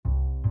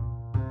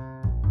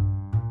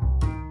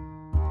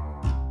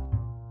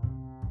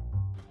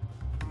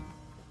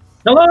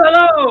Hello,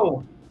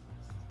 hello!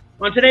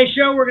 On today's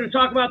show, we're going to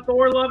talk about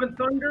Thor, Love, and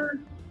Thunder,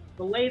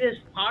 the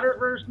latest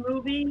Potterverse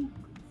movie.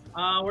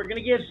 We're going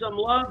to give some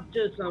love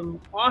to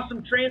some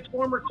awesome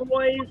Transformer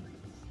toys,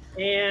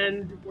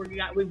 and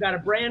we've got a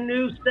brand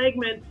new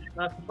segment,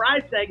 a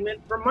surprise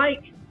segment from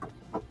Mike.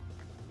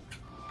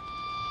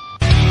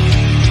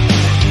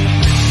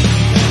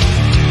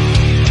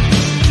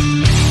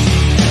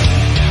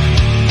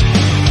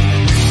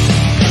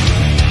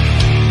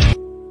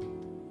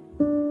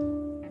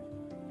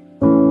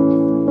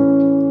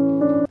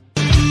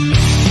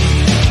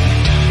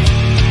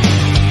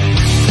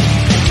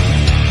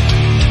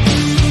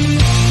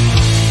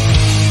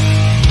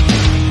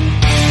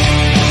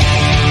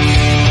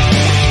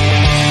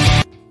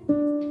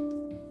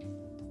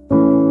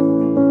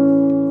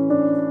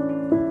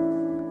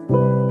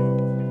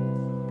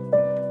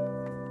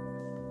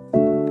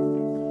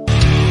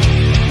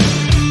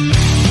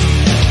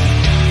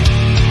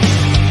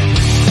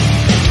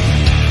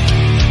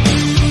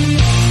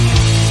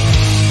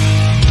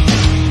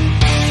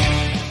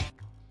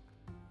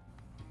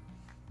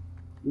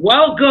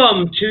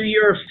 Welcome to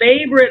your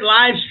favorite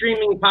live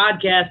streaming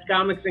podcast,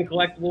 Comics and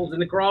Collectibles in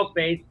the Crawl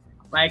Space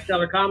by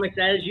Xcellar Comics.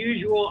 As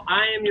usual,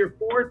 I am your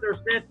fourth or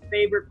fifth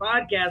favorite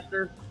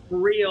podcaster, for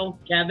real,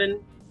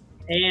 Kevin.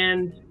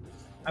 And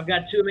I've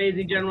got two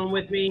amazing gentlemen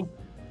with me.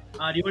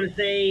 Do you want to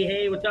say,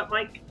 hey, what's up,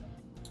 Mike?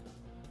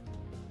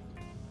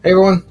 Hey,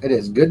 everyone. It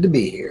is good to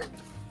be here.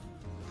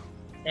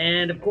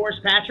 And, of course,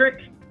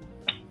 Patrick.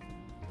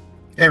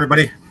 Hey,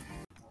 everybody.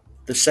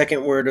 The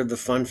second word of the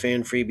Fun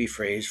Fan Freebie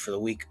phrase for the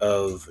week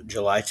of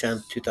July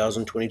 10th,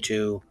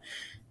 2022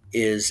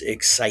 is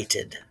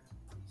excited.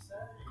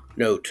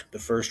 Note, the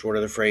first word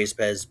of the phrase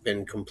has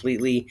been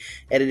completely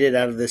edited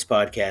out of this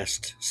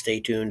podcast. Stay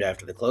tuned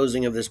after the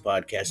closing of this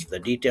podcast for the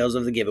details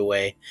of the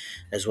giveaway,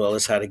 as well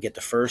as how to get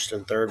the first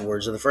and third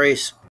words of the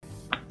phrase.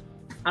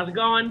 How's it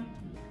going?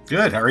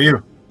 Good. How are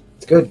you?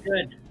 It's good.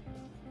 Good.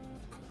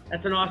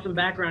 That's an awesome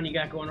background you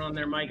got going on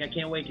there, Mike. I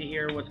can't wait to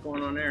hear what's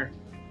going on there.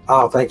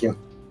 Oh, thank you.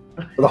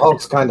 The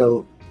Hulk's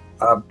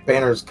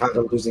Banner's kind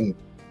of losing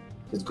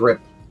his grip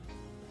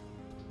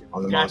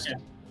on the monster.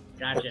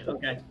 Gotcha.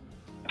 Okay.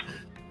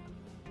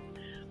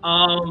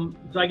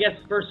 So I guess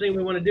the first thing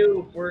we want to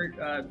do for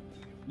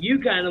you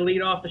kind of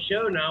lead off the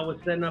show now with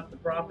setting up the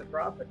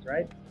profits,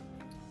 right?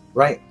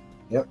 Right.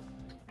 Yep.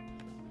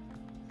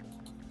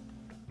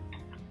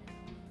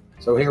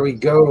 So here we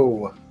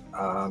go.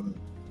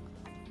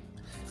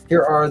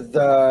 Here are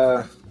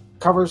the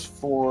covers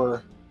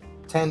for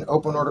 10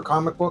 open order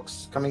comic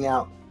books coming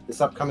out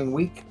this upcoming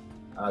week,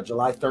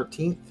 July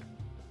 13th.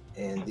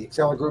 And the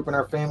Xcellar group and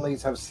our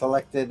families have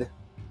selected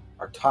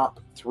our top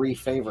 3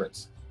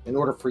 favorites. In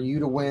order for you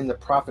to win the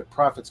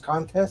Profits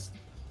contest,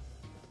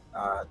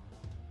 I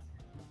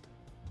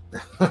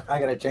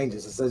gotta change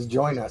this. It says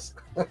join us.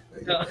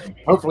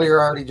 Hopefully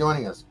you're already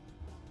joining us.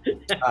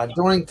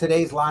 During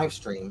today's live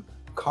stream,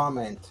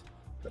 comment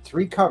the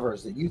 3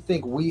 covers that you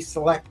think we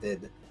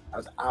selected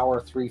as our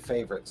 3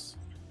 favorites.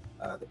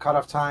 The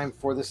cutoff time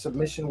for the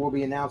submission will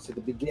be announced at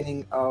the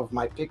beginning of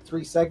my Pick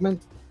 3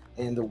 segment,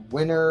 and the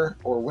winner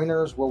or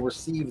winners will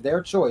receive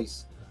their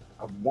choice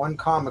of 1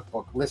 comic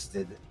book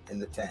listed in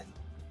the 10.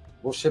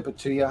 We'll ship it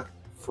to you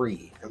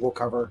free, and we'll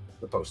cover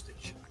the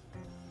postage.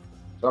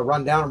 So I'll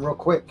run down them real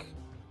quick.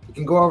 You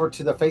can go over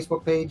to the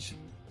Facebook page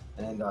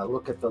and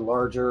look at the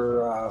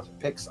larger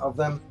picks of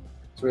them.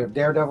 So we have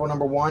Daredevil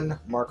 #1,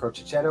 Marco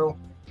Cicchetto,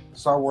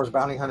 Star Wars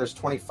Bounty Hunters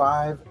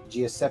 25,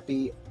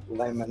 Giuseppe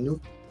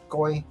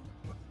Lamanucci.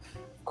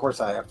 Of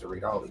course, I have to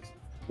read all these.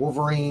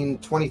 Wolverine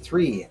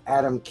 23,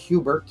 Adam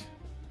Kubert,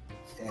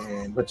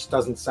 and which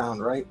doesn't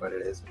sound right, but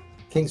it is.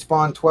 King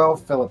Spawn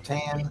 12, Philip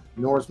Tan.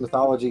 Norse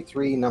Mythology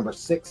 3,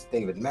 #6,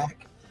 David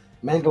Mack.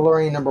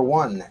 Mandalorian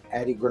 #1,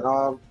 Adi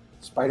Granov.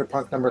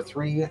 Spider-Punk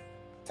 #3,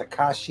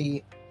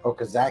 Takashi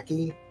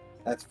Okazaki.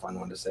 That's a fun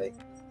one to say.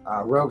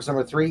 Rogues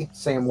 #3,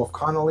 Sam Wolf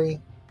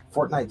Connolly.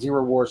 Fortnite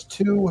Zero Wars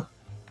 2,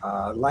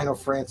 Lionel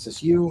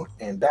Francis Yu.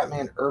 And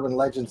Batman Urban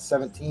Legends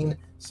 17,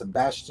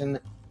 Sebastian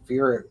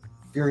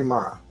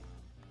Furimara.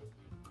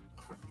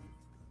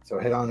 So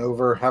head on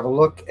over, have a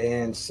look,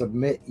 and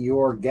submit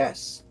your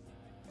guess.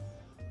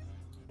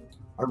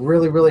 I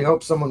really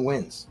hope someone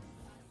wins.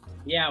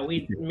 Yeah,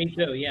 me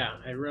too. Yeah,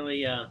 I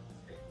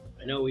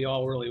know we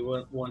all really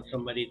want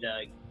somebody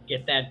to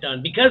get that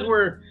done because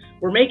we're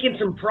making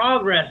some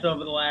progress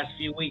over the last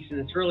few weeks, and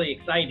it's really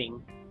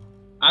exciting.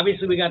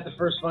 Obviously, we got the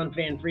first Fun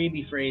Fan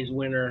Freebie phrase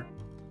winner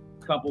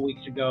a couple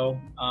weeks ago,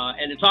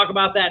 and to talk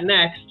about that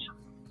next,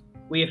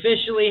 we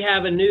officially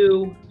have a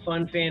new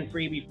Fun Fan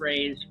Freebie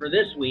phrase for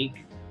this week.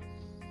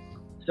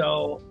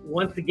 So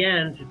once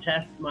again, to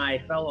test my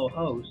fellow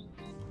hosts,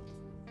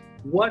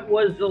 what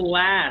was the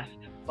last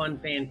Fun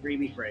Fan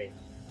Freebie phrase?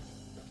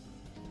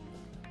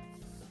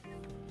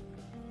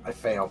 I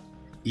fail.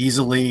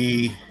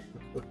 Easily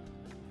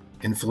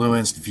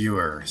influenced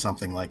viewer,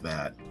 something like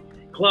that.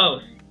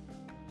 Close.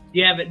 Do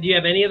you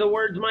have any of the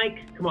words, Mike?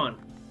 Come on.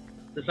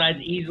 Besides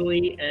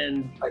easily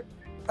and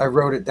I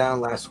wrote it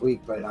down last week,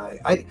 but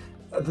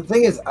the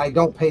thing is, I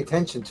don't pay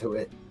attention to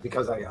it.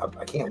 because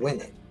I can't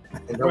win it,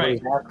 and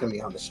nobody's asking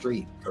me on the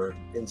street for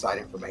inside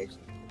information.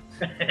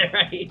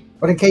 Right.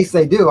 But in case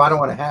they do, I don't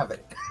want to have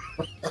it.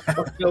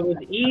 So it was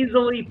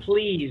easily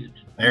pleased.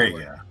 There you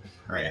go.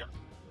 Right.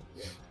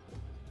 Yeah.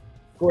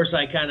 Of course,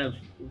 I kind of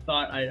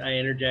thought I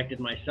interjected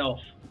myself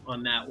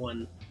on that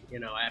one, you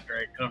know, after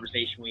a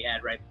conversation we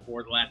had right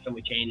before the last time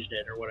we changed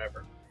it or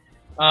whatever.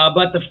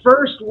 But the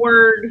first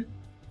word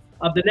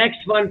of the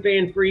next Fun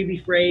Fan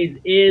freebie phrase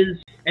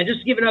is, and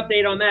just to give an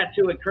update on that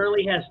too, it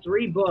currently has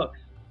 3 books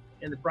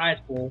in the prize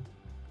pool: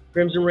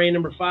 Crimson Reign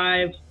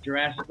 #5,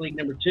 Jurassic League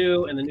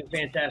 #2, and the New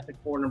Fantastic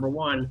Four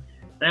 #1.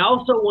 And I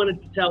also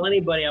wanted to tell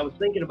anybody, I was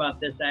thinking about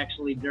this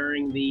actually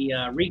during the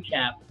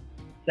recap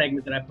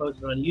segment that I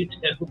posted on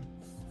YouTube,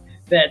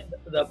 that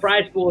the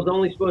prize pool is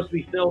only supposed to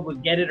be filled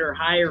with get it or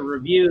higher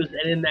reviews,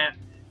 and in that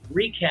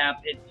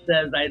recap it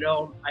says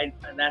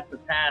that's the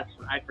pass,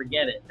 I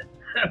forget it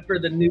for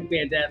the New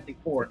Fantastic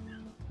Four.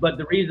 But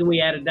the reason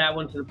we added that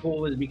one to the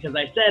pool is because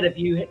I said if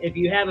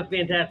you have a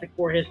Fantastic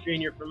Four history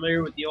and you're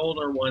familiar with the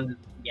older ones,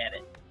 get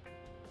it.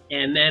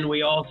 And then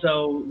we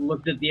also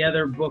looked at the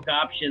other book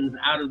options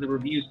out of the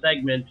review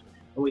segment,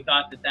 and we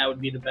thought that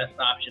would be the best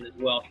option as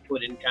well to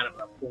put in kind of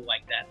a pool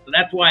like that. So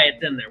that's why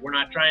it's in there. We're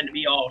not trying to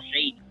be all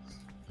shady.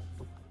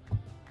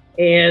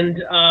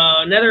 And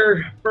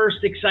another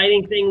first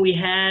exciting thing we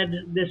had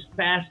this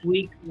past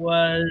week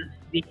was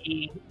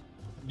the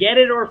Get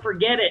It or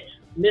Forget It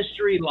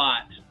mystery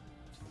lot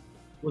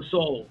was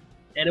sold.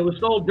 And it was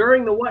sold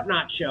during the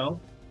Whatnot show,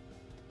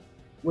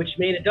 which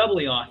made it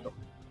doubly awesome.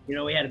 You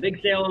know, we had a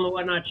big sale on the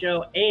Whatnot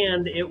show,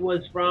 and it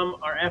was from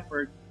our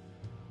efforts,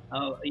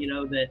 you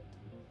know, that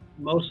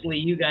mostly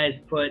you guys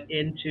put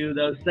into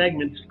those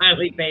segments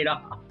finally paid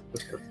off.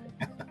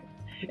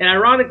 And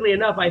ironically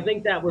enough, I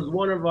think that was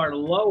one of our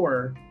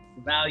lower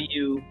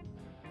value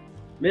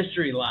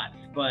mystery lots,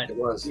 but It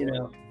was, you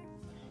know,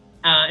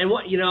 and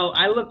what, you know,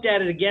 I looked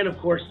at it again, of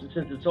course,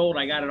 since it's old,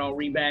 I got it all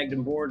rebagged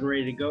and board and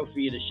ready to go for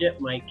you to ship,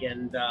 Mike.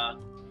 And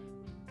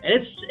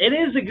it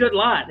is a good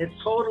lot. It's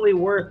totally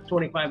worth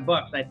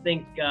 $25. I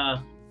think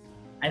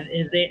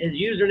his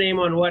username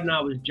on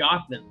Whatnot was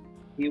Jocelyn.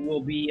 He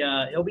will be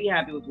he'll be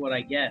happy with what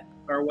I get,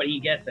 or what he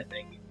gets, I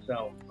think.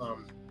 So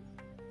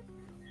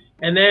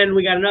and then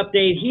we got an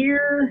update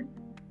here.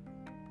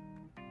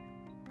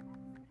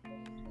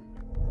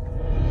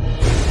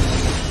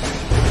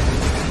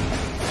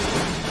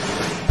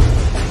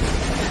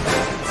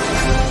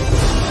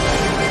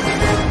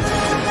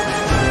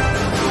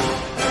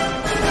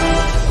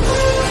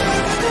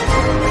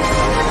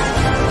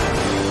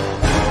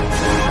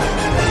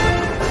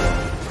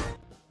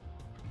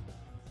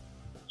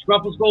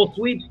 Ruffles Gold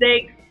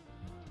sweepstakes.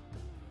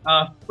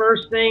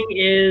 First thing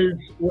is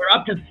we're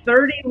up to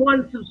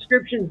 31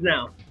 subscriptions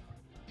now.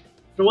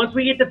 So once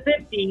we get to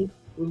 50,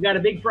 we've got a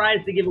big prize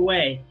to give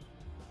away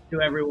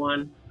to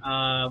everyone,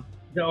 or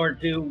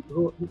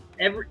to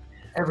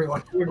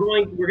everyone.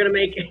 We're gonna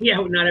make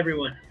not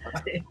everyone.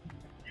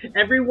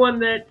 Everyone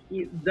that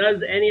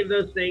does any of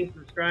those things: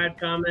 subscribe,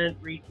 comment,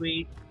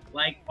 retweet,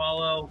 like,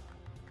 follow,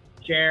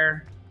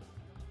 share,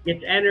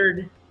 gets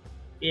entered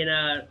in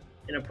a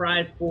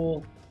prize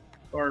pool,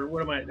 or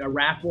a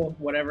raffle,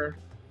 whatever,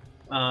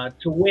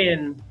 to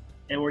win.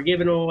 And we're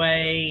giving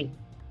away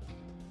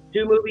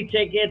 2 movie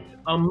tickets,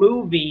 a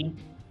movie,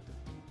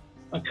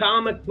 a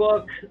comic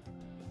book,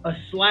 a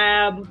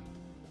slab,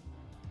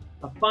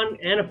 a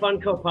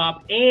Funko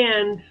Pop,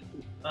 and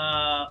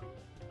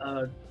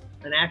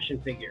an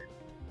action figure.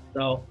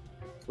 So,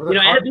 you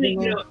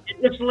know,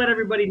 just to let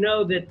everybody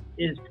know that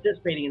is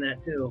participating in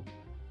that too,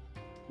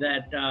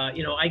 that,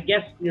 you know, I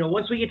guess, you know,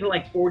 once we get to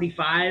like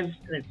 45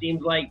 and it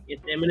seems like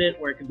it's imminent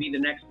where it could be the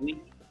next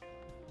week,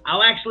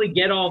 I'll actually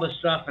get all the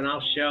stuff and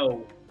I'll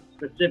show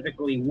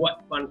specifically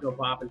what Funko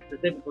Pop and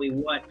specifically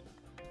what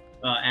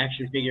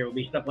action figure will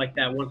be, stuff like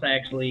that, once I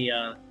actually,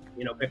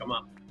 you know, pick them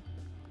up.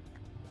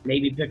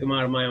 Maybe pick them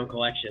out of my own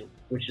collection,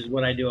 which is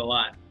what I do a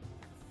lot.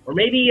 Or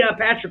maybe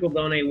Patrick will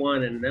donate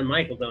one and then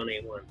Mike will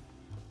donate one.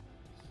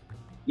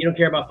 You don't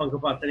care about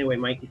Funko Pops anyway,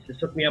 Mike. You just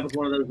hook me up with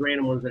one of those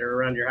random ones that are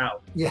around your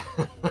house. Yeah.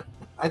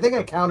 I think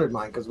I counted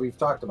mine because we've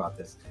talked about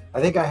this. I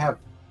think I have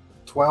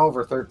 12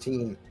 or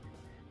 13,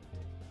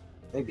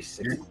 maybe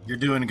 16. You're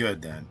doing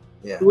good then.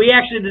 Yeah. We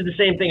actually did the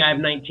same thing. I have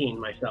 19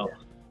 myself.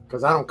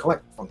 Because I don't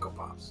collect Funko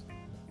Pops.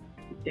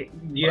 Do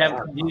you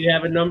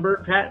have a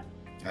number, Pat?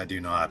 I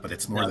do not, but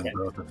it's more than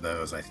both of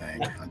those, I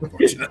think,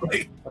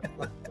 unfortunately.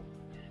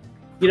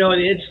 You know,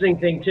 the interesting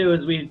thing too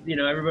is we, you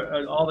know,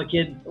 everybody, all the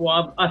kids,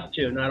 well, us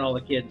too, not all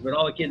the kids, but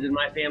all the kids in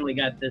my family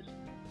got this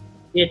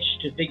itch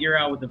to figure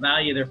out what the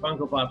value of their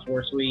Funko Pops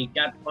were. So we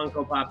got the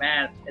Funko Pop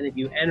app, and if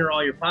you enter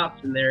all your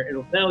Pops in there,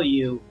 it'll tell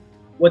you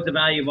what the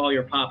value of all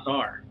your Pops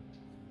are.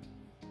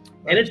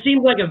 And it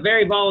seems like a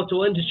very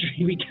volatile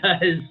industry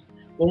because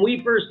when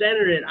we first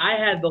entered it, I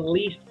had the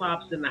least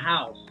Pops in the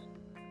house,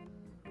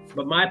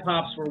 but my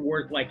Pops were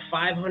worth like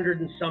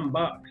 500 and some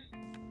bucks.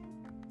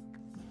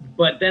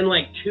 But then,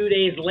 like 2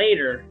 days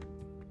later,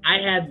 I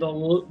had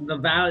the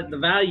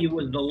value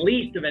was the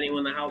least of anyone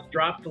in the house,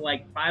 dropped to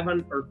like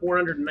 500 or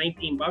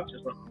 419 bucks or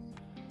something.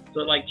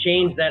 So it like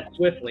changed that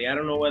swiftly. I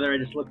don't know whether I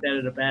just looked at it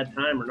at a bad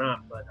time or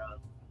not, but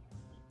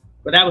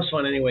that was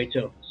fun anyway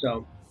too.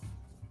 So,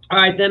 all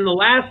right, then the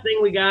last thing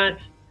we got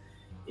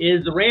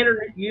is the random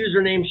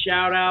username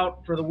shout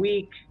out for the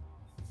week,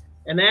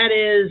 and that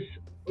is,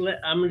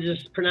 I'm gonna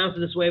just pronounce it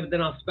this way, but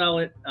then I'll spell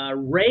it,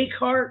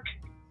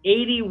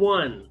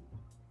 Raycark81.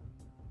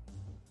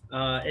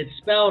 It's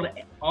spelled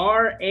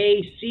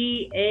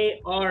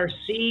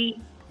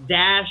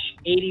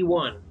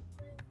RACARC-81.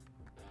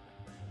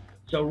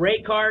 So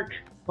Raycark,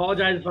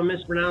 apologize if I'm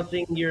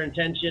mispronouncing your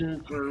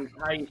intention for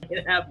how you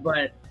say that,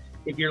 but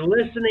if you're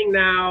listening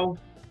now,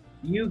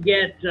 you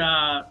get,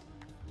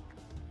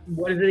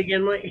 what is it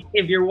again, Mike?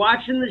 If you're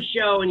watching the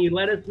show and you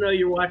let us know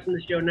you're watching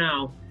the show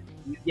now,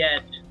 you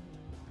get,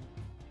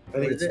 I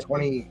think it's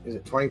 20, is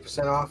it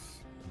 20% off?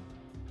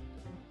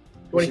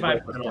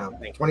 25% off.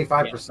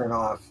 25%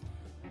 off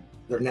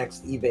their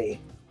next eBay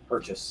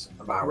purchase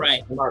of ours.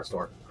 Right. From our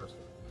store.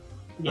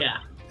 Yeah.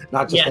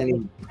 Not just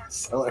any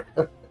seller.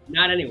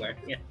 Not anywhere.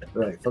 Yeah.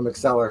 Right. From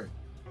Xcellar.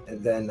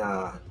 And then,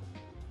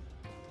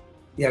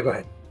 yeah, go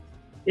ahead.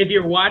 If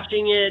you're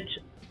watching it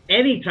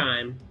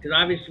anytime, because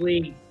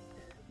obviously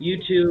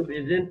YouTube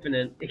is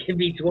infinite, it can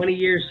be 20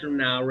 years from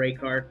now,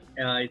 Raycark.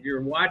 If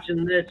you're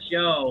watching this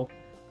show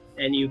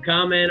and you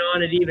comment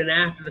on it even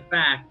after the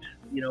fact,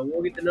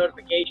 we'll get the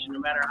notification no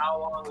matter how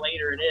long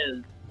later it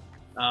is.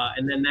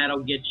 And then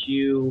that'll get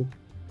you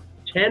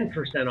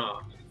 10%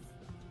 off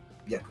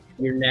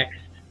your next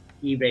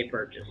eBay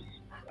purchase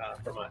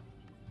from us.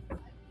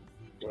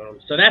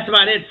 So that's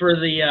about it for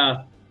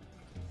the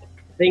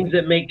things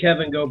that make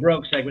Kevin go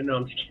broke segment. No,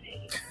 I'm just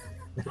kidding.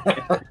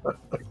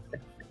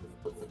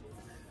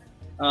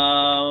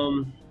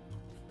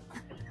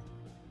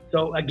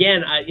 So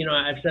again,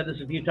 I've said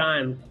this a few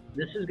times.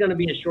 This is going to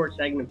be a short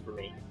segment for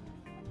me.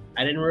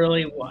 I didn't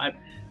really.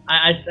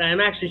 I'm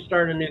actually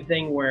starting a new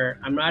thing where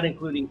I'm not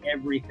including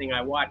everything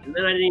I watch, and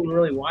then I didn't even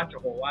really watch a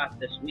whole lot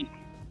this week.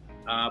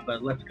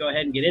 But let's go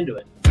ahead and get into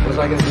it. Was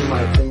I going to do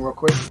my thing real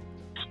quick?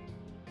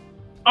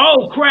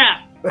 Oh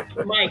crap,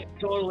 Mike!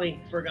 Totally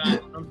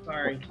forgot. I'm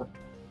sorry.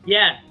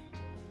 Yes.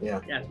 Yeah.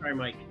 Yeah. Sorry,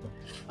 Mike.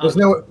 There's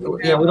no.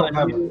 Yeah, we don't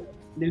have. New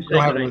we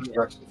don't have an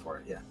instruction for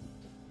it. Yeah.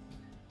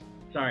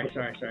 Sorry.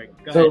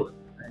 Go so,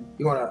 ahead.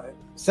 You want to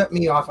set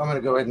me off? I'm going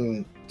to go ahead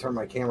and turn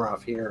my camera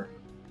off here,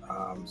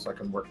 so I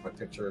can work my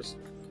pictures.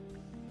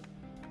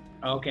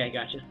 Okay,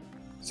 gotcha.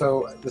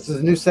 So this is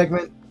a new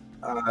segment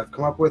I've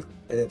come up with,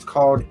 and it's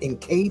called "In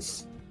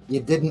Case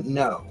You Didn't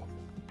Know,"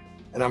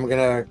 and I'm going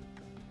to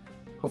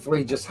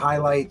hopefully just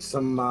highlight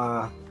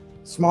some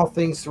small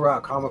things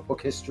throughout comic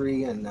book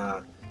history, and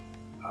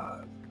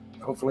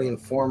hopefully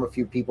inform a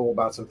few people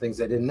about some things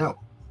they didn't know.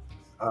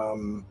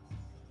 And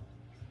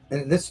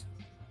this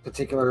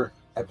particular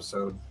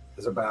episode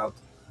is about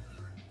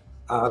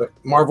the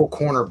Marvel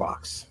Corner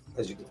Box.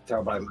 As you can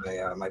tell by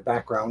my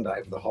background, I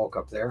have the Hulk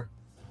up there.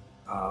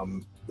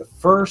 The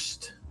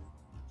first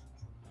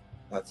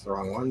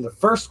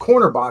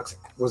corner box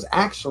was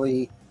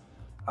actually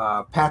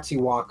Patsy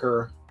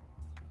Walker.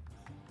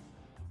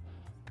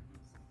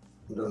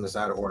 I'm doing this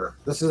out of order.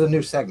 This is a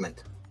new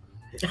segment.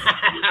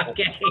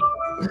 Okay.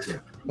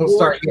 We'll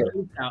start here.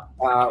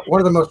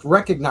 One of the most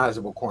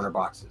recognizable corner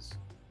boxes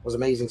was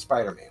Amazing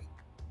Spider-Man.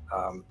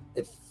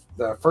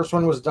 The first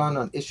one was done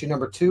on issue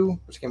number 2,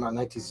 which came out in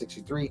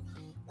 1963,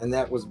 and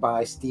that was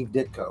by Steve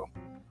Ditko.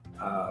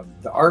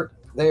 The art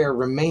there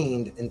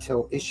remained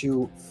until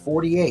issue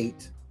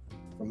 48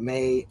 from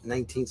May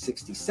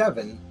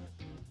 1967,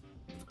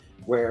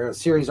 where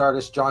series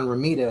artist John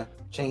Romita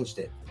changed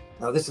it.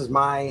 Now, this is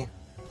my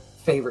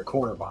favorite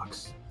corner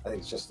box. I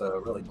think it's just a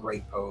really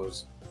great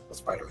pose of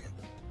Spider-Man.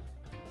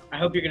 I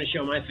hope you're going to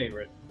show my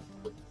favorite.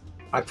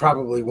 I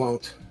probably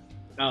won't.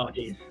 Oh,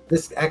 geez.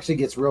 This actually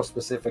gets real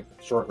specific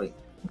shortly.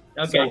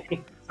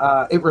 Okay.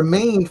 So, it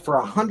remained for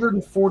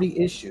 140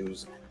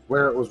 issues,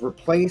 where it was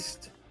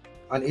replaced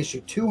on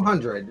issue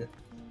 200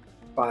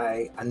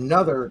 by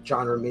another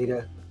John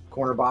Romita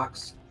corner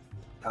box.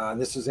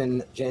 This was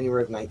in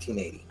January of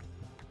 1980.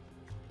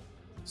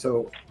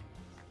 So,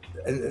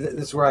 and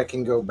this is where I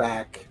can go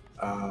back.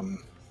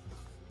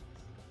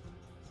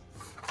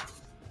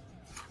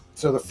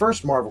 So the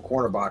first Marvel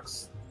corner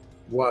box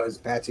was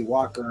Patsy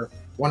Walker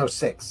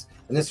 106,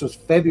 and this was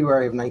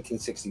February of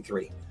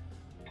 1963.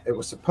 It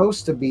was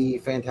supposed to be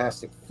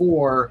Fantastic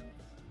Four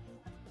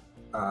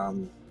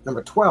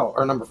number 12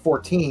 or number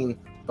 14,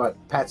 but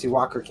Patsy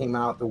Walker came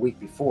out the week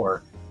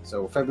before.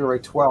 So February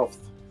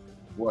 12th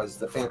was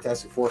the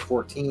Fantastic Four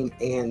 14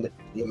 and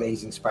the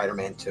Amazing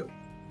Spider-Man 2.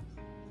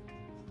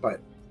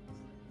 But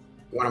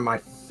one of my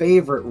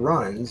favorite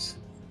runs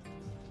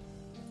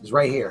is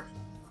right here.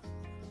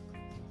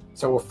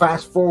 So we'll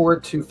fast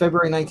forward to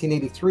February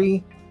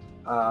 1983.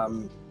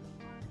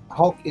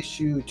 Hulk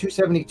issue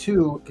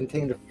 272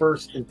 contained the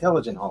first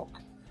intelligent Hulk,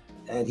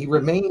 and he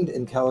remained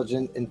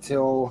intelligent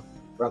until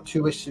around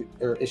issue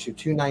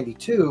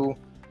 292,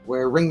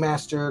 where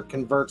Ringmaster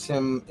converts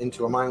him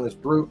into a mindless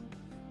brute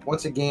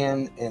once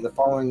again, and the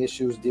following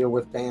issues deal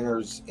with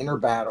Banner's inner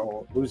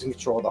battle, losing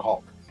control of the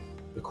Hulk.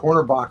 the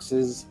corner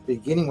boxes,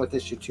 beginning with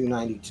issue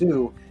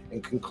 292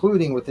 and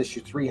concluding with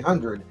issue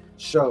 300,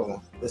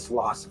 show this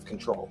loss of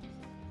control.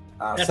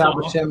 Sal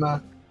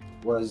Buscema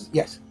was,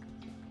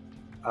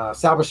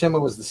 Sal Buscema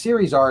was the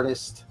series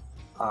artist.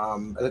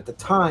 At the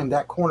time,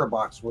 that corner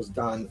box was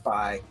done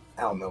by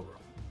Al Milgrom.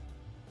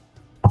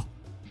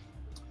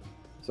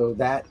 So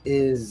that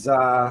is,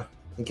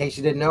 in case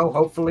you didn't know,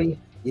 hopefully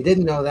you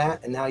didn't know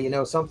that, and now you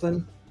know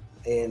something.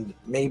 And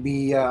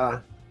maybe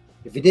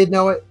if you did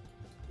know it,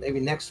 maybe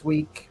next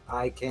week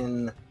I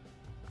can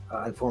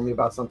inform you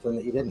about something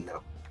that you didn't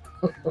know.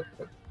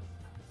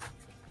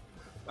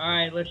 All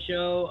right, let's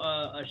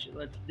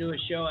do a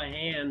show of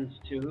hands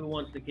to who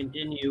wants to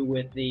continue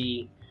with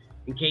the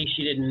 "In Case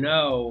You Didn't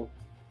Know"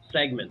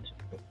 segment.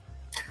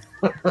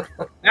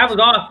 That was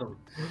awesome.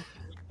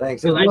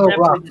 Thanks. It was a little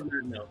rough. Did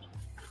not know.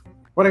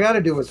 What I got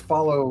to do is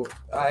follow.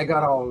 I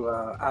got all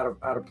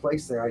out of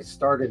place there. I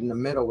started in the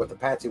middle with the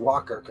Patsy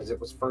Walker because it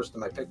was first in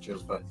my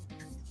pictures, but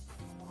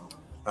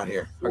not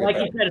here. Well, like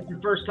you said, it's the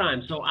first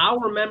time, so I'll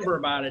remember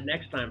about it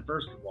next time.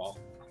 First of all,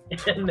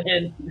 and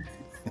then,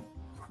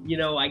 you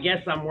know, I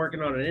guess I'm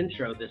working on an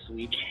intro this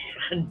week,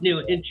 a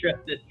new intro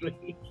this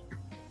week.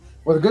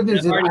 Well, the good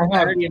news is I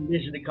already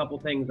envisioned a couple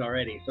things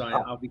already, so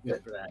I'll be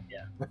good for that.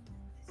 Yeah.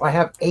 Well, I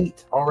have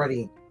 8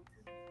 already.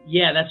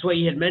 Yeah, that's what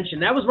you had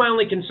mentioned. That was my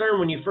only concern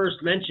when you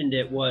first mentioned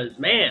it was,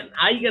 man,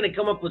 how are you going to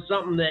come up with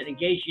something that, in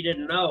case you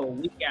didn't know,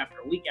 week after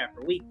week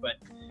after week? But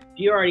if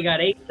you already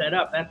got 8 set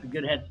up, that's a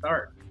good head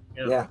start.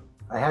 You know? Yeah,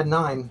 I had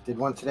 9, did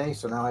one today,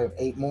 so now I have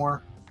 8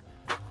 more.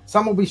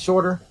 Some will be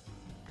shorter.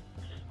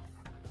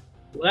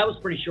 Well, that was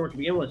pretty short to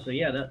begin with, so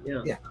yeah.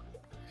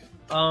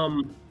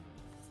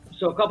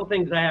 So a couple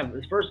things I have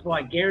is, first of all,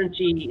 I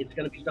guarantee it's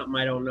going to be something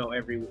I don't know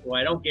every week. Well,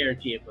 I don't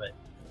guarantee it, but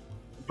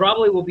it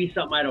probably will be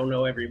something I don't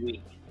know every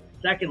week.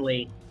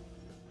 Secondly,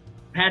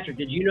 Patrick,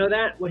 did you know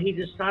that, what he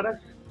just taught us?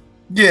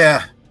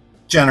 Yeah,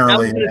 generally. I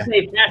was going to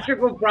say, Patrick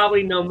will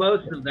probably know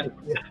most of them.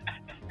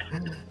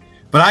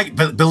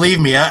 But believe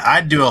me,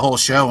 I'd do a whole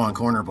show on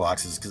corner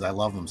boxes because I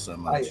love them so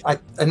much.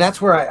 And that's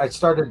where I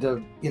started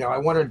to, I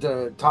wanted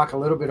to talk a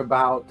little bit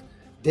about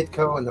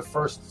Ditko and the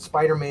first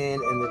Spider-Man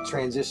and the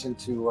transition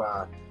to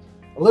a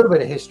little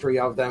bit of history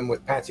of them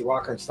with Patsy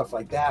Walker and stuff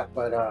like that.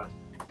 But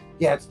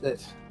yeah,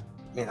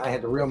 man, I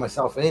had to reel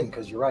myself in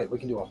because you're right. We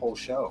can do a whole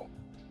show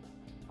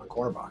on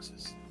corner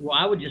boxes. Well,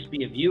 I would just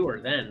be a viewer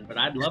then, but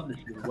I'd love to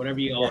see whatever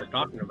you all are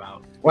talking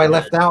about. Well, I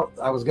left out.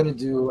 I was going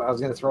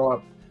to throw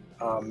up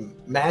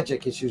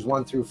Magic issues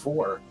 1 through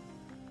 4.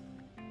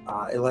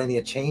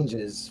 Elenia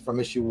changes from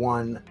issue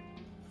 1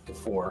 to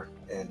 4,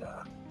 and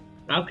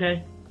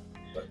okay.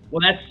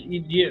 Well, that's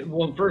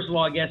well. First of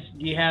all, I guess,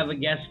 do you have a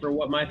guess for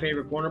what my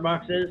favorite corner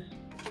box is?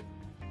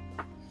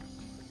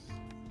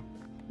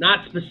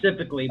 Not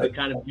specifically, but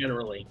kind of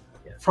generally.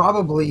 Yeah.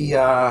 Probably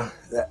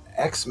the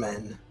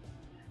X-Men.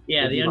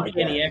 Yeah, the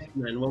Uncanny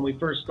X-Men when we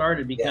first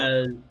started,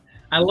 because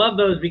I love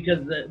those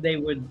because they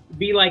would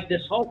be like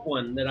this Hulk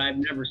one that I've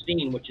never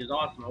seen, which is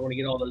awesome. I want to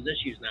get all those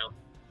issues now.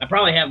 I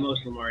probably have most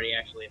of them already,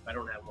 actually, if I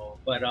don't have them all.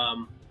 But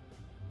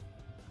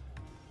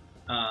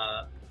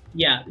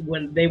yeah,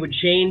 when they would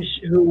change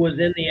who was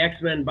in the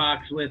X-Men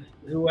box with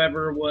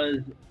whoever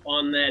was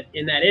on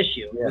in that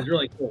issue, it was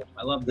really cool.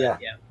 I love that.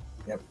 Yeah.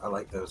 Yep, I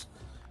like those.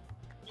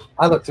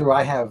 I looked through.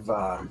 I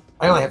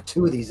only have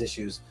 2 of these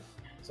issues,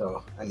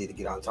 so I need to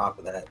get on top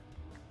of that.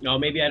 No,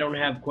 maybe I don't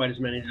have quite as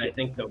many as I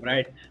think, though. But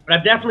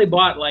I've definitely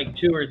bought like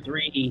 2 or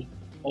 3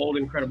 old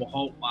Incredible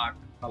Hulk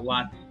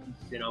lots,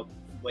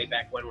 way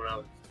back when I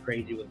was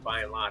crazy with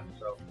buying lots.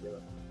 So,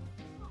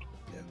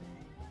 yeah.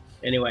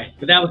 Anyway,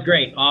 but that was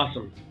great.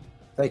 Awesome.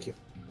 Thank you.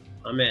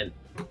 I'm in.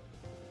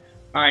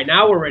 All right,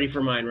 now we're ready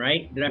for mine,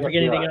 right? Did I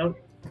forget anything else?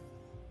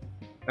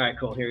 All right,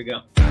 cool. Here we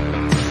go.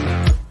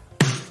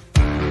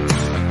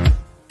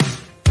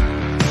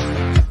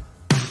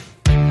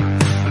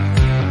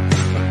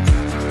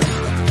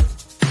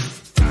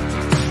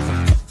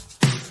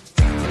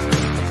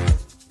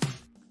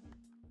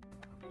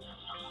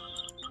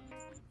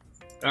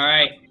 All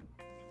right.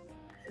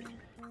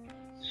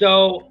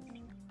 So,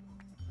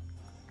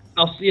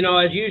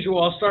 as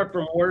usual, I'll start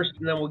from worst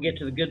and then we'll get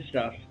to the good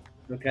stuff.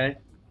 Okay.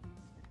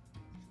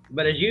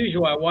 But as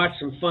usual, I watched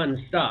some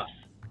fun stuff.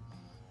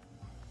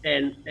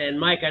 And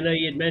Mike, I know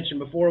you had mentioned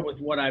before with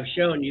what I've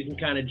shown, you can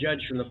kind of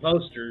judge from the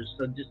posters.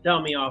 So just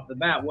tell me off the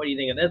bat, what do you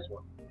think of this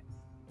one?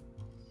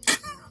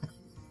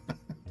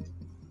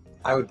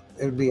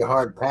 It would be a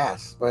hard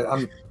pass, but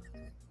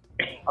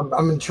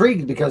I'm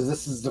intrigued because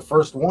this is the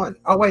first one.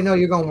 Oh wait, no,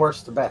 you're going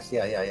worst to best.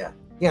 Yeah.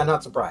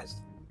 Not surprised.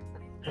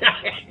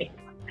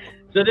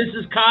 So this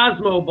is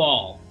Cosmo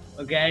Ball,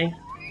 okay?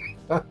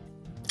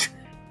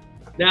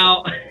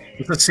 Now,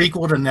 it's a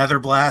sequel to Nether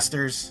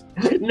Blasters.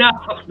 No.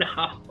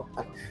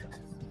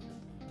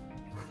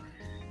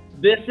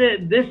 This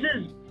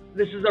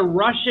is a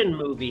Russian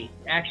movie.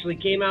 Actually,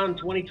 came out in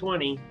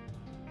 2020.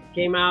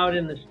 Came out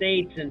in the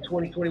States in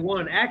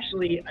 2021.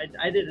 Actually,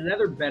 I did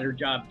another better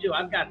job too.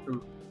 I've got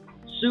some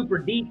super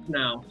deeps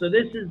now. So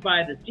this is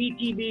by the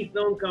CTB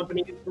Film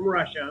Company from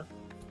Russia,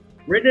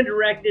 written and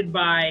directed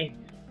by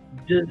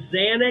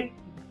Dzanik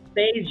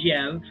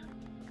Thajev,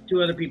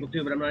 two other people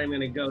too, but I'm not even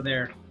going to go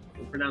there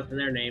pronouncing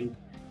their names.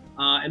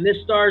 And this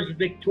stars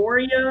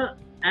Victoria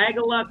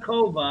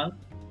Agalakova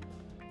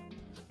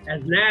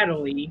as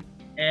Natalie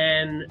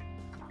and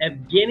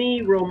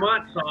Evgeny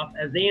Romatsov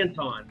as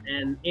Anton.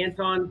 And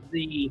Anton's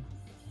the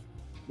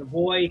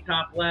boy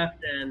top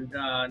left, and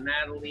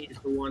Natalie is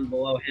the one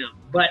below him.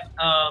 But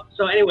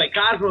so anyway,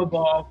 Cosmo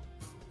Ball.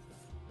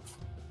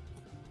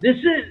 This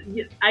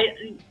is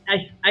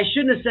I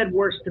shouldn't have said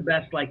worst to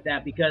best like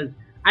that, because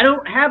I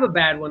don't have a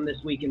bad one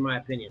this week in my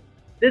opinion.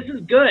 This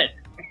is good.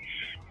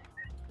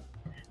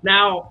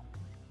 Now,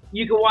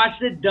 you can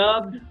watch it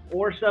dubbed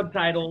or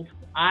subtitled.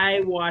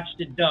 I watched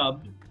it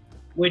dubbed,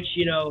 which,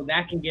 you know,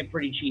 that can get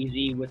pretty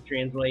cheesy with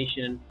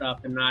translation and stuff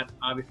and not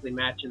obviously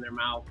matching their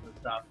mouths and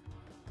stuff.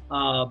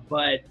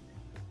 But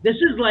this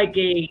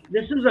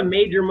is a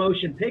major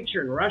motion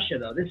picture in Russia,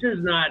 though. This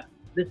is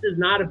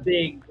not a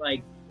big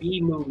like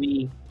B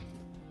movie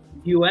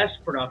U.S.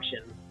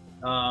 production.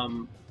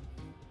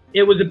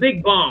 It was a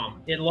big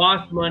bomb. It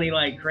lost money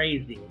like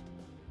crazy.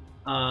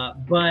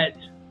 But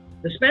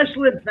the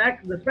special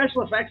effects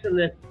in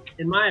this,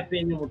 in my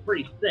opinion, were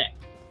pretty sick.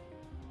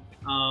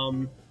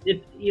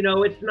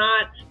 It's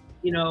not,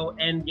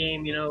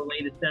 Endgame,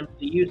 late attempts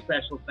to use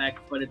special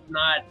effects, but it's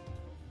not,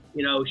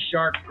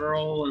 Shark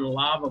Girl and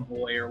Lava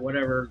Boy or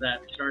whatever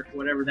that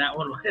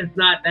one was. It's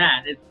not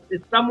that.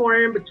 It's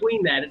somewhere in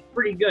between that. It's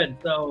pretty good.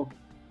 So,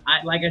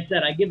 like I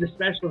said, I give the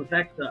special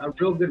effects a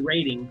real good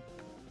rating.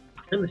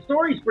 And the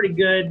story's pretty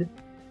good.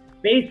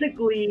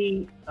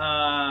 Basically,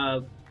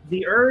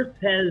 the Earth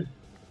has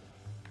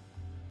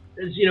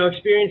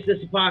experienced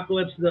this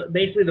apocalypse.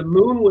 Basically, the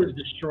moon was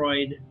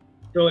destroyed,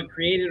 so it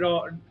created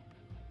all.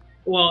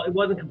 Well, it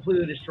wasn't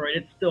completely destroyed.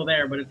 It's still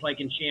there, but it's like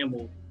in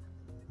shambles.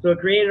 So it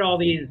created all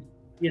these,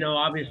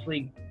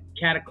 obviously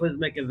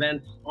cataclysmic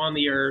events on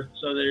the Earth.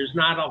 So there's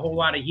not a whole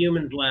lot of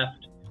humans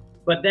left.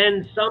 But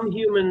then some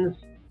humans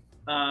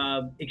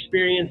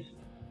experience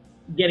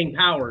getting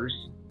powers.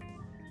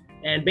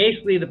 And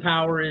basically the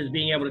power is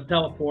being able to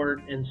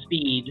teleport and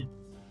speed.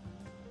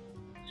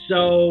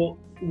 So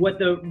what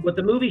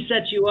the movie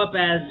sets you up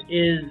as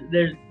is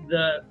there's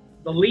the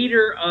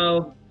leader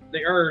of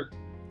the Earth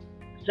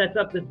sets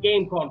up this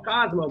game called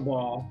Cosmo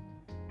Ball,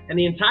 and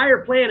the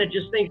entire planet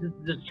just thinks it's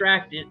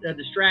a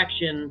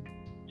distraction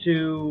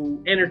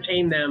to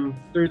entertain them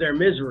through their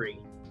misery.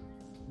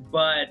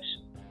 But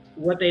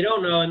what they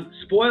don't know, and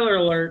spoiler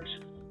alert,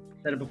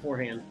 said it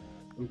beforehand,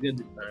 I'm good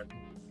this time.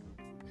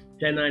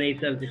 10, 9, 8,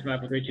 7, 6, 5,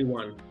 4, 3, 2,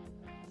 1.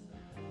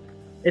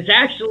 It's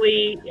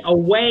actually a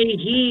way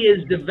he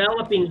is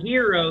developing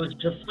heroes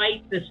to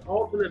fight this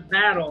ultimate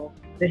battle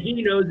that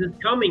he knows is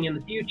coming in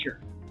the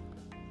future.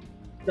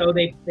 So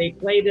they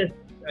play this,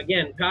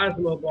 again,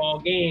 Cosmo Ball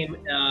game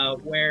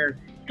where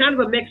it's kind of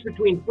a mix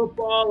between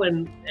football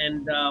and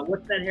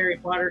what's that Harry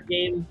Potter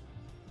game?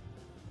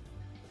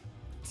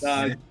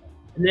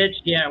 Snitch,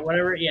 yeah,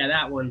 whatever, yeah,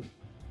 that one.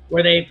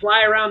 Where they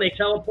fly around, they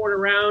teleport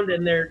around,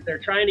 and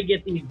they're trying to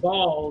get these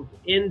balls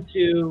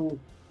into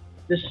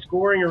this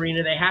scoring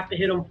arena. They have to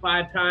hit them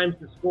 5 times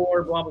to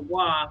score, blah, blah,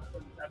 blah.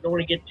 I don't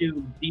want to get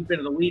too deep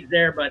into the weeds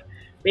there, but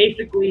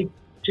basically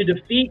to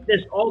defeat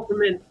this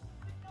ultimate,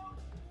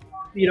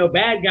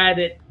 bad guy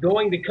that's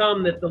going to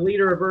come, that the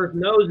leader of Earth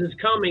knows is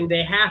coming,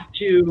 they have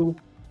to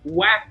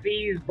whack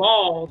these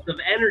balls of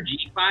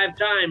energy 5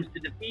 times to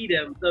defeat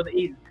him. So that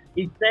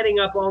he's setting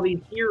up all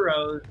these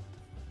heroes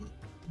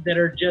that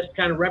are just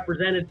kind of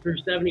represented through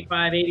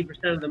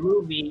 75-80% of the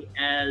movie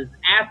as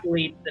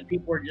athletes that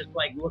people are just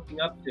like looking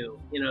up to,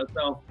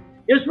 So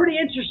it was pretty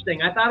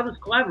interesting. I thought it was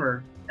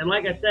clever, and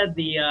like I said,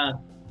 the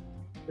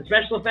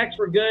special effects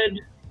were good,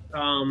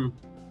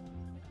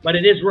 but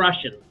it is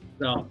Russian,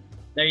 so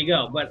there you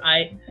go. But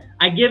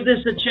I give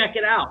this a check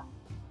it out.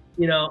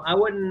 I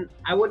wouldn't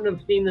have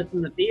seen this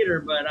in the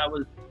theater, but I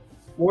was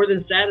more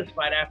than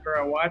satisfied after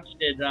I watched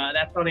it.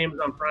 That's on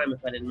Amazon Prime,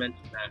 if I didn't mention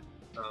that.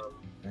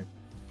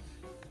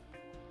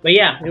 But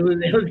yeah, it was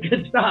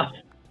good stuff.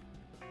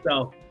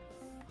 So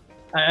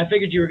I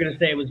figured you were going to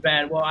say it was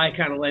bad. Well, I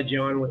kind of led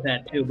you on with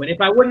that too. But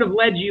if I wouldn't have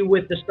led you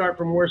with the start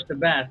from worst to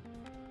best,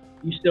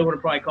 you still would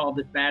have probably called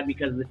this bad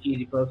because of the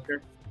cheesy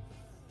poster.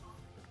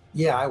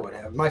 Yeah, I would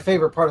have. My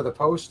favorite part of the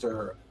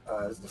poster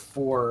is the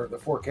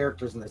four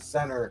characters in the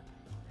center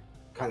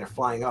kind of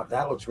flying up.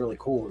 That looks really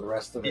cool. The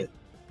rest of it.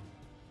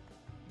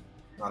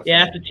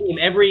 Yeah, it's a team.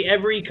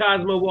 Every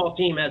Cosmo Ball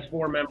team has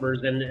 4 members,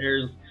 and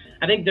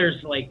I think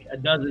there's like a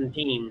dozen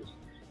teams,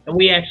 and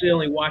we actually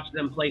only watch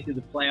them play through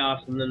the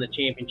playoffs and then the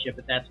championship.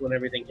 But that's when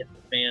everything hits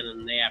the fan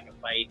and they have to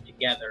fight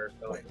together.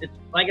 So it's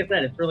like I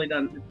said, it's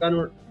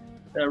done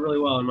really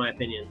well in my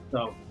opinion.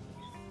 So,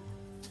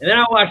 and then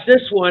I watched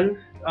this one.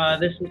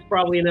 This is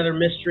probably another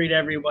mystery to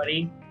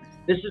everybody.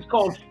 This is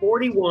called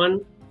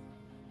 41.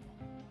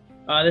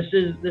 This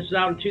is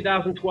out in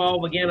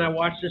 2012. Again, I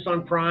watched this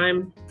on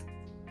Prime.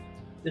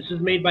 This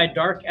is made by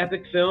Dark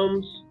Epic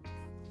Films.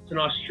 It's an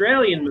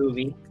Australian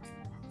movie,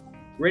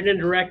 written and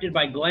directed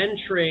by Glenn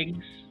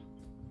Triggs.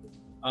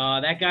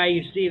 That guy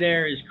you see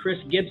there is Chris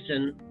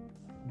Gibson.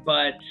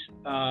 but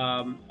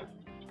I'm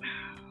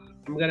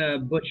gonna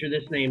butcher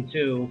this name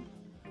too.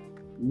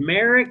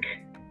 Merrick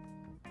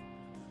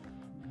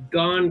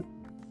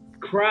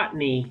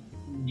Crotney,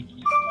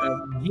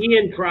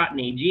 Gian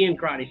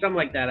Crotney, something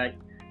like that. I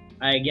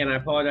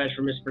apologize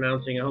for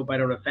mispronouncing. I hope I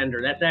don't offend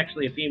her. That's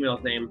actually a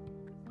female's name.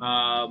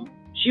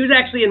 She was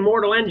actually in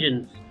Mortal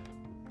Engines.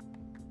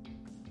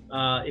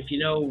 If you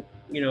know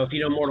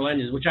Mortal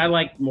Engines, which I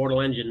liked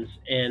Mortal Engines,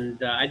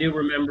 and I do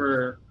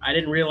remember. I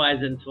didn't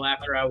realize it until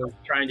after I was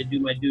trying to do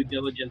my due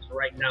diligence for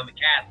writing down the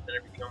cast and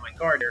everything on my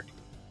card here,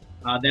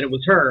 that it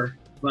was her.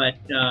 But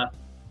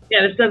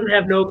yeah, this doesn't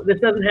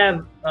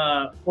have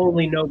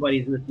only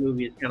nobodies in this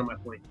movie. Is kind of my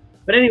point.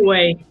 But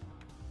anyway,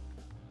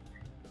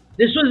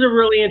 this was a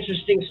really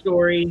interesting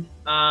story.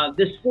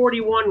 This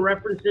 41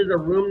 references a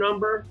room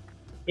number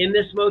in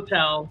this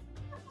motel,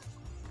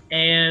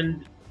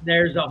 and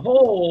there's a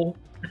hole.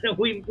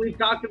 We've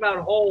talked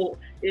about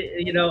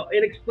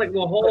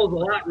inexplicable holes a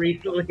lot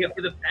recently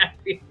over the past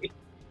few weeks.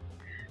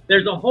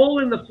 There's a hole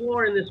in the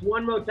floor in this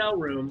one motel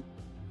room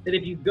that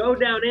if you go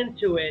down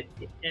into it,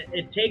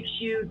 it takes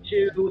you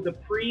to the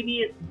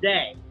previous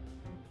day.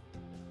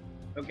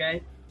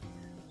 Okay?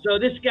 So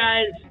this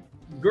guy's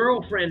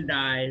girlfriend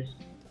dies,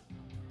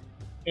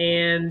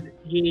 and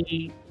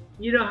you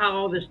know how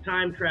all this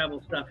time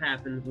travel stuff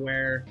happens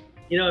where,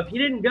 if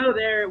you didn't go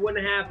there, it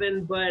wouldn't have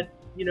happened, but,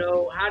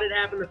 how did it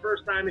happen the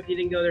first time if you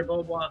didn't go there,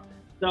 blah, blah, blah.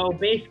 So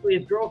basically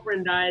his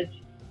girlfriend dies.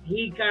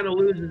 He kind of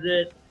loses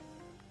it.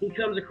 He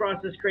comes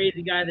across this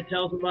crazy guy that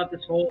tells him about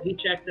this hole. He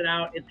checks it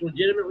out. It's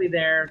legitimately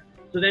there.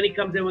 So then he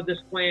comes in with this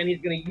plan.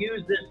 He's going to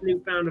use this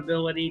newfound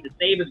ability to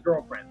save his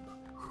girlfriend.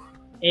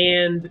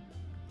 And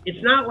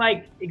it's not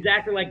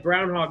exactly like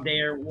Groundhog Day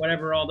or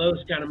whatever, all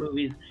those kind of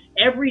movies.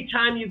 Every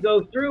time you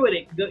go through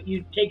it,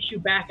 it takes you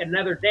back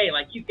another day.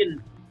 Like you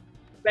can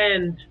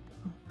spend,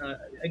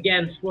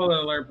 again, spoiler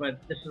alert, but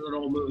this is an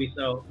old movie,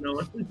 so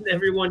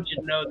everyone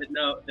should know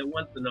that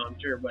wants to know, I'm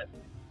sure. But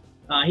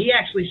he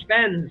actually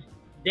spends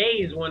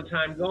days one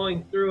time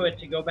going through it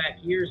to go back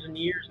years and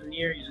years and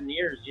years and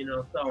years,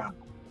 So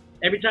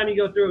every time you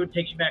go through it, it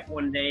takes you back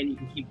one day, and you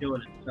can keep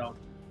doing it. So,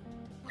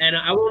 and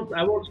I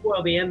won't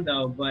spoil the end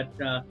though, but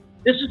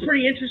this is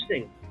pretty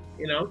interesting,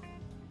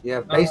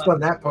 Yeah, based on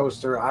that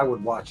poster, I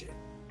would watch it.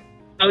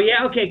 Oh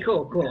yeah, okay,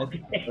 cool.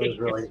 Okay. It was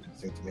really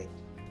interesting to me.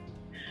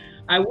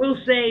 I will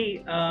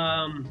say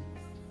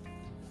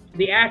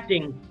the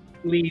acting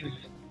leaves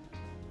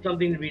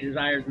something to be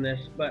desired in this,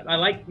 but I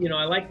like the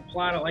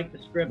plot. I like the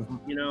script.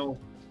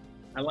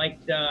 I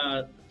liked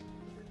the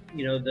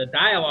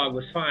dialogue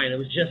was fine. It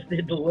was just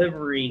the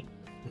delivery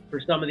for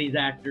some of these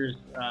actors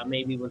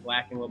maybe was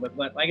lacking a little bit.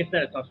 But like I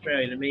said, it's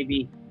Australian. It may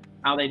be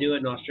how they do it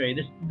in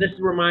Australia. This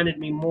reminded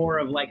me more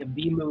of like a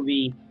B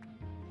movie,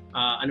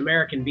 an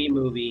American B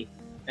movie,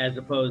 as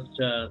opposed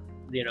to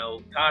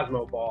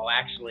Cosmo Ball.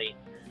 Actually,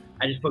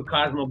 I just put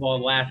Cosmo Ball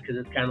last because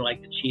it's kind of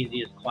like the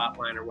cheesiest plot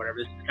line or whatever.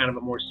 This is kind of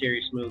a more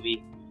serious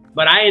movie,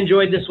 but I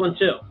enjoyed this one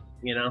too.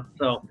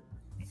 So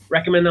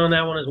recommend on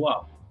that one as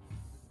well.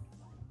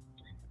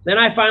 Then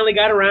I finally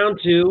got around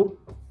to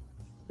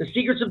The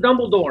Secrets of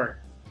Dumbledore.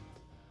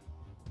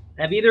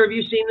 Have either of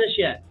you seen this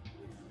yet?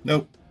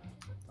 Nope.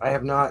 I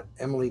have not.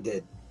 Emily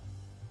did.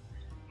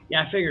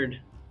 Yeah, I figured.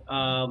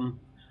 I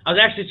was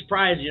actually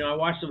surprised. I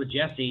watched it with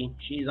Jessie.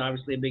 She's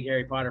obviously a big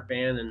Harry Potter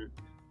fan, and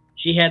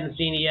she hadn't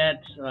seen it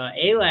yet.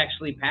 Ayla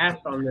actually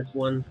passed on this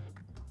one,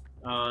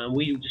 and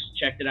we just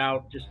checked it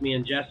out, just me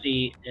and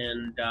Jessie.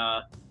 And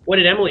what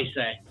did Emily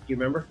say? Do you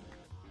remember?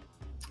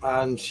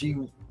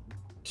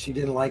 She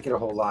didn't like it a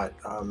whole lot.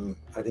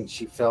 I think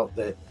she felt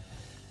that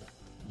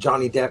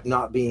Johnny Depp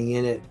not being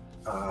in it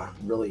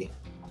really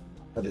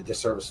had a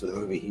disservice to the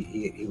movie.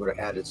 He would have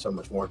added so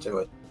much more to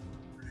it.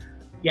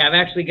 Yeah, I've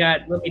actually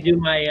got, let me do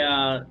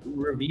my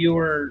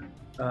reviewer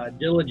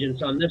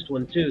diligence on this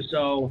one too.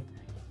 So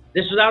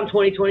this was out in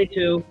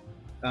 2022.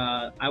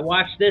 I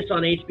watched this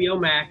on HBO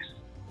Max.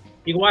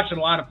 You can watch it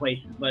a lot of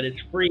places, but it's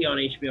free on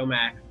HBO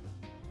Max.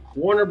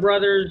 Warner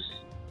Brothers,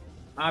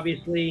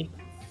 obviously.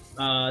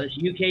 This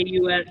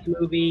UK-US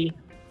movie.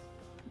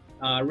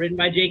 Written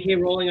by J.K.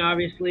 Rowling,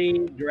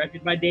 obviously.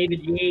 Directed by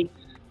David Yates.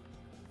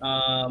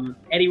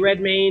 Eddie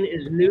Redmayne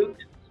is Newt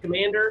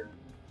Scamander.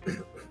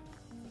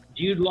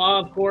 Jude Law,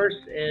 of course,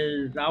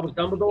 is Albus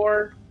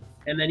Dumbledore.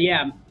 And then,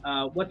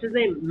 what's his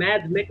name?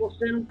 Mads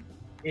Mikkelsen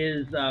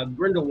is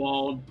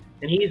Grindelwald,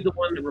 and he's the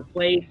one that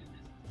replaced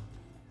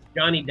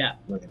Johnny Depp.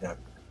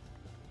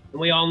 And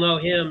we all know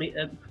him.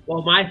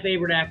 Well, my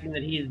favorite acting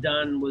that he's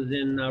done was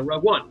in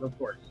Rogue One, of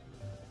course.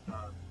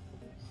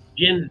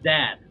 Jin's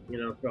dad,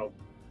 so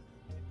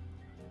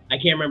I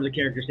can't remember the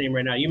character's name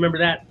right now. You remember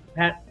that,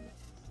 Pat?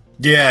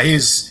 Yeah,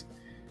 he's,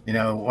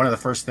 one of the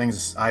first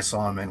things I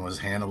saw him in was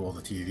Hannibal,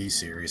 the TV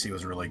series. He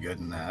was really good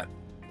in that.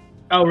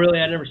 Oh, really?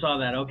 I never saw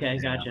that. Okay,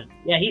 gotcha.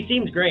 Yeah, he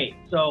seems great.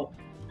 So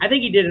I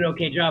think he did an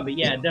okay job, but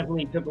yeah, it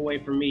definitely took away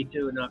from me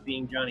too, not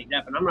being Johnny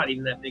Depp. And I'm not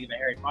even that big of a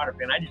Harry Potter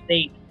fan. I just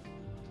hate,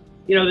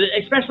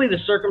 especially the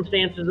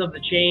circumstances of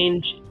the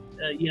change,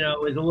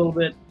 is a little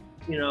bit,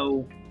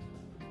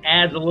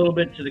 adds a little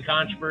bit to the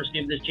controversy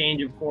of this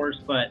change, of course,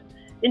 but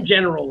in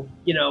general,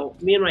 you know,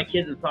 me and my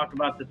kids have talked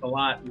about this a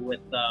lot with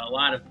a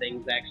lot of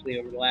things actually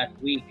over the last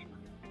week.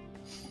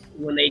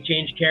 When they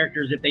change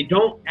characters, if they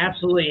don't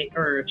absolutely,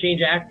 or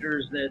change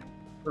actors that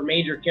for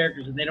major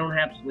characters, if they don't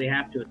absolutely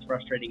have to, it's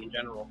frustrating in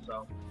general.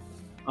 So,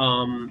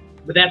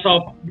 but that's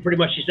all pretty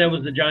much she said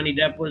was the Johnny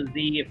Depp was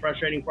the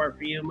frustrating part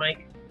for you,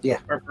 Mike? Yeah.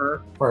 Or for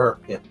her? For her,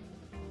 yeah.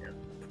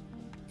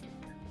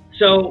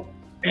 So,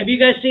 have you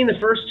guys seen the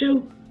first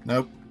two?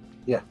 Nope.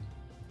 Yeah.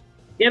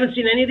 You haven't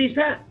seen any of these,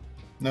 Pat?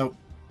 Nope.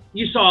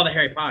 You saw the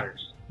Harry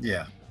Potters?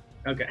 Yeah.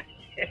 Okay.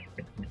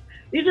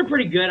 These are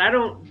pretty good. I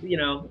don't, you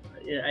know,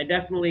 I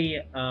definitely,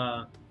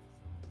 I'm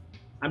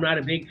not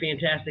a big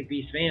Fantastic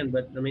Beasts fan,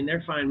 but I mean,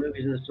 they're fine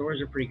movies and the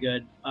stories are pretty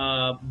good.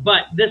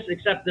 But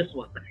except this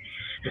one.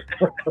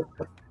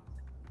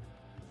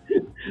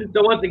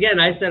 So once again,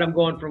 I said I'm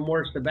going from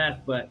worst to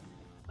best, but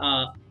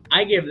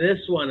I give this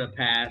one a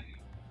pass.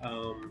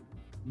 And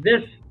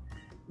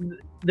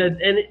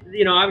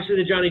you know, obviously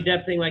the Johnny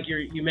Depp thing, like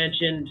you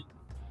mentioned,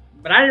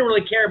 but I didn't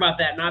really care about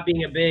that, not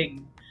being a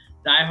big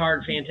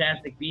diehard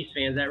Fantastic Beasts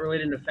fan. That really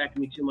didn't affect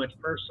me too much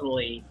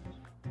personally.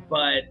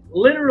 But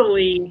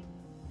literally,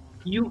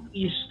 you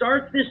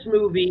start this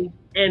movie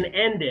and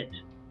end it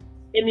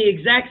in the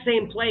exact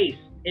same place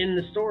in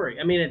the story.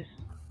 I mean,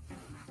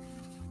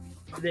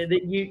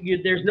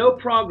 there's no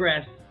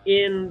progress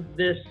in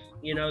this,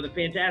 you know, the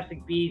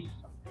Fantastic Beasts,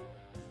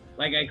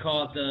 like I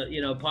call it, the,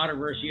 you know,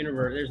 Potterverse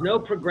universe. There's no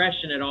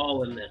progression at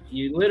all in this.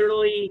 You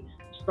literally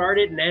start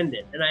it and end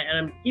it. And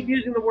I keep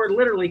using the word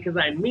literally because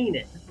I mean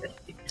it.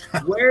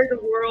 Where the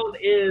world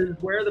is,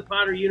 where the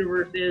Potter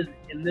universe is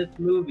in this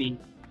movie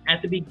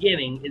at the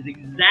beginning is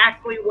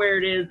exactly where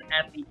it is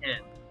at the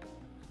end.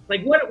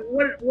 Like, what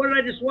did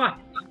I just watch?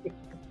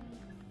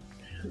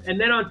 And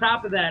then on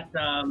top of that,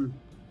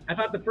 I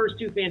thought the first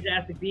two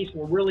Fantastic Beasts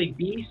were really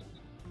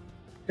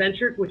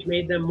beast-centric, which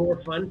made them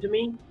more fun to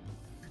me.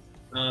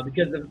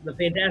 Because the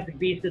Fantastic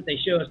Beasts that they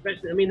show,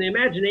 especially, I mean, the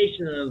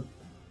imagination of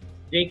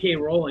J.K.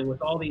 Rowling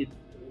with all these,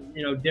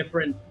 you know,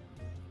 different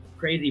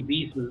crazy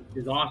beasts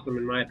is awesome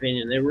in my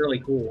opinion. They're really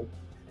cool.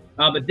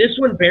 But this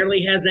one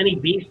barely has any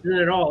beasts in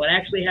it at all. It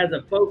actually has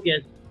a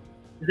focus.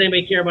 Does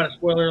anybody care about a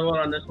spoiler alert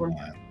on this one?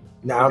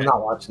 No, Okay. I'm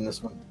not watching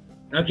this one.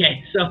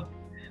 Okay, so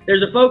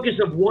there's a focus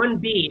of one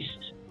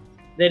beast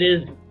that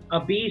is a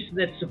beast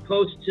that's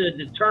supposed to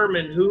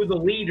determine who the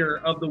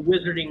leader of the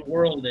wizarding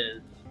world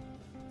is.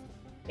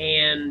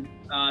 And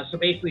so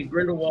basically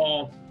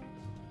Grindelwald,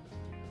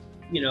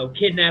 you know,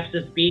 kidnaps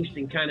this beast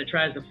and kind of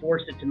tries to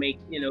force it to make,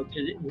 you know,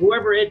 to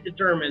whoever it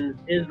determines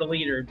is the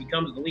leader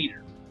becomes the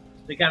leader.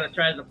 So he kind of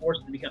tries to force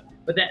it to become,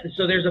 but that,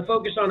 so there's a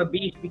focus on a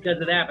beast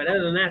because of that. But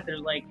other than that,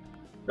 there's like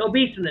no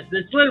beast in this.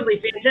 It's literally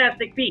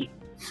Fantastic Beasts.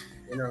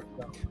 You know,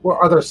 so. Well,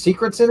 are there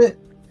secrets in it?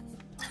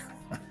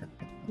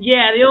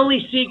 Yeah, the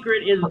only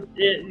secret is,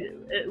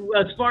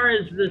 as far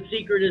as the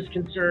secret is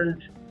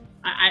concerned,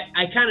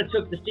 I kind of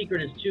took the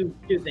secret as two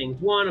things.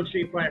 One, I'm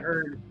sure you probably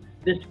heard,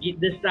 this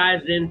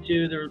dives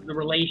into the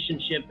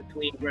relationship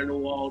between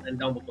Grindelwald and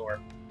Dumbledore.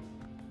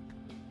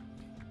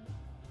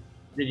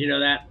 Did you know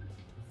that?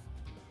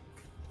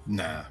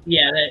 Nah.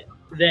 Yeah,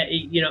 that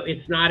you know,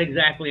 it's not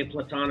exactly a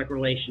platonic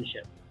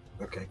relationship.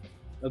 Okay.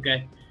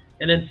 Okay.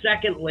 And then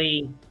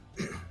secondly,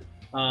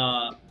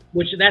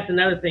 which that's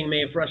another thing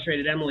may have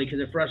frustrated Emily because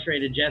it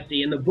frustrated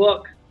Jesse. In the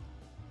book,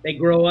 they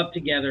grow up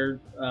together.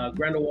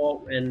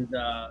 Grindelwald and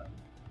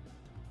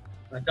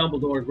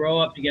Dumbledore grow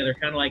up together,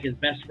 kind of like as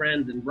best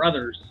friends and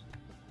brothers.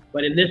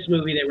 But in this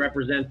movie, they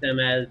represent them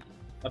as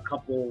a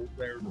couple,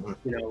 their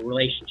you know,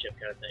 relationship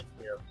kind of thing.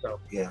 You know, so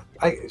yeah,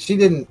 I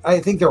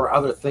think there were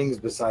other things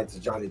besides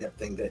the Johnny Depp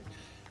thing that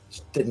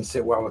didn't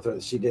sit well with her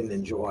that she didn't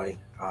enjoy.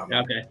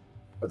 Okay.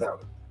 But that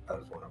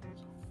was one of them.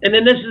 And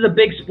then this is a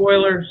big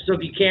spoiler, so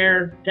if you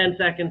care, 10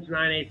 seconds,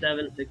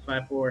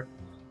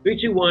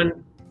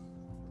 987-654-321.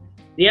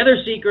 The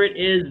other secret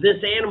is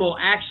this animal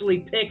actually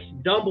picks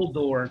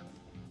Dumbledore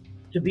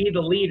to be the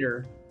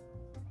leader,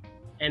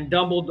 and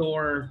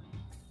Dumbledore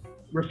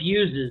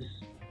refuses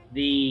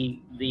the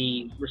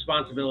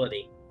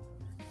responsibility,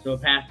 so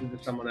it passes to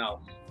someone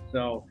else.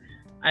 So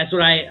that's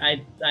what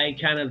I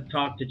kind of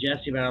talked to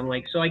Jesse about. I'm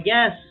like, so I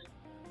guess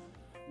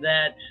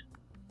that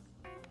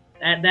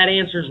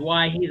answers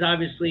why he's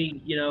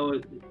obviously, you know,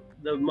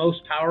 the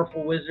most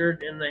powerful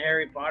wizard in the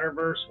Harry Potter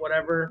verse,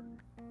 whatever.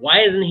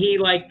 Why isn't he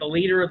like the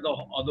leader of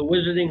the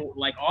wizarding,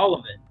 like all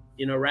of it,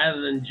 you know,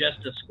 rather than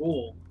just a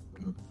school?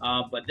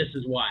 But this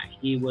is why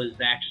he was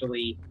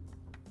actually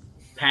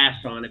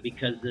passed on it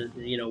because,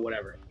 you know,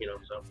 whatever, you know,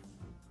 so.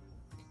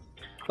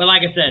 But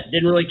like I said,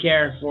 didn't really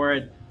care for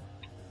it.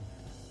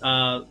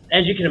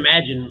 As you can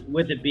imagine,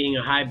 with it being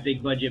a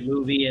big budget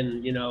movie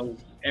and, you know,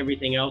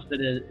 everything else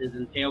that is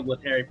entailed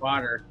with Harry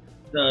Potter,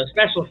 the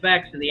special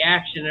effects and the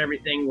action and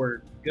everything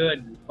were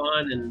good and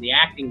fun, and the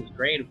acting was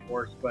great, of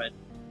course. But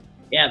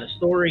yeah, the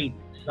story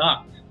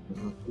sucked,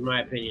 in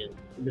my opinion.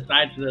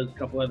 Besides those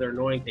couple other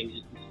annoying things,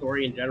 just the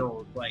story in general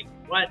was like,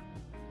 what?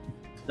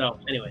 So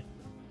anyway,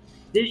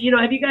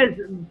 Have you guys,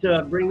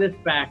 to bring this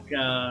back,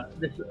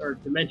 or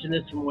to mention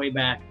this from way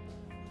back,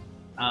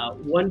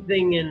 one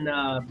thing in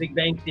Big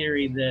Bang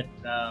Theory that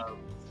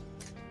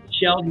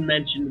Sheldon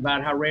mentioned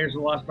about how Raiders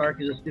of the Lost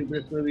Ark is the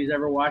stupidest movie he's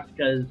ever watched,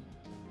 because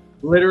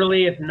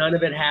literally, if none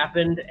of it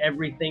happened,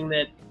 everything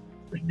that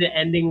the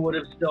ending would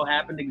have still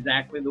happened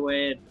exactly the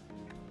way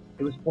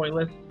it was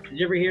pointless. Did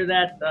you ever hear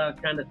that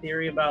kind of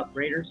theory about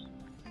Raiders?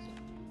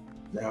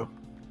 No,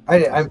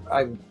 I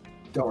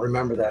don't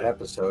remember that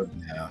episode.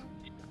 Yeah.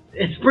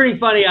 It's a pretty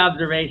funny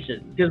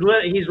observation, because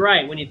he's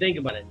right when you think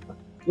about it.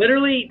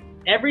 Literally,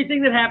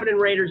 everything that happened in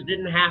Raiders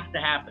didn't have to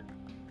happen,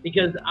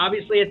 because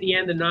obviously at the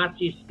end the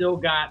Nazis still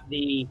got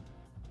the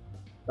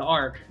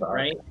Ark,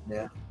 right?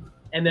 Yeah.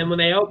 And then when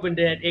they opened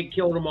it, it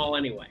killed them all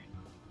anyway.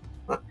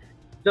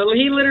 So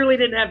he literally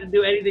didn't have to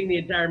do anything the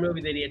entire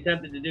movie that he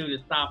attempted to do to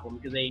stop them,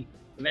 because they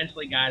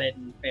eventually got it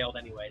and failed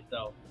anyway.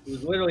 So it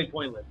was literally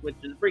pointless, which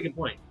is a freaking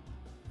point.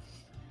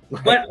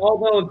 But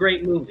although a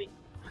great movie.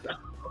 So,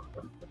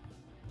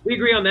 we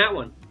agree on that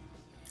one.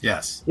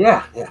 Yes.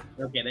 Yeah.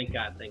 Okay, thank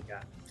God.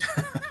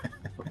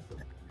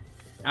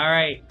 All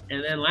right,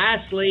 and then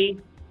lastly,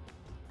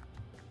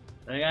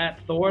 I got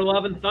Thor: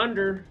 Love and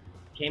Thunder.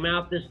 Came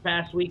out this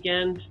past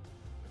weekend.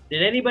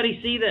 Did anybody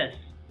see this?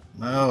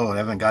 No, I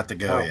haven't got to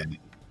go yet.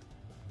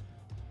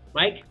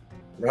 Mike?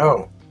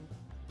 No.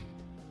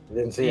 I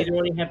didn't see You it.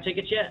 don't even have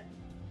tickets yet?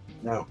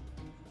 No.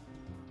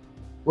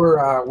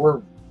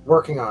 We're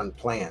working on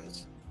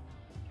plans.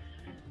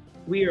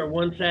 We are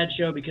one sad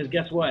show, because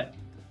guess what?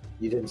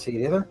 You didn't see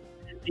it either?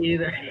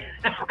 Either.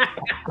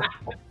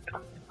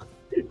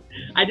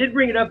 I did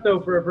bring it up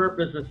though for a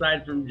purpose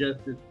aside from just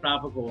it's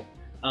topical,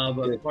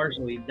 but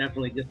partially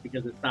definitely just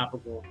because it's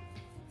topical.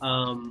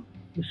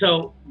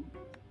 So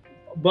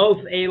both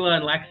Ayla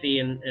and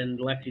Lexi and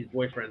Lexi's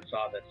boyfriend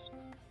saw this.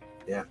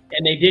 Yeah.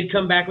 And they did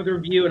come back with a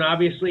review, and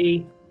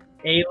obviously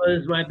Ayla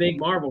is my big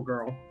Marvel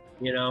girl,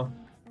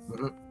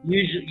 Mm-hmm.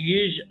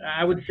 Usually,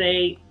 I would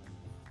say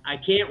I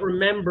can't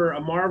remember a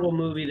Marvel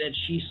movie that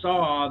she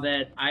saw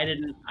that I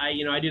didn't. I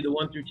do the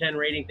 1 through 10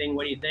 rating thing.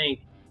 What do you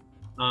think?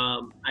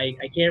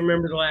 I can't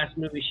remember the last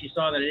movie she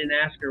saw that I didn't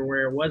ask her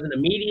where it wasn't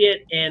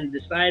immediate and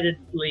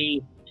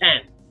decidedly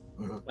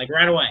 10, like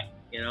right away.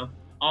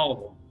 All of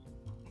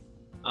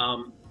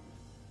them.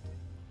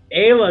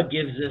 Ayla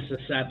gives this a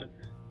 7,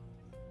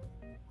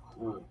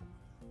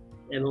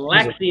 and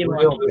Lexi and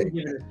Joaquin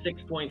give it a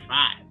 6.5.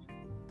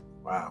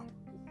 Wow.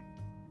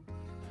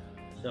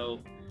 So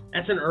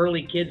that's an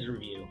early kids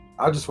review.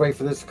 I'll just wait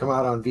for this to come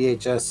out on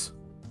VHS.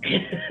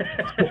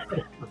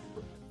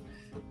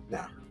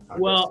 No.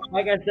 Well,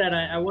 like I said,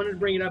 I wanted to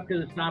bring it up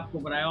because it's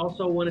topical, but I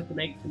also wanted to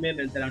make a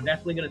commitment that I'm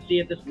definitely going to see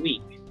it this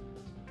week.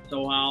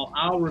 So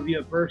I'll review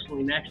it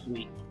personally next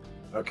week.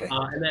 Okay.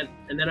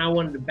 And then I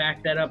wanted to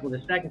back that up with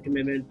a second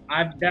commitment.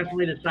 I've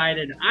definitely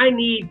decided I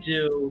need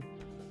to.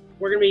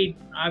 We're going to be,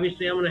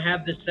 obviously, I'm going to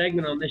have this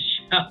segment on this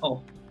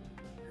show.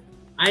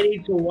 I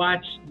need to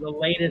watch the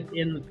latest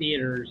in the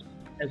theaters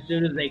as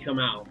soon as they come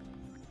out.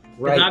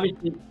 Because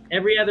obviously,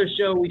 every other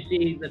show we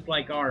see that's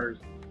like ours,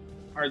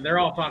 they're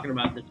all talking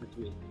about this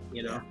week,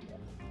 Yep.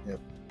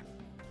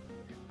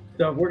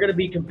 So if we're going to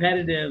be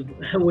competitive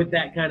with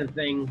that kind of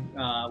thing,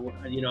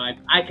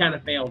 I kind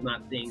of failed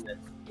not seeing this,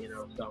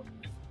 so.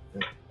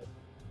 Yep.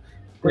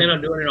 Plan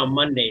on doing it on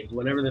Mondays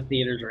whenever the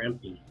theaters are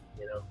empty,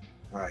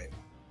 All right.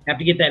 Have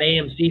to get that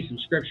AMC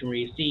subscription where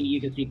you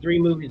can see 3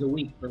 movies a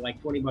week for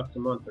like $20 a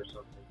month or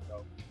something.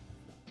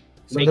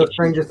 So no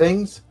Stranger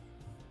Things?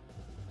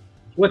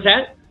 What's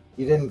that?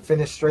 You didn't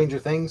finish Stranger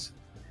Things?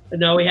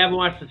 No, we haven't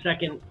watched the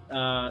second.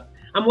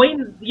 I'm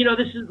waiting.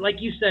 This is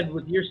like you said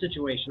with your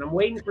situation. I'm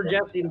waiting for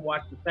Jesse to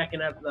watch the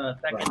second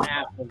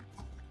half of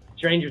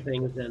Stranger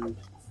Things, and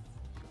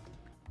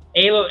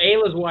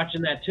Ayla's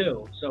watching that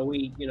too. So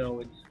we,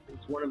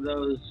 it's one of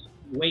those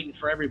waiting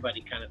for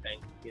everybody kind of thing.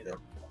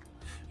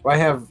 Well, I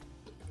have,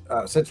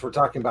 since we're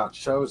talking about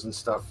shows and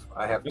stuff,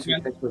 I have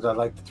 2 pictures I'd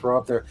like to throw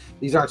up there.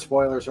 These aren't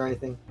spoilers or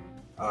anything.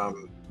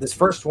 This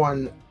first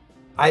one,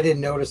 I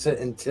didn't notice it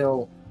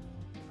until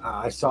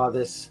I saw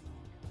this.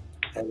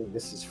 I think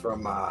this is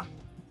from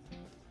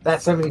That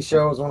 70s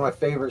Show is one of my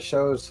favorite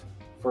shows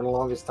for the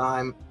longest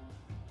time,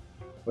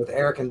 with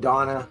Eric and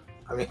Donna.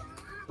 I mean,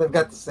 they've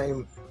got the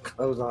same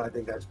clothes on. I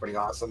think that's pretty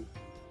awesome.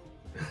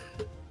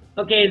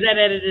 Okay, is that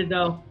edited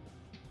though?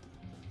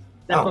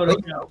 That photo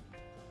show?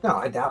 No,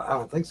 I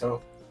don't think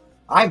so.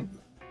 I mean,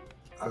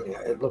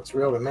 it looks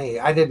real to me.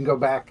 I didn't go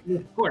back.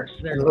 Of course,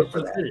 and look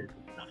for that.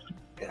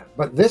 Yeah,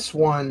 but this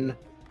one,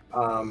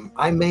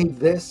 I made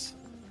this,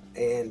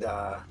 and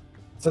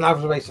it's an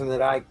observation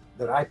that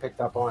I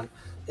picked up on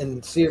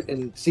in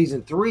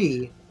season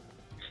 3.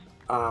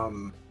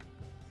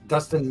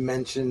 Dustin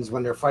mentions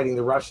when they're fighting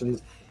the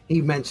Russians,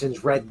 he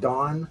mentions Red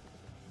Dawn.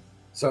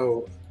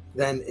 So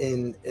then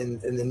in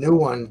the new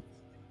one,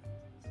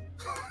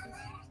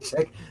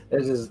 check,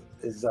 there's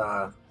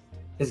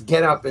his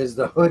get up is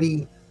the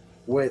hoodie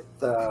with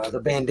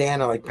the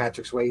bandana like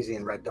Patrick Swayze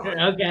and Red Dawn.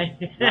 Okay.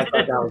 And I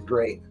thought that was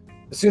great.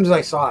 As soon as I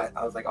saw it,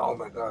 I was like, oh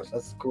my gosh,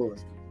 that's the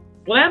coolest.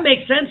 Well, that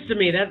makes sense to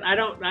me. That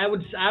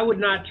I would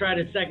not try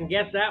to second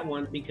guess that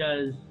one,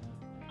 because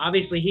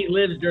obviously he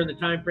lives during the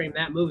time frame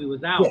that movie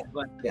was out. Yeah,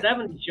 But the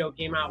 70s show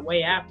came out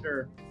way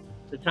after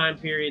the time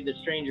period that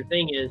Stranger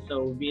Thing is,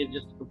 so it would be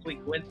just a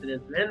complete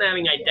coincidence. And then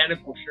having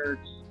identical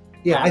shirts.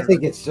 Yeah, I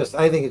think it's just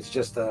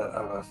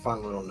a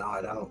fun little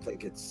nod. I don't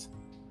think it's.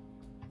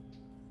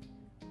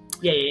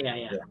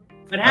 Yeah.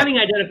 But having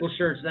identical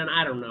shirts, then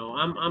I don't know.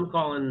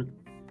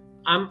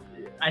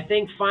 I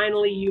think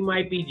finally you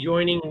might be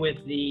joining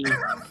with the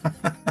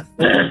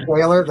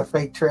trailer, the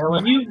fake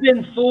trailer. You've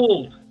been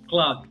fooled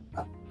club.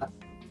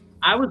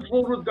 I was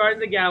fooled with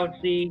Guardians of the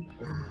Galaxy.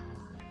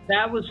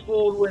 That was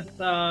fooled with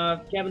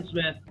Kevin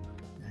Smith.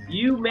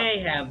 You may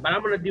have, but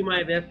I'm going to do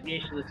my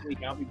investigation this week.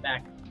 I'll be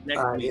back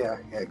next week.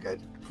 Yeah,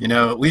 good.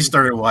 We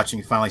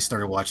finally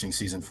started watching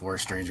season 4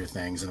 of Stranger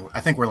Things, and I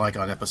think we're like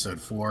on episode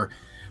 4.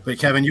 But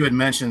Kevin, you had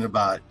mentioned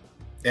about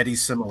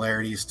Eddie's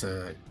similarities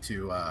to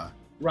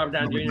Robert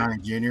Downey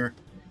Jr.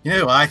 You know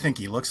who I think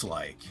he looks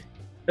like?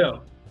 Who?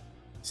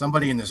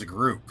 Somebody in this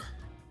group.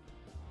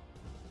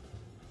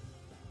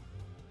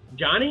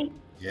 Johnny?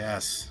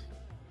 Yes.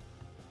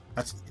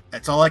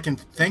 That's all I can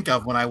think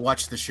of when I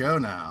watch the show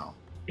now.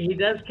 He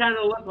does kind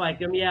of look like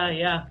him.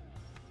 Yeah.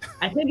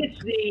 I think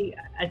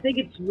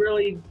it's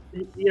really,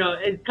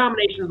 a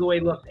combination of the way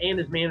he looks and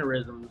his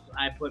mannerisms.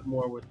 I put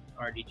more with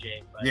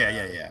RDJ. But,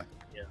 yeah.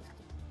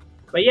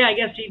 But yeah, I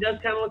guess he does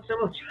kind of look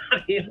similar to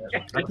Johnny.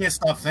 I can't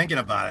stop thinking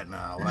about it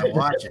now when I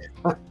watch it.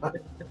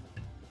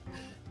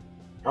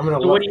 So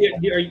what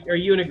are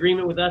you in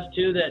agreement with us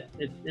too that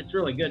it's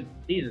really good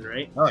season,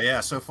 right? Oh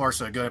yeah, so far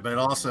so good. But it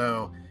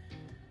also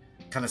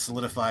kind of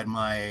solidified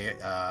my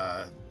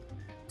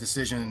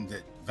decision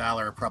that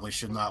Valor probably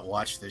should not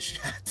watch this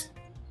yet.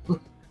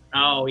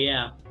 Oh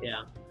yeah.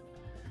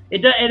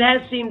 It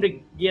has seemed to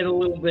get a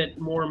little bit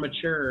more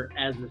mature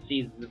as the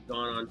seasons have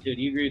gone on too.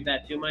 Do you agree with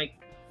that too, Mike?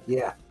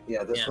 Yeah.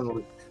 This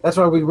one. That's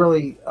why we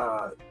really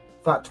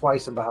thought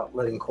twice about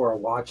letting Cora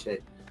watch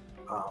it,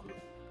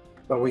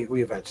 but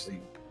we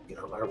eventually,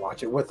 let her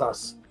watch it with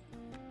us.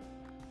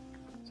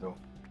 So.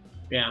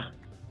 Yeah,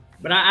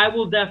 but I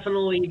will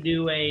definitely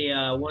do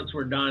a once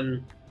we're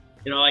done.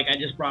 Like I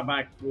just brought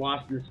back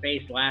Lost in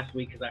Space last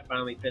week because I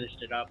finally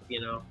finished it up.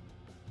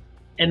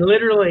 And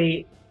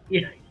literally,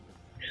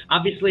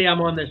 obviously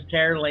I'm on this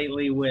tear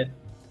lately with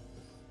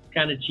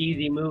kind of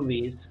cheesy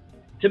movies.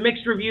 To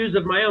mixed reviews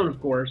of my own,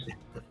 of course.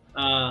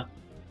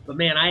 But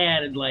man, I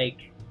added like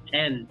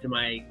 10 to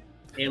my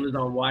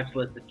Amazon watch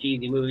list of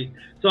cheesy movies.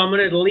 So I'm going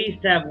to at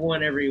least have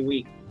one every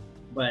week.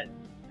 But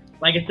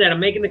like I said, I'm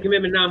making the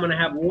commitment now. I'm going to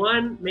have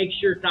one, make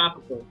sure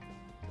topical.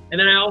 And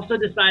then I also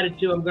decided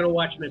I'm going to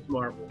watch Miss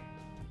Marvel.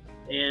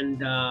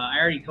 And I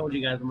already told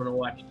you guys I'm going to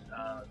watch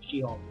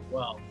She-Hulk as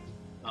well.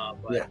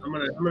 But yeah. I'm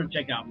going to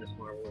check out Miss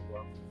Marvel as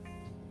well.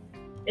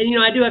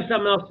 And I do have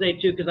something else to say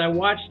too, because I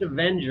watched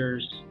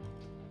Avengers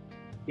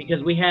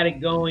because we had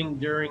it going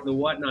during the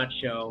Whatnot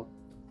show.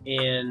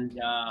 And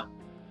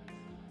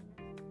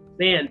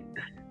man,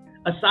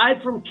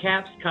 aside from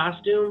Cap's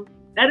costume,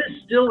 that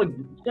is still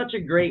such a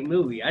great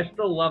movie. I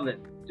still love it,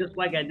 just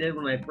like I did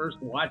when I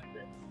first watched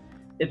it.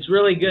 It's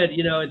really good.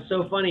 It's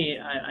so funny.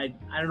 I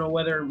don't know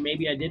whether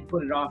maybe I did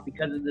put it off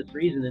because of this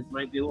reason. It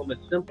might be a little bit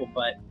simple,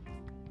 but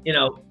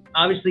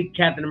obviously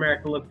Captain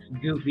America looks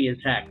goofy as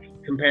heck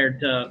compared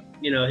to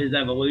his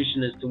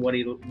evolution as to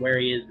where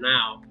he is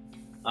now,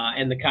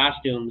 and the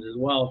costumes as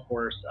well. Of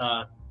course,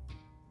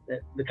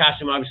 the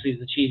costume obviously is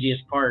the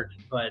cheesiest part,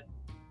 but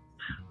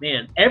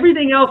man,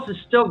 everything else is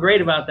still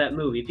great about that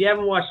movie. If you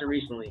haven't watched it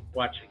recently,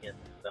 watch it again.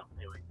 So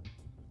anyway,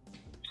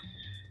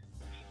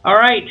 all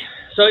right.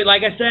 So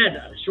like I said,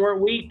 a short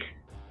week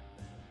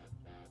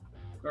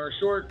or a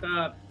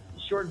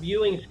short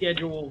viewing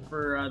schedule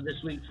for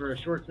this week for a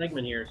short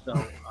segment here. So,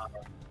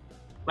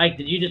 Mike,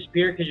 did you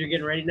disappear because you're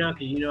getting ready now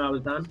because you know I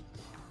was done?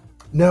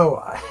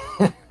 No,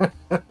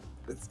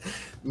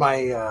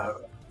 my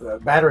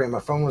battery on my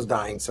phone was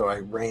dying, so I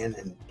ran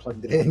and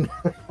plugged it in.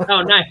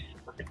 Oh, nice.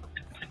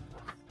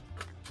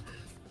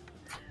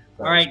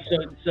 All right,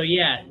 so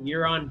yeah,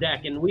 you're on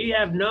deck, and we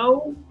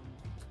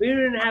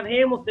didn't have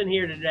Hamilton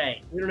here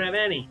today. We don't have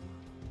any.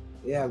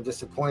 Yeah, I'm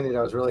disappointed.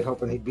 I was really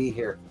hoping he'd be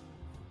here.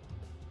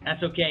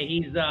 That's okay.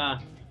 He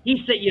said,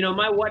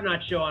 my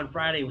Whatnot show on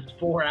Friday was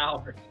 4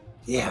 hours.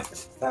 Yeah,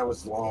 that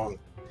was long.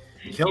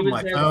 Killed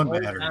my phone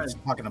batteries.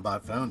 Talking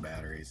about phone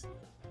batteries.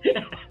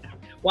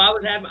 Well,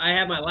 I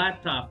had my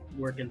laptop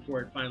working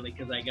for it finally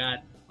because I got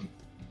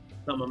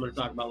something I'm going to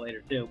talk about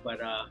later too. But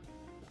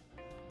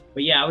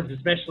yeah, I was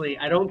especially.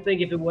 I don't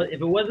think if it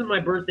wasn't my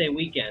birthday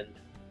weekend.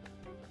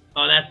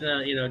 Oh, that's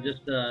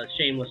just a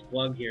shameless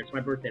plug here. It's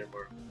my birthday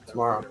tomorrow.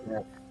 Tomorrow,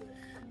 yeah.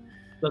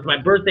 So it's my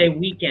birthday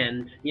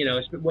weekend.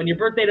 When your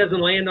birthday doesn't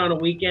land on a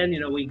weekend,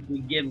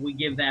 we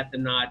give that the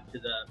nod to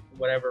the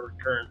whatever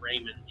current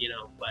Raymond.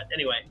 But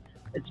anyway,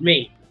 it's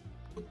me.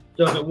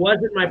 So if it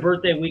wasn't my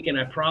birthday weekend,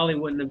 I probably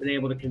wouldn't have been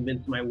able to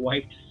convince my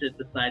wife to sit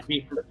beside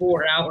me for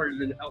 4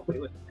 hours and help me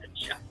with that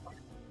job.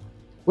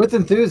 With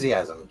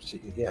enthusiasm,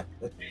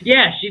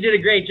 Yeah, she did a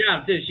great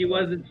job too. She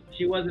wasn't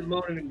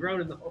moaning and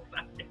groaning the whole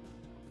time.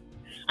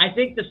 I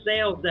think the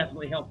sales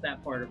definitely helped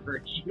that part of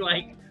her. She's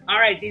like, all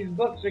right, these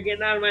books are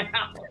getting out of my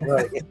house.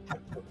 Right.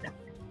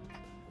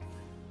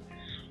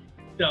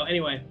 So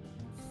anyway,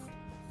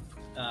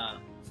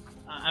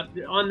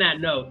 on that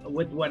note,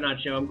 with the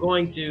Whatnot Show, I'm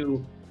going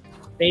to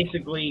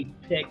basically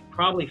pick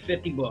probably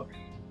 50 books.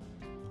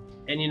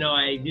 And, you know,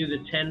 I do the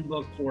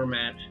 10-book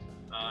format.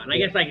 And I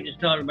guess I can just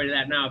tell everybody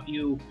that now. If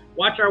you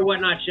watch our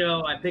Whatnot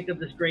Show, I picked up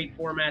this great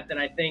format that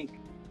I think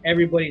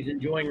everybody's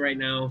enjoying right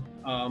now.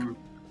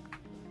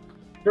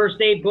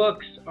 First 8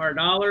 books are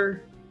 $1.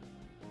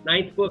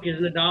 9th book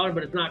isn't $1,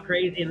 but it's not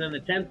crazy. And then the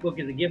 10th book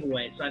is a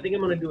giveaway. So I think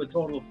I'm going to do a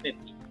total of 50.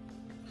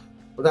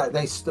 Well,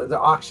 the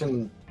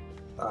auction,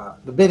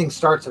 the bidding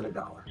starts at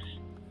 $1.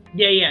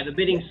 Yeah. The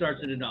bidding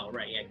starts at $1.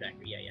 Right. Yeah,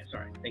 exactly. Yeah.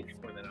 Sorry. Thanks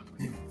for pointing that out.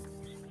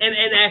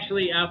 And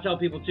actually, I'll tell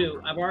people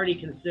too, I've already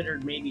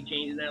considered maybe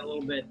changing that a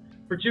little bit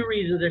for 2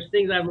 reasons. There's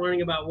things I'm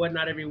learning about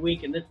Whatnot every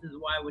week. And this is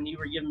why when you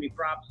were giving me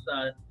props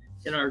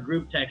in our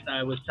group text,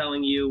 I was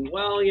telling you,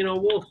 well, you know,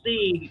 we'll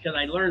see, because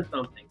I learned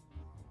something.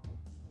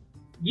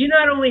 You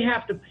not only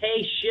have to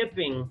pay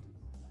shipping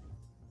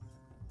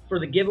for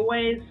the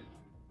giveaways,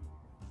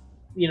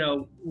 you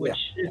know, which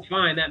is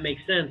fine. That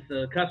makes sense.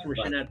 The customer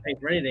shouldn't have to pay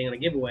for anything on a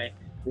giveaway.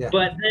 Yeah.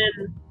 But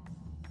then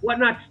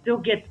Whatnot still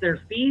gets their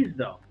fees,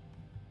 though.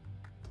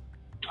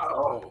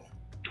 Oh.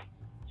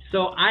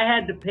 So I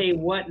had to pay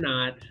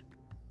Whatnot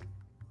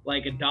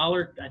like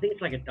 $1. I think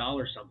it's like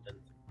 $1 something.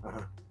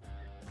 Uh-huh.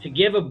 To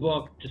give a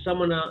book to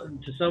someone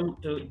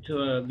to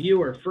a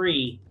viewer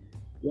free,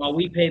 while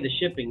we pay the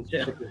shipping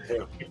too.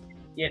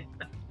 Yeah.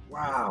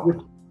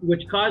 Wow.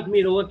 Which caused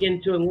me to look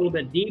into it a little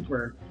bit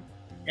deeper.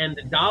 And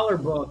the dollar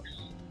books,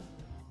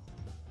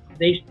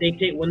 they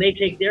take, when they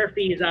take their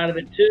fees out of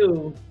it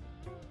too,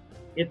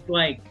 it's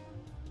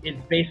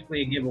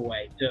basically a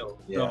giveaway too.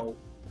 Yeah.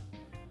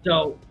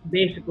 So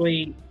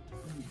basically,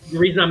 the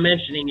reason I'm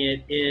mentioning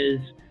it is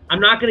I'm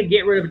not going to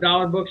get rid of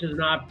dollar books. Is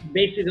not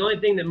basically the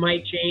only thing that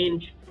might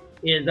change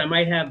is I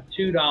might have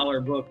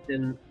 $2 books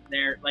in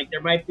there. Like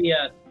there might be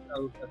a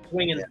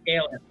swing and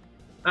scale.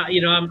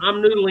 You know, I'm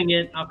noodling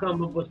it. I'll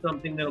come up with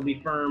something that'll be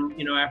firm,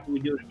 you know, after we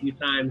do it a few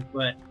times.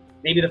 But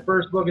maybe the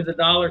first book is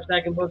 $1,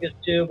 second book is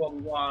 $2, blah, blah,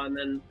 blah. And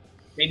then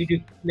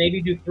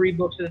maybe do 3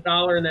 books at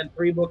 $1 and then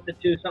 3 books at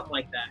 $2, something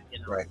like that, you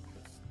know. Right.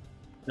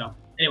 So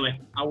anyway,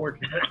 I'll work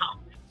that out.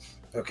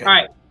 Okay. All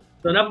right.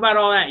 So enough about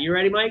all that. You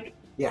ready, Mike?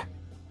 Yeah.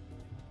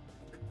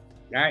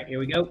 All right, here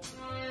we go.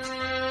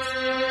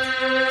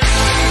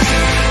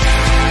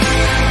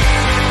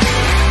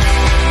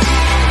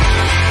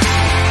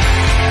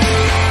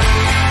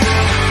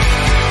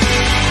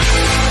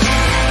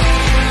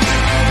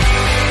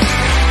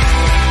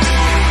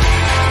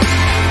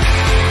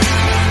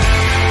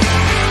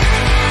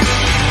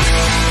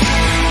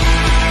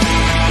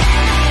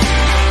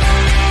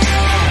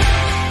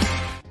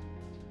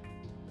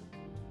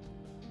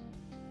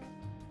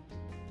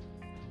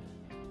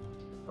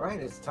 All right,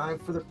 it's time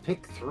for the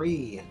pick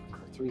 3. Our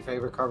 3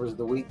 favorite covers of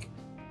the week.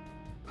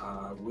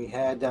 We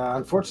had,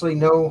 unfortunately,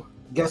 no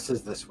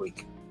guesses this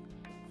week.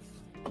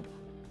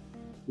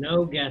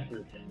 No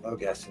guesses. No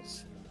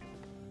guesses.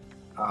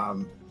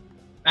 I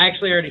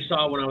actually already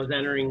saw when I was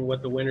entering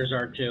what the winners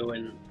are too,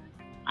 and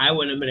I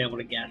wouldn't have been able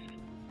to guess.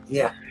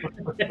 Yeah.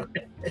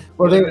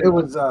 Well, it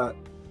was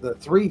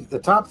the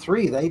top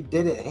 3. They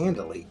did it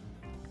handily.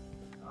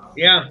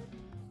 Yeah.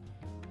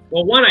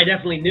 Well, one I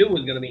definitely knew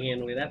was going to be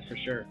handily. That's for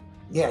sure.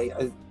 Yeah,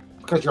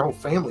 because your whole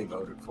family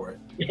voted for it.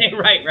 Yeah,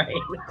 right.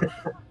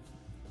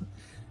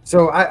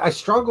 So I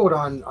struggled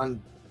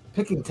on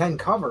picking 10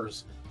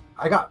 covers.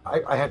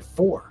 I had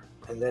 4,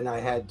 and then I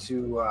had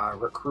to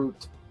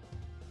recruit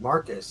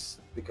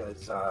Marcus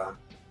because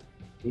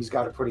he's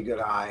got a pretty good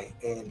eye,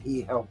 and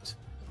he helped.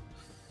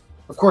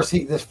 Of course,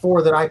 the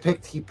 4 that I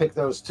picked, he picked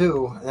those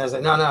too, and I was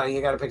like, no,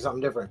 you got to pick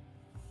something different.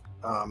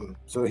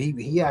 So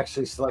he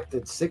actually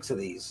selected 6 of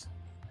these.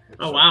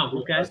 Oh wow!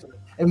 Okay.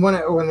 And when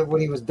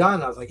he was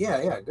done, I was like,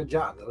 yeah, good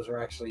job. Those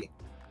were actually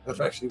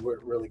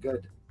really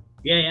good.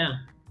 Yeah.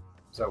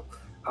 So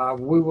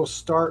we will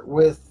start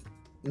with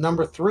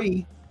number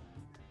 3.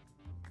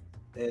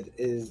 It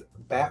is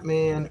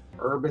Batman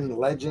Urban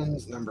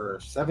Legends number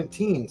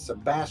 17,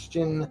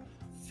 Sebastian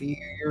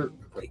Fiumara.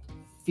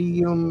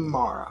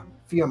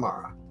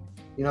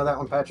 You know that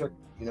one, Patrick?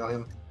 You know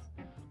him?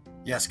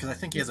 Yes, because I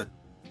think he has a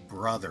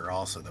brother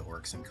also that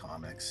works in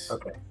comics.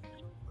 Okay.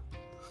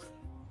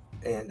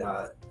 And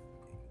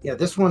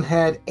this one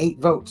had 8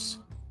 votes.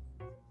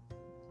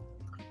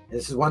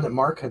 This is one that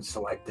Mark had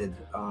selected.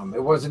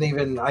 It wasn't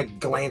even, I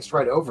glanced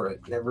right over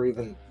it, never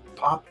even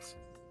popped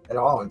at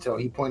all until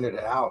he pointed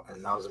it out,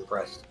 and I was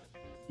impressed.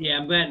 Yeah,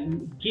 I'm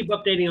glad. Keep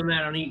updating on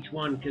that on each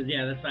one, because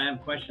I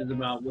have questions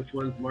about which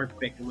ones Mark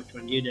picked and which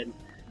one you didn't.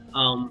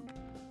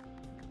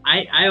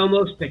 I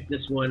almost picked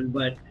this one,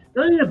 but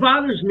the only thing that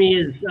bothers me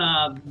is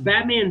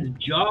Batman's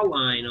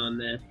jawline on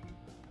this.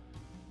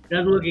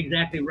 Doesn't look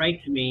exactly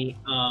right to me.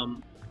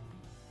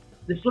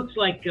 This looks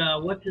like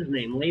what's his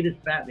name?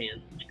 Latest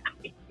Batman.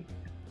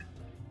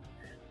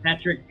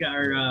 Patrick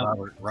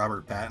or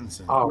Robert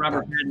Pattinson. Oh,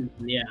 Robert Pattinson,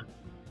 yeah.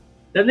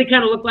 Doesn't it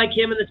kind of look like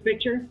him in this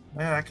picture?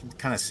 Yeah, I can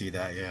kind of see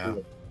that. Yeah.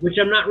 Which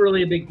I'm not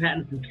really a big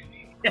Pattinson.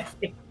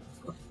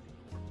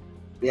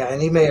 Yeah,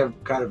 and he may have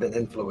kind of been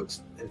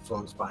influenced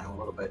by him a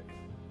little bit.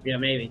 Yeah,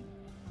 maybe.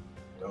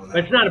 Don't know.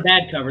 But it's not a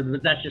bad cover,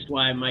 but that's just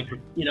why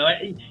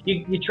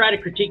you try to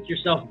critique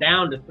yourself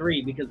down to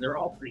 3 because they're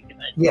all pretty good.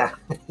 Yeah,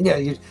 yeah.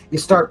 You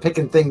start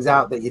picking things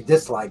out that you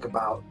dislike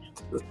about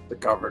the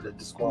cover to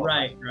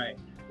disqualify. Right.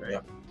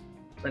 Yep.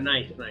 But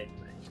nice.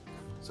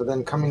 So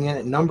then coming in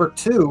at number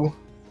 2,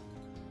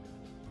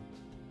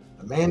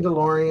 The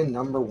Mandalorian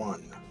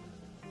 #1,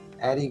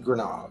 Adi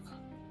Granov.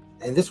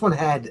 And this one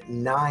had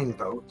 9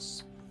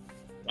 votes.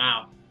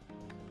 Wow.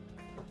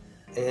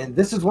 And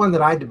this is one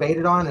that I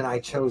debated on, and I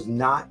chose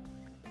not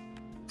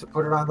to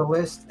put it on the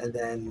list. And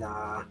then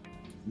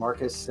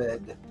Marcus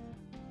said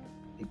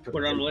he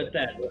put it on the list.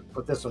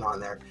 Put this one on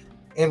there.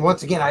 And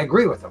once again, I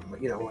agree with him.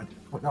 You know,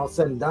 when all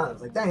said and done, I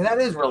was like, dang, that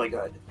is really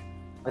good.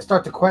 I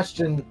start to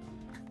question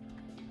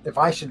if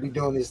I should be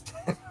doing these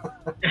 10.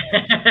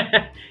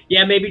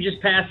 Yeah, maybe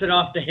just pass it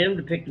off to him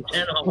to pick the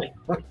 10 all week.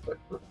 Right.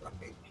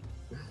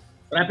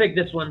 But I picked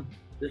this one.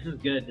 This is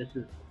good.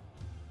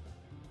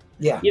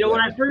 Yeah. You know, when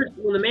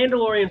The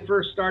Mandalorian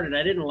first started,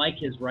 I didn't like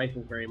his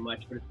rifle very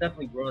much, but it's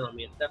definitely grown on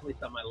me. It's definitely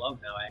something I love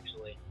now,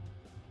 actually.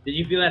 Did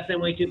you feel that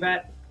same way too,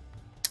 Pat?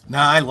 No,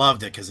 I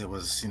loved it because it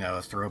was,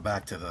 a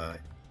throwback to the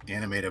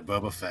animated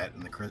Boba Fett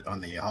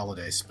on the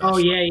holiday special. Oh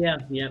yeah.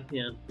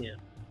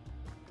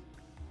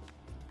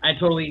 I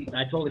totally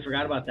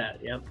forgot about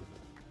that. Yep.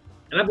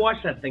 And I've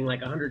watched that thing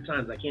like 100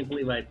 times. I can't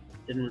believe I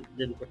didn't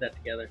put that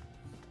together.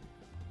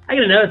 I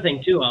got another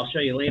thing too. I'll show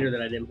you later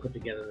that I didn't put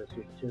together this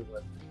week too.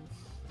 But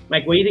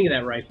Mike, what do you think of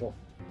that rifle?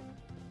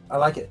 I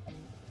like it.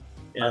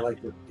 Yeah. I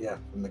liked it. Yeah,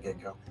 from the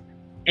get-go.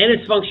 And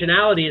its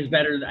functionality is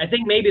better. I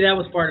think maybe that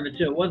was part of it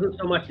too. It wasn't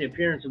so much the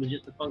appearance; it was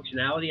just the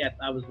functionality.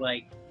 I was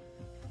like,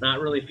 not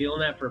really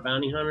feeling that for a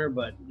bounty hunter,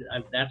 but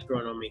that's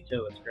growing on me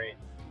too. It's great.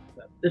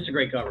 But this is a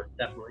great cover,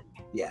 definitely.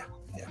 Yeah.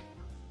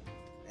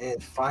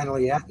 And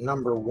finally, at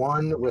number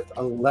 1 with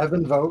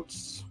 11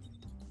 votes,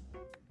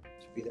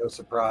 should be no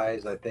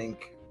surprise, I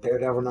think,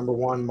 Daredevil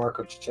 #1,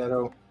 Marco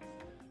Cicchetto.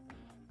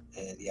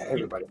 And yeah,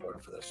 everybody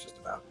voted for this just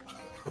about.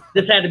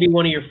 This had to be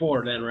one of your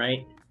 4 then,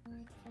 right?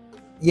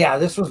 Yeah,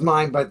 this was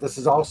mine, but this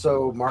is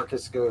also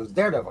Marcus goes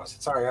Daredevil. I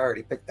said, sorry, I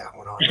already picked that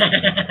one on.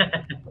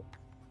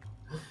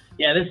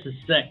 Yeah, this is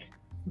sick.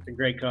 It's a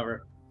great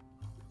cover.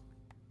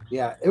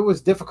 Yeah, it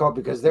was difficult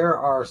because there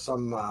are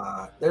some.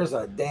 There's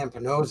a Dan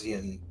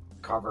Panosian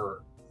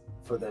cover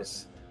for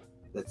this.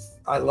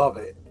 I love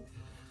it.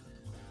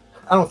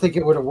 I don't think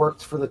it would have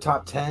worked for the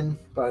top 10,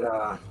 but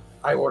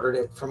I ordered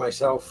it for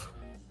myself.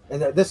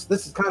 And this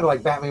is kind of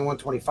like Batman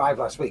 125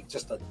 last week,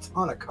 just a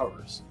ton of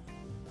covers.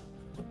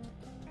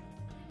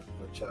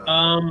 Which, hold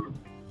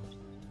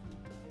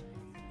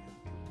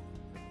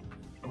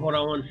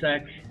on one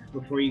sec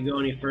before you go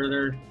any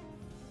further.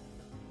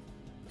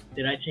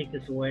 Did I take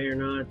this away or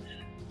not?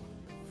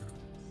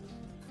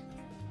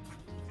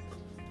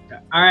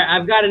 All right,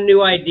 I've got a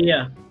new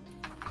idea.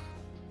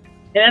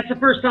 And that's the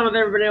first time I've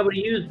ever been able to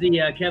use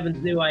the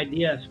Kevin's new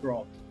idea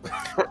scroll.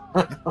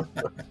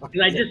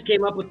 Because I just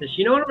came up with this.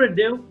 You know what I'm going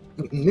to do?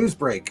 News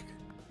break.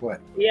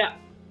 What? Yeah.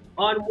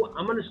 I'm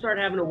going to start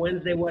having a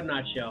Wednesday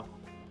Whatnot show.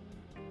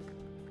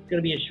 It's going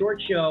to be a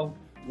short show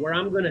where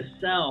I'm going to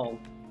sell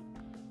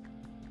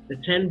the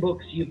 10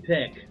 books you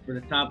pick for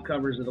the top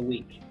covers of the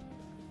week.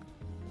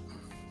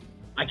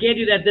 I can't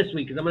do that this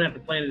week because I'm going to have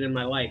to plan it in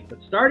my life. But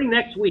starting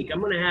next week, I'm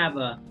going to have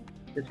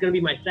it's going to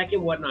be my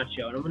second Whatnot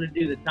show, and I'm going to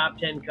do the top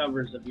 10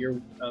 covers of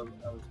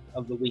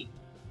the week.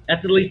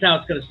 That's at least how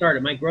it's going to start.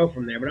 It might grow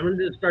from there, but I'm going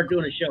to start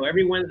doing a show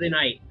every Wednesday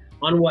night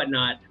on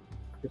Whatnot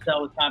to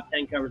sell the top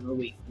 10 covers of the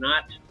week.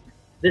 Not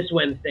this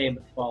Wednesday,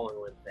 but the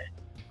following Wednesday.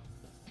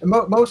 And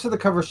most of the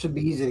covers should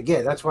be easy to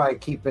get. That's why I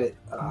keep it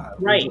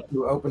right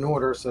to open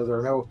order, so there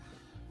are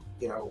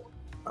no,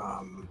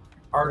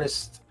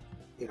 artist,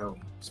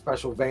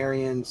 special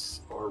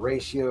variants or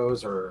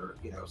ratios or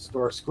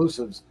store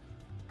exclusives.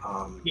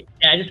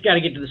 Yeah, I just got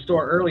to get to the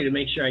store early to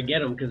make sure I get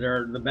them because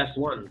they're the best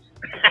ones.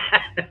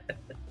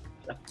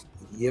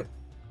 Yep.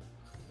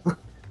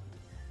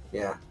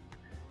 Yeah.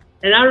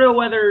 And I don't know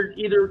whether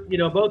either,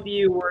 both of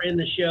you were in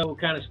the show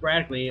kind of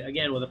sporadically,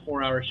 again, with a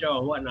 4-hour show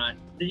and whatnot.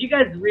 Did you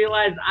guys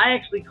realize I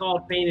actually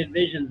called Painted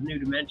Visions New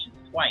Dimensions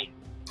twice?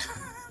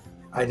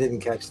 I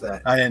didn't catch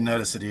that. I didn't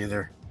notice it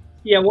either.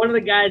 Yeah, one of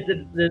the guys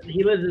that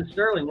he lives in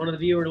Sterling. One of the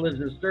viewers lives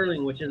in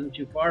Sterling, which isn't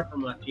too far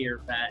from us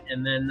here, Pat.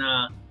 And then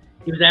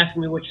he was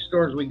asking me which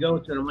stores we go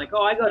to. And I'm like,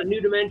 I go to New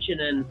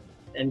Dimension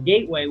and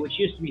Gateway, which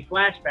used to be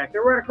Flashback.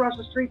 They're right across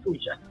the street from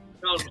each other.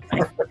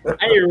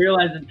 I didn't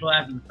realize it until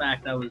after the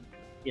fact. I was,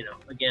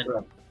 again,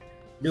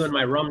 doing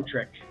my rum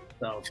trick.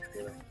 So,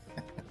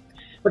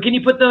 But can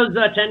you put those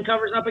 10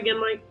 covers up again,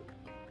 Mike?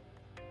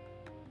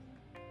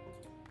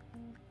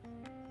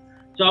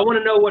 So I want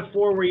to know what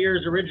 4 were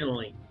yours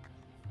originally.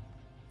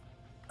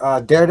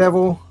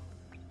 Daredevil,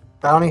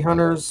 Bounty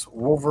Hunters,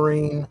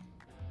 Wolverine,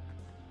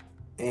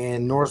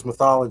 and Norse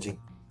mythology.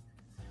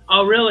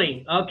 Oh,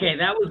 really? Okay,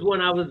 that was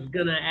one I was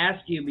gonna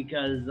ask you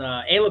because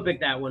Ayla picked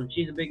that one.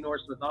 She's a big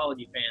Norse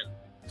mythology fan.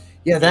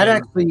 Yeah, that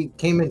actually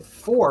came in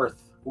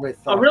fourth with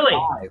Oh, really?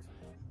 5.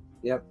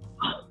 Yep.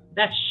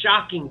 That's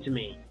shocking to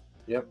me.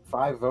 Yep,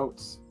 5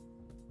 votes.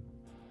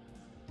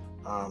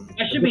 I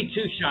should be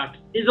too shocked.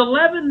 Is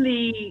 11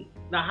 the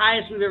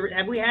highest we've ever?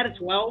 Have we had a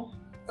 12?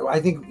 I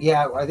think we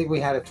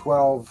had a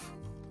 12.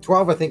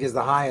 12, I think, is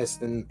the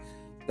highest, and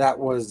that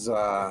was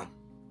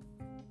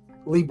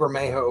Lee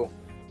Bermejo,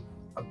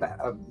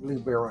 a Lee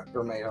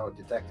Bermejo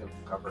detective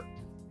cover.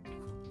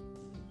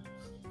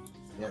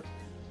 Yep.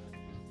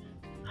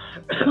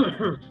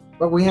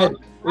 But we had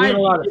a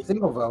lot of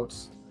single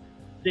votes.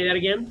 Say that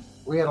again.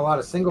 We had a lot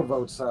of single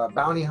votes.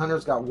 Bounty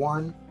Hunters got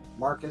 1,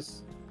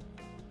 Marcus.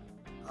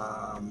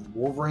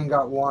 Wolverine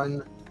got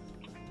 1,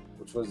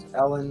 which was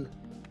Ellen.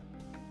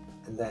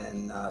 And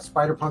then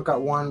Spider-Punk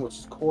got 1, which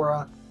is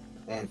Cora.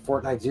 And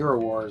Fortnite Zero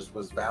Wars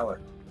was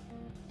Valor.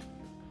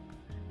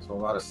 So a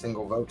lot of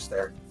single votes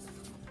there.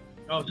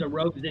 Oh, so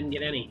Rogues didn't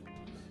get any.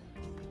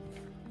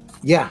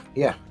 Yeah.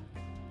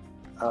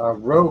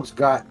 Rogues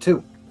got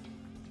 2.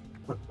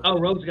 Oh,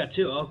 Rogues got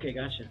 2. Okay,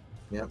 gotcha.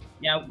 Yep.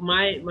 Yeah,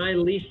 my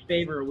least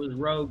favorite was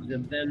Rogues,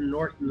 and then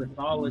Norse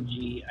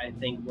mythology, I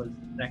think, was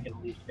the second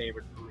least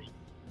favorite for me.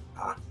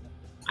 I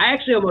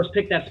actually almost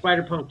picked that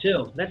Spider-Punk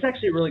too. That's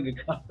actually a really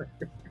good cover.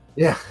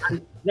 Yeah.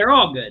 They're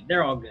all good.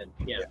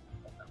 Yeah.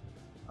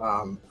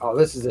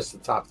 This is just the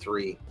top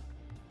 3.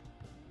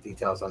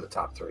 Details on the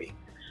top 3.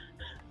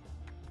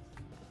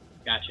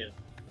 Gotcha.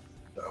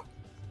 So,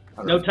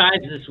 no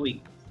ties this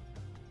week.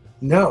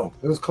 No,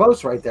 it was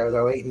close right there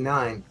though, 8 and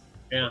 9.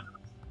 Yeah.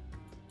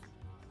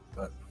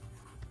 But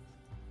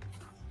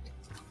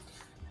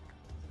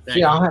Nice.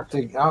 yeah, I'll have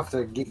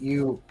to get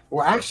you.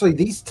 Well, actually,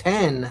 these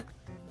 10,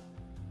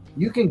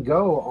 you can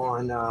go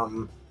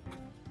on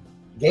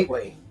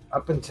Gateway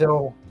up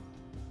until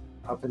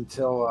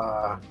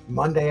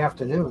Monday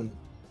afternoon.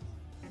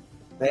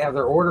 They have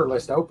their order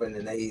list open,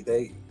 and they'll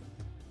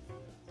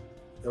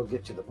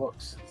get you the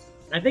books.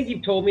 I think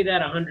you've told me that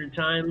 100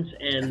 times,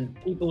 and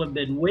people have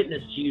been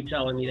witness to you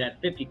telling me that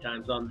 50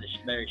 times on this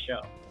very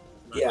show.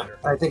 Yeah, sure.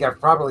 I think I've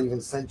probably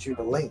even sent you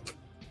the link.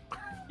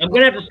 I'm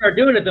going to have to start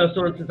doing it, though,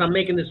 since I'm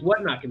making this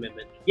whatnot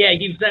commitment. Yeah,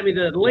 you've sent me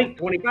the link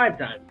 25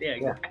 times.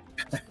 Yeah.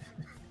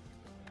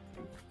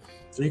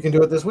 So you can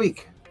do it this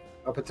week,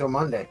 up until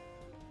Monday,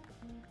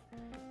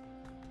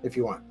 if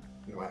you want.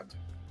 You don't have to.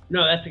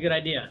 No, that's a good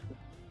idea.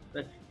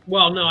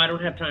 Well, no, I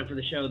don't have time for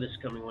the show this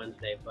coming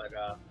Wednesday, but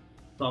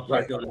so I'll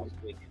start doing it this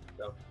week.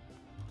 So,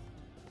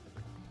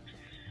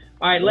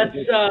 all right, let's.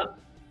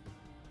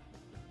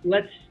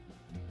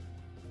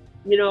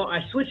 I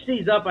switched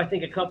these up, I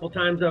think, a couple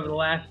times over the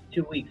last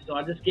 2 weeks, so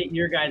I'll just get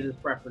your guys'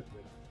 preferences.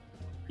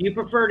 Do you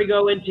prefer to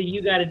go into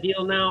You Got a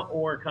Deal Now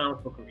or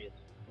comic book reviews?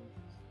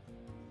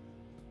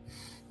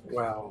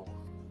 Well,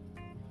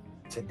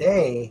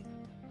 today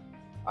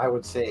I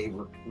would say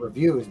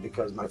reviews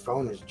because my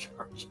phone is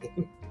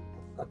charging.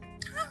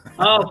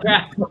 Oh,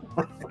 crap.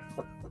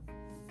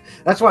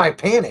 That's why I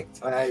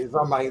panicked.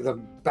 The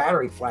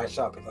battery flashed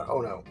up. I thought,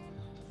 oh no.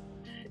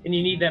 And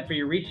you need that for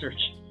your research.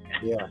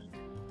 Yeah.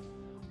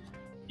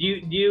 Do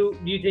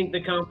you think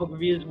the comic book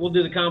reviews? We'll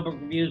do the comic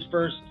book reviews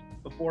first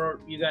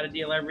before You Got a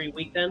Deal every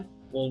week. Then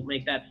we'll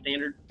make that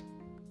standard.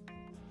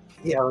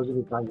 Yeah, I was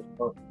gonna be trying to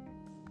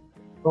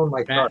phone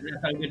my car. Does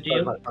that sound good to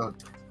you?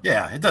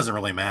 Yeah, it doesn't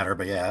really matter,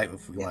 but yeah,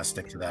 if we want to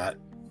stick to that.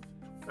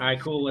 All right,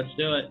 cool. Let's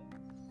do it.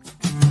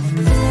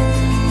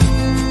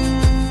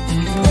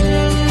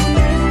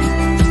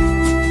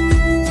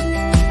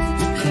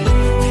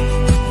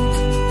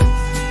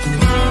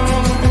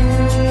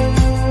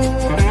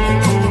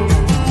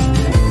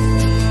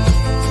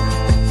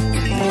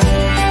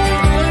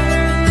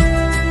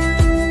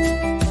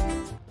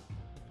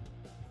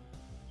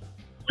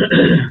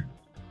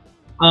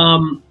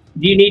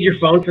 Do you need your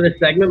phone for this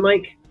segment,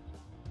 Mike?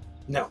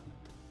 No.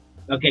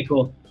 Okay,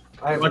 cool.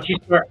 Why don't you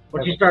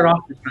start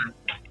off this time?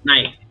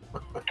 Nice.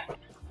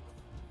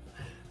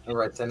 All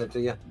right, send it to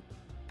you.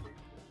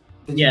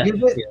 Did Yes. you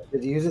use it?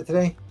 Did you use it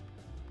today?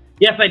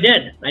 Yes, I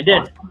did.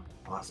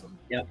 Awesome.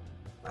 Yep.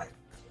 Right.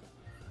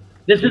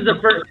 This is the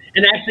first,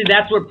 and actually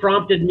that's what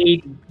prompted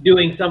me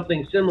doing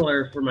something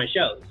similar for my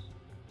shows.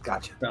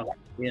 Gotcha. So,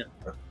 yeah.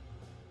 All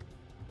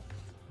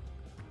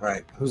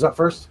right. Who's up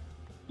first?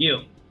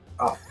 You.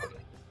 Oh.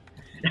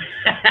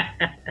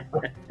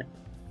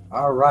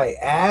 All right.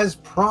 As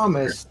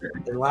promised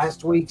in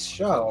last week's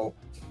show.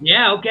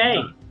 Yeah,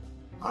 okay.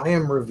 I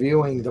am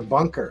reviewing The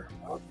Bunker.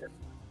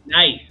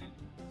 Nice.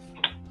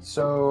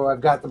 So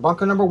I've got The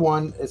Bunker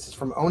 #1. This is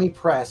from Oni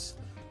Press.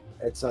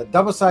 It's a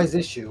double-sized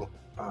issue.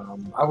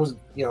 I was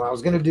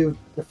going to do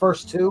the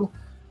first 2,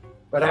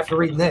 but after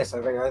reading this,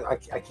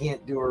 I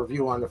can't do a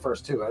review on the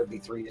first 2. That'd be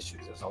 3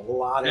 issues. There's a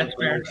lot of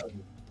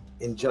information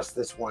in just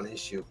this one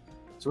issue.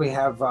 So we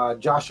have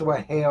Joshua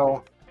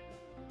Hale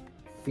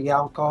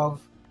Fialkov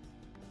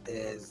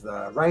is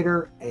the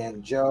writer,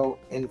 and Joe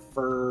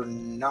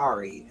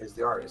Infernari is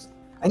the artist.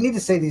 I need to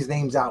say these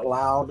names out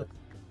loud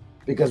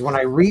because when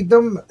I read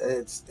them,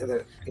 it's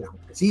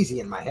it's easy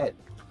in my head.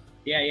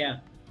 Yeah.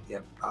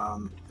 Yep.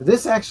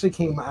 This actually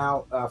came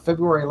out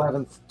February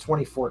 11th,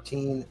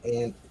 2014,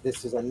 and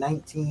this is a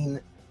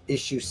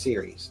 19-issue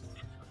series.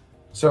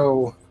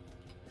 So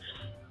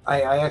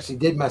I actually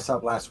did mess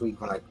up last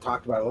week when I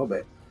talked about it a little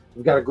bit.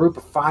 We've got a group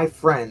of 5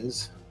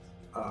 friends.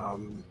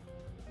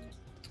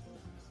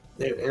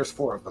 There's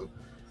 4 of them.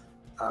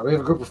 We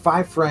have a group of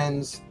 5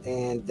 friends,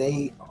 and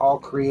they all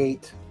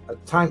create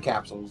time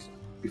capsules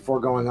before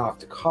going off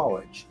to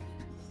college.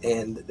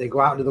 And they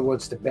go out into the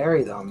woods to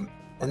bury them,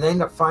 and they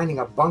end up finding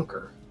a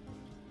bunker.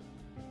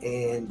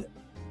 And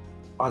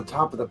on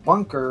top of the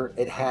bunker,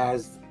 it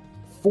has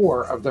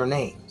 4 of their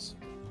names.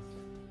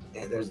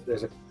 And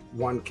there's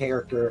one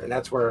character, and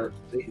that's where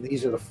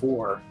these are the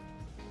 4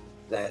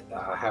 that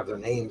have their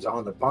names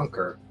on the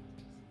bunker.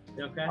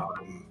 Okay.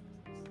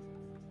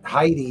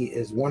 Heidi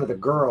is one of the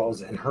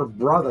girls, and her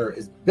brother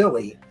is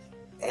Billy,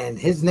 and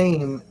his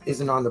name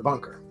isn't on the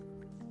bunker.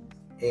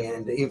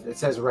 And it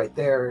says right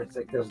there, it's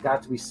like, there's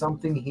got to be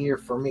something here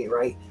for me,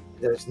 right?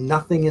 There's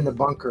nothing in the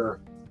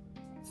bunker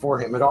for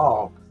him at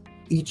all.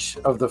 Each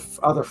of the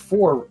other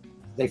 4,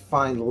 they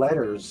find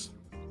letters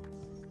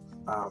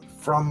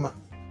from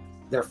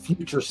their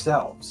future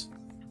selves.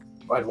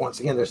 But once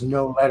again, there's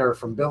no letter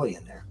from Billy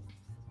in there.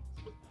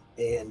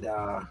 And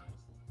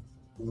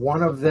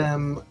one of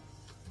them,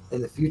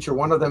 in the future,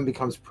 one of them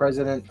becomes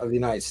president of the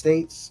United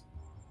States.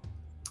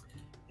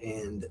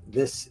 And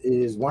this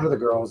is one of the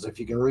girls. If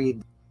you can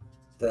read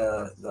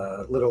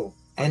the little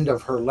end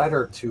of her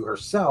letter to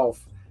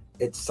herself,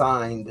 it's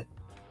signed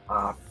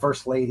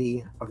First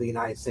Lady of the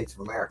United States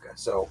of America.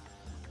 So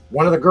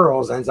one of the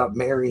girls ends up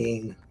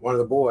marrying one of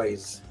the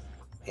boys,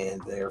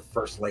 and they're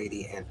First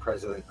Lady and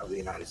President of the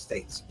United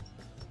States.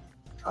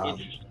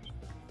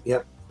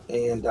 Yep.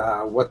 And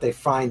what they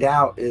find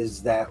out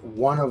is that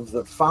one of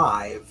the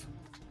 5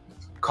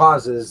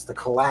 causes the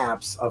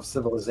collapse of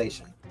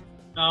civilization.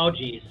 Oh,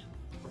 geez.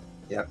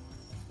 Yep.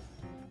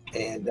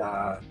 And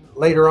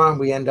later on,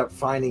 we end up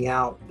finding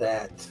out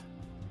that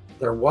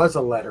there was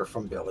a letter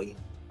from Billy.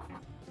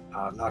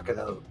 I'm not going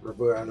to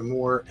review it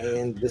anymore.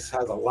 And this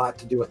has a lot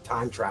to do with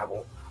time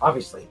travel.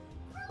 Obviously,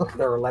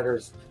 there are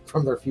letters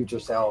from their future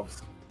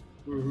selves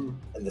in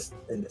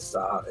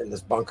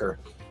this bunker.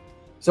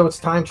 So it's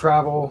time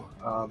travel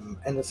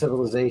and the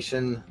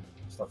civilization,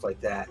 stuff like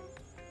that.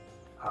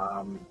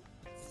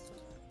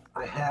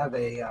 I have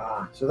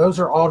so those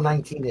are all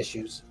 19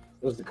 issues.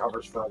 Those are the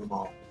covers for them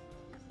all,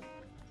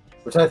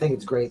 which I think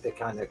is great. They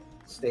kind of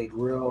stayed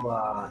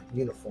real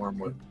uniform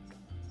with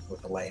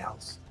the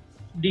layouts.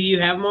 Do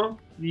you have them all?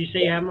 Did you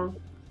say you have them all?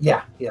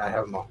 Yeah, I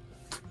have them all.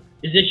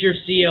 Is this your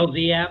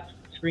CLZ app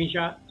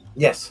screenshot?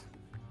 Yes.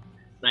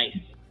 Nice.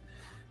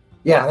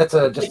 Yeah, that's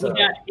You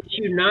got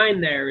issue 9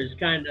 there is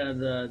kind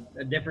of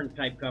a different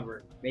type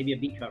cover, maybe a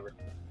B cover.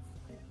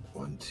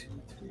 1, 2,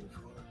 3,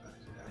 4, 5,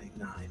 6, 8,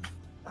 9.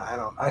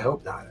 I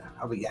hope not.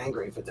 I'll be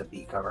angry if it's a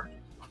B cover.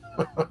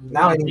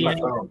 Now I need my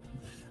phone.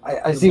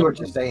 I see what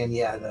you're saying.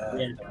 Yeah,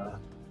 the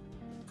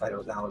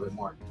title's down a little bit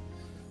more.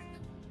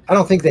 I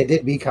don't think they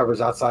did B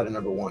covers outside of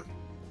number 1.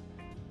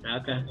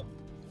 Okay.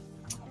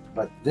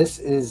 But this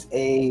is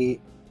a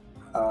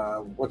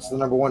what's the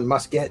number 1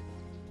 must get?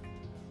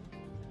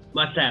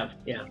 Must have.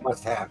 Yeah.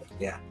 Must have.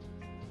 Yeah.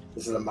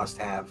 This is a must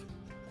have.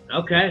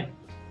 Okay.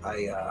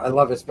 I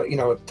love it, but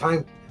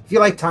time. If you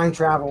like time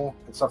travel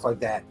and stuff like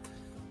that,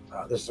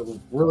 there's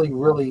some really,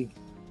 really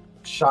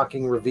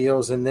shocking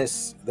reveals in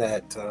this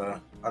that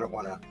I don't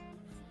want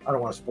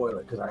to spoil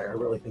it, because I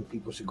really think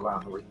people should go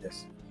out and read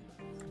this.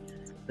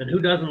 And who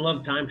doesn't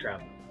love time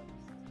travel?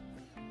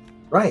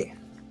 Right.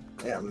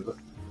 Yeah.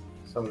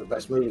 Some of the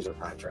best movies are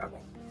time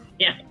travel.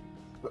 Yeah.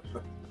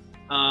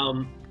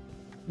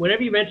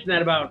 Whenever you mentioned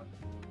that about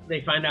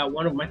they find out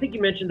one of them, I think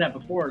you mentioned that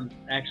before.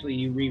 Actually,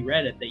 you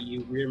reread it, that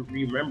you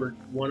remembered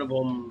one of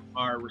them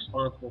are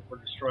responsible for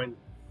destroying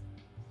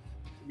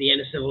the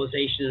end of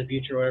civilization in the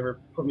future, or whatever.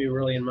 Put me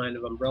really in mind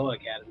of Umbrella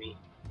Academy.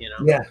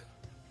 Yeah.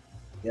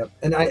 Yep.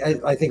 And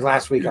I think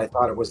last week I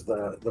thought it was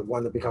the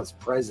one that becomes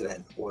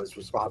president was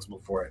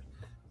responsible for it,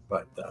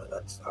 but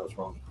I was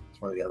wrong.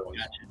 It's one of the other ones.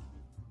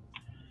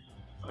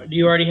 Gotcha. Do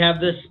you already have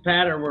this,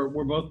 Pat, or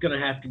we're both going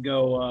to have to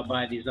go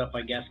buy these up,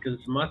 I guess, because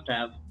it's a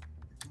must-have?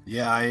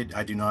 Yeah,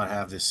 I do not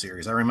have this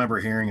series. I remember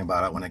hearing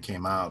about it when it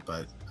came out,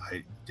 but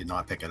I did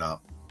not pick it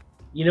up.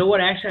 You know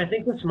what? Actually, I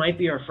think this might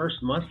be our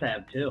first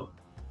must-have, too.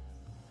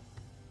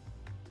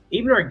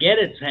 Even our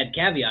get-its had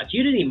caveats.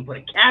 You didn't even put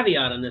a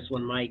caveat on this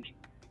one, Mike.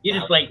 You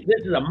just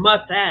this is a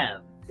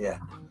must-have. Yeah.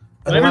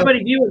 So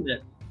everybody viewing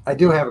this. I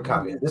do have a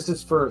caveat. This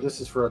is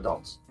for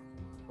adults.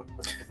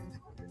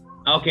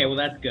 Okay, well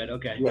that's good.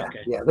 Okay. Yeah.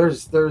 Okay. Yeah.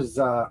 There's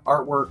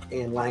artwork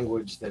and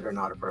language that are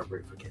not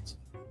appropriate for kids.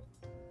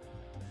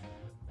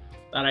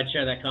 Thought I'd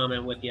share that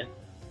comment with you.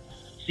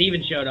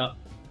 Steven showed up.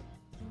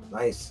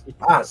 Nice.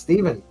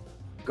 Steven,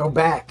 go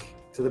back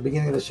to the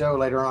beginning of the show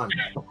later on.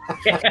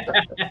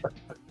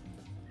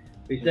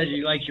 He says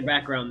you likes your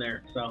background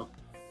there, so.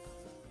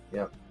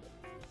 Yep.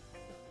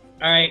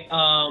 All right.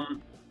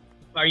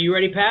 Are you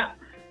ready, Pat?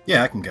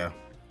 Yeah, I can go.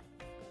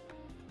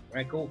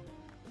 Right, cool.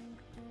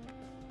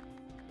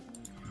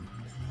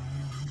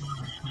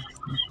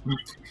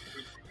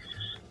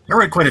 I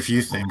read quite a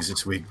few things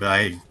this week, but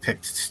I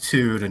picked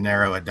two to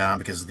narrow it down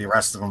because the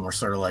rest of them were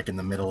sort of like in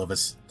the middle of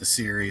the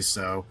series.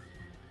 So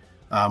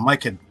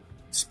Mike had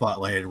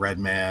spotlighted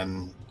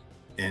Redman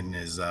in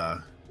his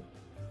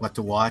What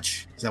to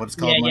Watch. Is that what it's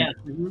called, Mike? Yeah.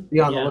 Mm-hmm. Be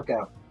on the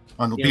lookout.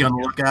 Be on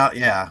the lookout,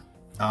 yeah.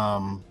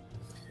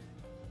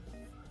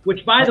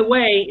 Which, by the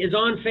way, is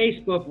on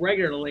Facebook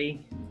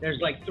regularly. There's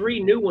like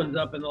 3 new ones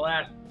up in the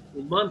last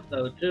month,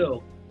 though,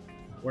 too,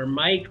 where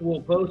Mike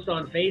will post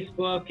on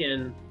Facebook,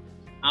 and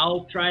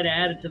I'll try to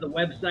add it to the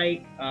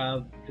website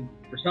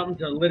for something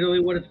to literally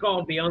what it's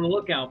called, be on the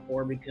lookout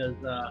for, because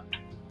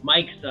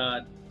Mike's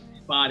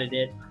spotted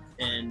it,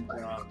 and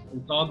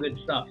it's all good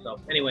stuff. So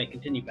anyway,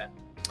 continue, Pat.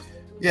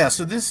 Yeah,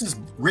 so this is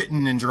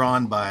written and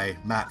drawn by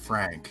Matt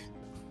Frank,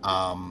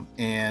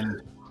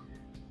 and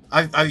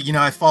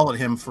I followed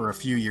him for a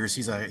few years.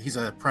 He's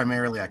a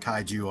primarily a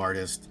kaiju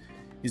artist.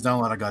 He's done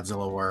a lot of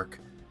Godzilla work,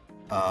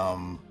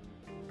 but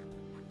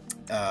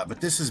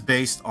this is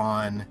based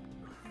on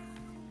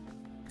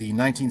the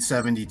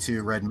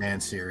 1972 Red Man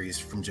series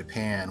from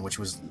Japan, which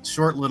was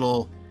short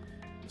little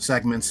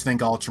segments.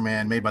 Think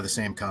Ultraman, made by the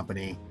same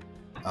company.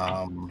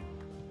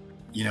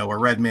 Where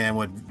Red Man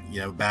would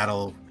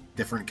battle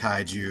different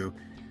kaiju.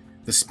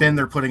 The spin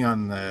they're putting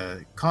on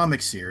the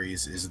comic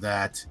series is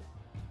that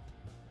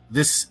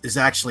this is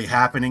actually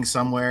happening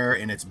somewhere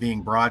and it's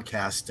being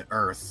broadcast to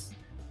Earth,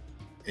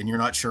 and you're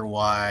not sure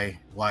why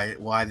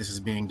this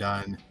is being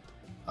done.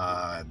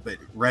 But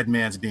Red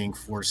Man's being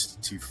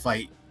forced to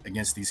fight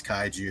against these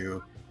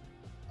kaiju,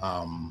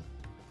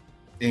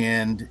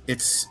 and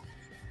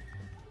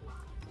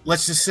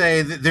let's just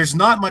say that there's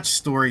not much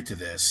story to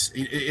this.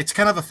 It's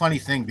kind of a funny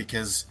thing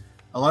because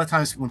a lot of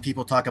times when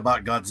people talk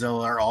about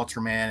Godzilla or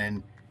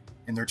Ultraman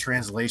and their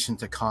translation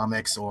to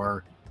comics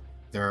or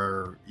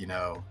their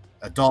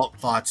adult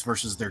thoughts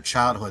versus their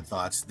childhood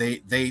thoughts,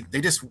 they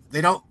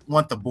don't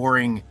want the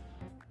boring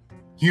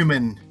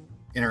human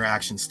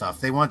interaction stuff.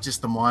 They want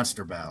just the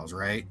monster battles,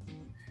 right?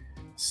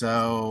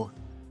 So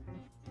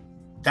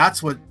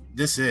that's what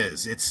this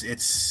is.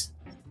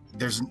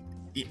 There's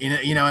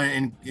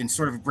and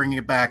sort of bringing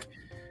it back.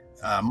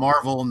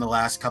 Marvel in the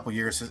last couple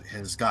years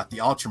has got the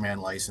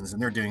Ultraman license,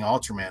 and they're doing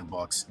Ultraman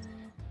books,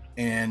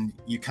 and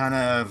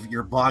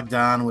you're bogged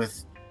down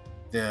with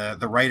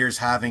the writers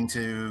having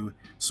to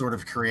sort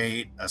of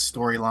create a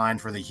storyline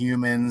for the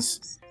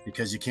humans,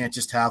 because you can't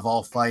just have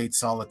all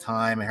fights all the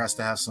time. It has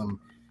to have some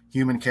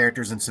human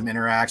characters and some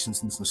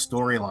interactions and some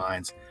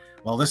storylines.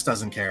 Well, this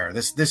doesn't care.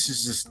 This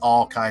is just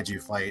all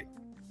kaiju fight,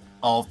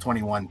 all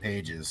 21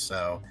 pages.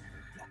 So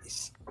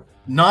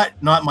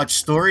not much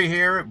story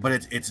here,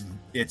 but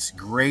it's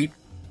great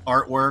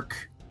artwork,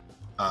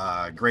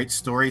 great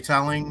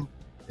storytelling.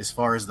 As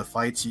far as the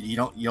fights,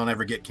 you'll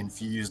never get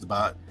confused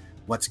about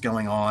what's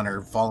going on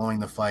or following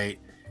the fight.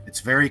 It's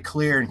very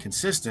clear and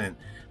consistent.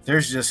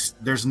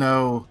 There's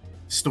no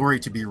story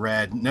to be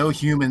read, no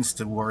humans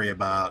to worry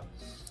about.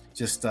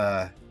 Just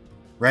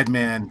Red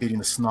Man beating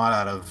the snot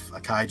out of a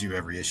kaiju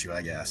every issue,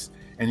 I guess.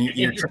 And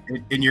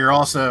you're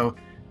also,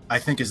 I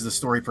think, as the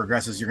story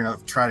progresses, you're going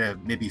to try to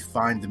maybe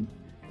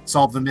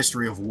solve the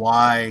mystery of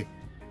why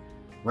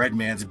Red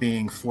Man's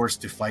being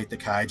forced to fight the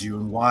kaiju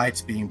and why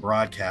it's being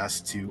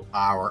broadcast to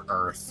our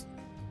Earth.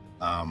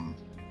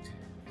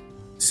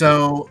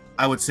 So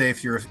I would say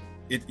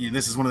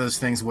this is one of those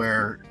things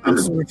where I'm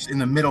sort of in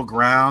the middle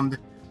ground.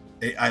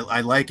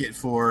 I like it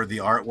for the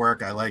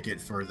artwork. I like it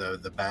for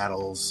the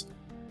battles.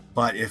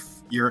 But if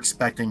you're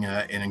expecting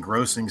an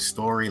engrossing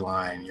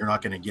storyline, you're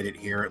not going to get it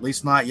here, at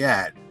least not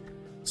yet.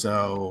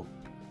 So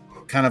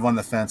kind of on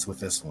the fence with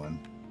this one.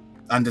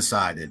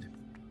 Undecided.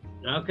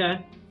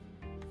 Okay.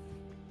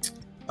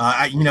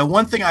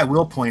 One thing I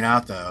will point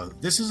out, though,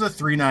 this is a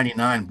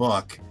 $3.99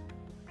 book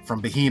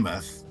from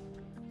Behemoth,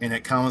 and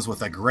it comes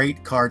with a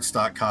great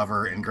cardstock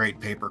cover and great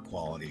paper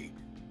quality,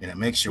 and it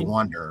makes you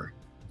wonder.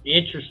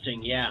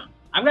 Interesting, yeah.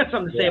 I've got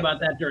something to say about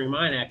that during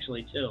mine,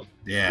 actually, too.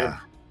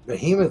 Yeah.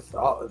 Behemoth,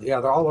 all of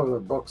their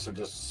books are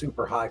just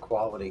super high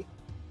quality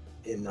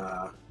in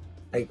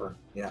paper.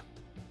 Yeah.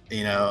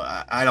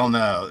 I don't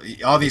know.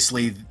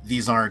 Obviously,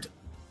 these aren't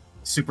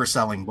super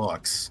selling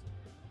books,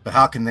 but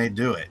how can they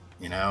do it?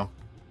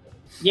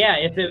 Yeah,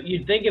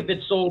 you'd think if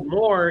it sold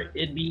more,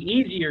 it'd be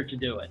easier to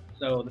do it.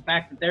 So the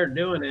fact that they're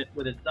doing it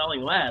with it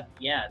selling less,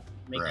 yeah, it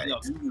makes right. You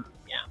go,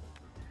 yeah.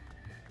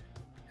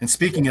 And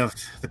speaking of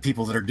the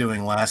people that are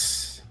doing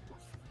less,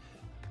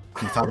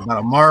 we talk about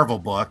a Marvel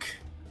book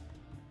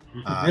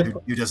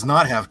who does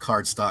not have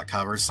cardstock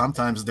covers.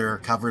 Sometimes their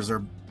covers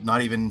are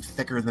not even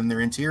thicker than their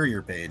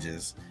interior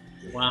pages.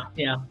 Wow.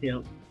 Yeah.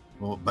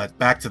 Well, but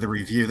back to the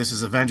review. This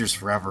is Avengers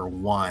Forever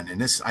 1,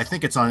 and I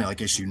think it's on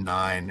like issue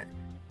 9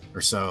 or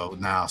so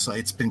now. So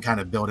it's been kind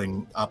of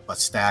building up a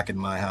stack in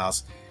my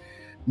house,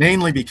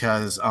 mainly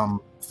because I'm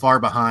far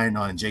behind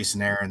on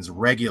Jason Aaron's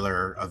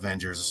regular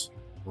Avengers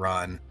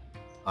run.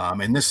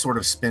 And this sort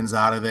of spins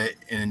out of it.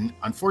 And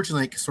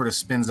unfortunately, it sort of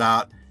spins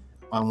out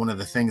on one of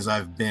the things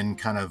I've been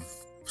kind of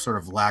sort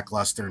of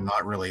lackluster,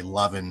 not really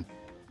loving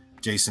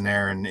Jason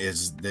Aaron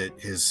is that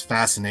his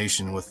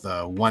fascination with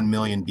the 1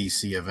 million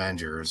BC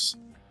Avengers.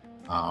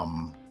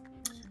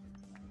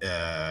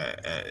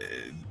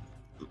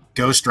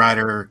 Ghost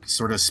Rider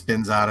sort of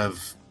spins out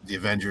of the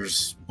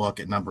Avengers book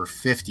at number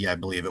 50, I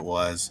believe it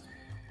was.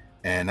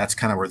 And that's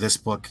kind of where this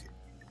book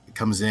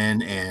comes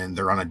in, and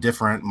they're on a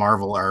different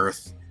Marvel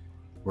Earth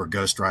where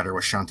Ghost Rider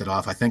was shunted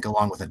off, I think,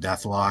 along with a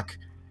Deathlock.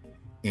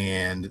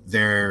 And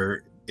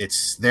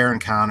it's their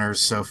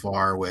encounters so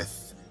far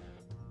with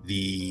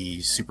the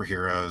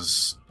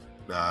superheroes,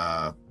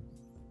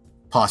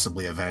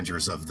 possibly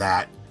Avengers of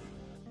that.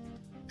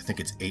 I think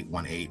it's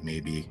 818,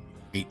 maybe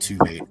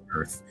 828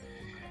 Earth.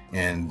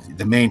 And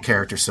the main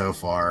character so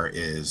far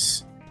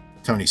is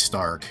Tony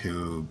Stark,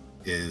 who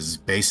is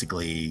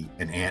basically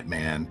an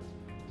Ant-Man.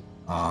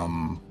 I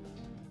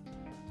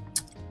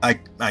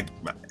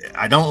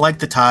don't like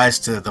the ties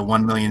to the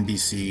 1 million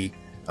BC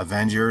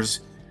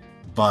Avengers,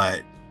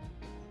 but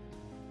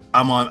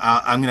I'm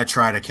going to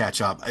try to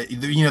catch up.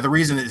 The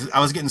reason is I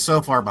was getting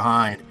so far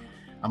behind.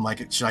 I'm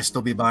like, should I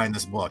still be buying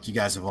this book? You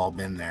guys have all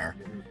been there.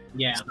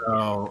 Yeah.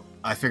 So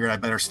I figured I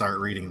better start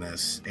reading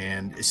this.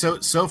 And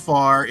so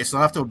far, it's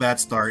not off to a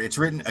bad start. It's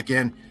written,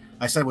 again,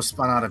 I said it was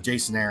spun out of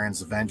Jason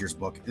Aaron's Avengers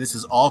book. This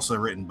is also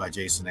written by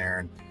Jason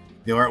Aaron.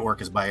 The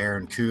artwork is by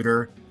Aaron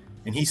Cooter.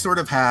 And he sort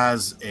of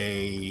has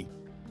a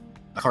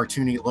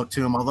cartoony look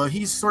to him, although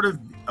he's sort of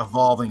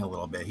evolving a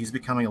little bit. He's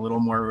becoming a little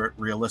more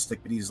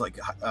realistic, but he's like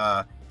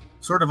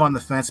sort of on the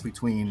fence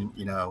between,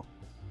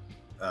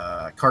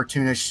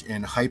 cartoonish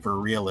and hyper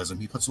realism.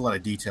 He puts a lot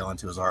of detail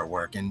into his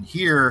artwork. And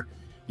here,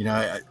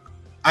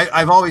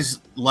 I've always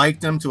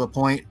liked him to a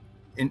point,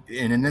 and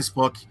in this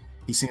book,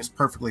 he seems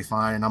perfectly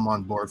fine, and I'm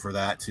on board for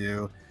that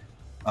too.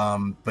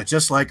 But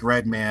just like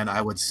Redman,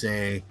 I would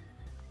say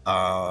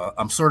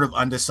I'm sort of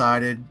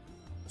undecided,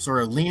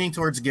 sort of leaning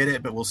towards get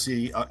it, but we'll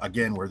see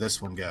again where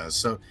this one goes.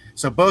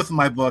 So both of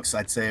my books,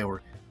 I'd say,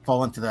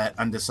 fall into that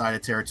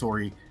undecided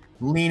territory,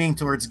 leaning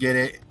towards get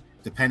it,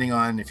 depending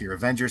on if you're an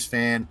Avengers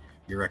fan,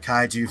 you're a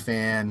Kaiju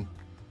fan,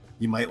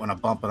 you might want to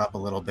bump it up a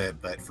little bit.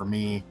 But for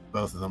me,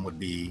 both of them would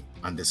be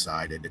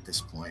undecided at this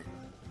point.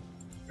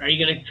 Are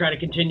you going to try to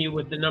continue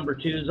with the number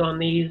 2s on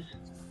these?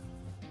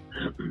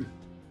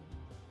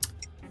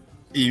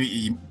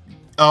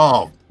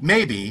 Oh,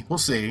 maybe. We'll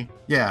see.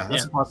 Yeah,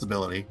 that's a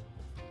possibility.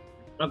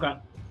 Okay.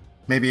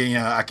 Maybe,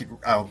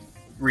 I'll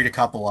read a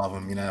couple of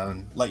them,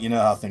 and let you know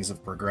how things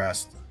have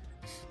progressed.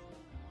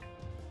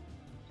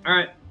 All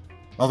right.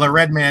 Although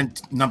Redman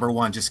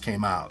 #1 just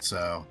came out,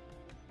 so.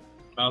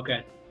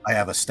 Okay. I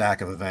have a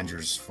stack of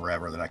Avengers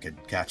Forever that I could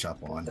catch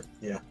up on.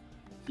 Yeah.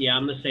 Yeah,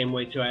 I'm the same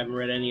way too. I haven't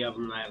read any of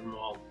them. I have them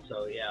all.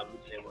 So yeah, I'm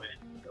the same way.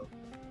 So.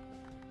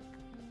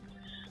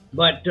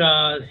 But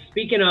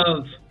speaking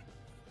of,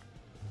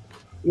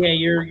 yeah,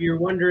 you're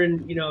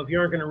wondering, if you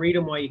aren't going to read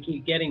them, why you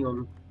keep getting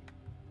them.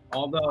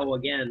 Although,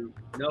 again,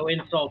 no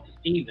insult to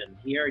Steven.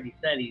 He already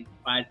said he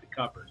buys the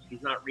covers.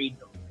 He's not reading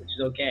them, which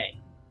is okay.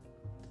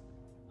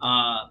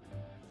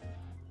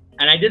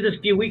 And I did this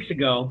a few weeks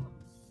ago.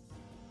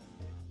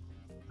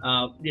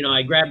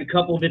 I grabbed a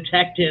couple of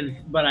detectives,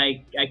 but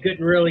I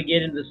couldn't really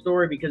get into the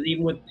story because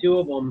even with 2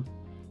 of them,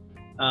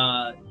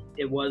 I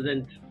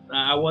wasn't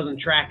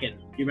tracking.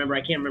 Do you remember?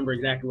 I can't remember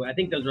exactly what. I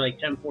think those are like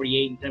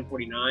 1048 and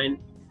 1049.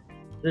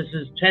 This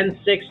is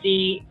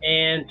 1060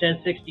 and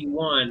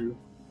 1061.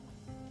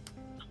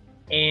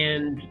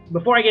 And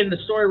before I get into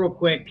the story real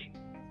quick,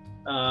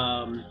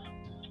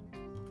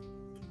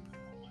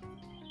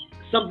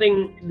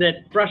 something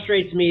that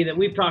frustrates me that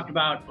we've talked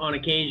about on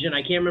occasion,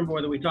 I can't remember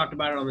whether we talked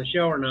about it on the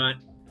show or not,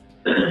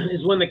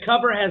 is when the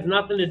cover has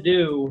nothing to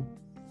do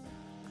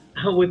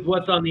with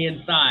what's on the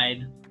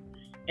inside.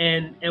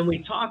 And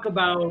we've talked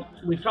about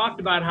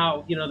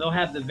how, they'll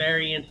have the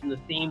variants and the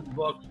themed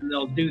books and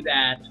they'll do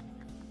that,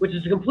 which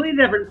is a completely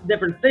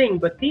different thing.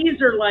 But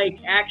these are like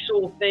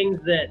actual things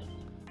that,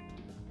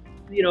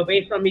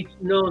 based on me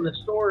knowing the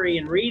story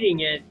and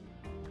reading it,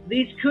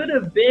 these could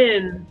have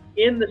been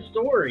in the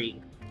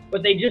story,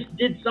 but they just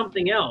did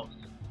something else.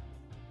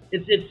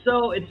 It's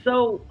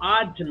so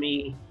odd to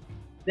me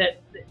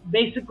that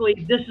basically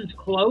this is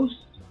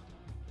close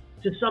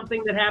to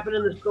something that happened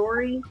in the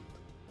story,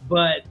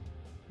 but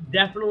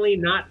definitely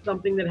not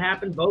something that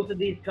happened both of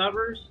these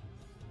covers,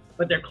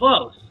 but they're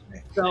close.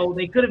 So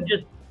they could have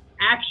just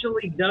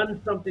actually done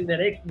something that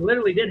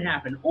literally did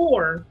happen,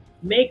 or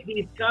make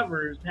these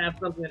covers have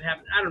something that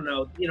happened. I don't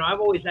know. I've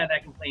always had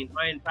that complaint.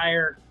 My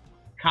entire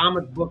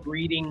comic book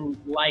reading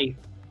life,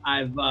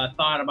 I've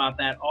thought about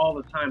that all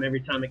the time,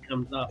 every time it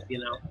comes up,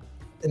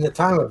 In the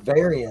time of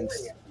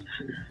variants,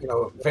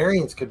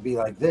 variants could be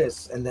like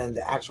this, and then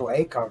the actual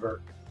A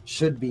cover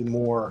should be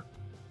more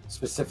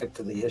specific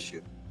to the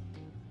issue.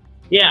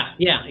 Yeah,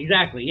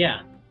 exactly.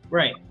 Yeah,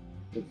 right.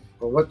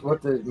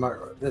 But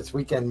this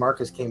weekend,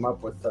 Marcus came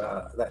up with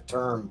that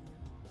term.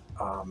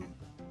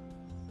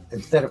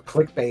 Instead of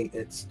clickbait,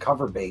 it's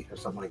cover bait or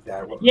something like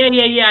that.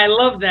 Yeah. I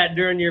love that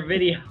during your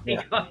video.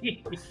 Yeah.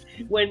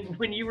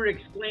 when you were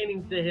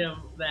explaining to him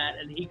that,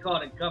 and he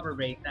called it cover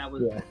bait. That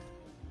was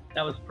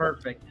That was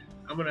perfect.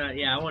 I want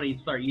to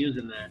start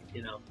using that,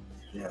 you know.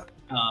 Yeah.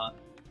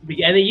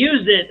 And he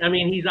used it. I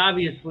mean, he's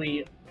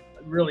obviously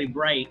really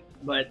bright,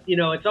 but you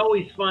know, it's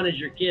always fun as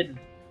your kids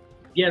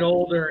get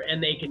older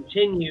and they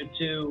continue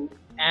to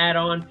add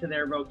on to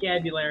their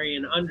vocabulary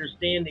and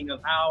understanding of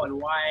how and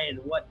why and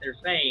what they're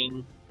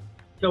saying.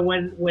 So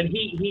when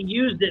he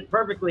used it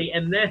perfectly,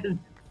 and then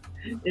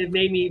it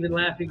made me even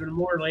laugh even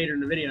more later in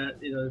the video.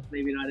 You know, it's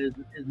maybe not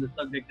isn't the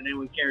subject that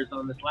anyone cares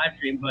on this live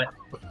stream, but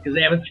because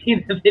they haven't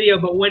seen the video.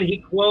 But when he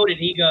quoted,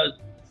 he goes,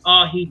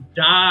 "Oh, he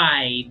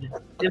died."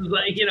 It was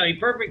like, you know, it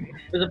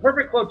was a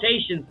perfect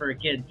quotation for a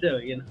kid too.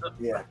 You know.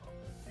 Yeah.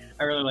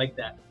 I really like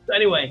that. So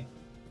anyway,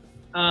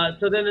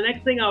 so then the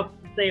next thing I'll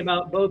say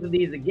about both of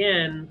these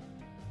again,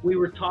 we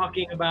were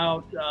talking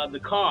about the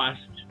cost,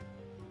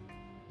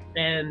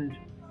 and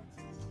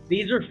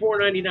these are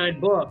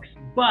 $4.99 books,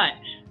 but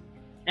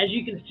as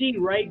you can see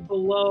right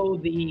below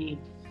the,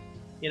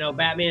 you know,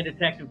 Batman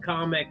Detective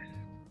Comics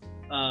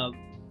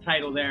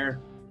title there,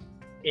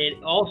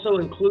 it also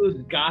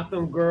includes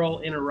Gotham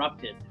Girl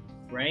Interrupted,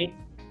 right?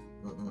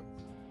 Mm-hmm.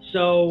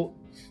 So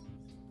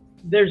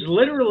there's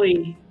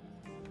literally,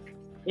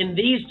 in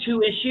these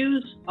 2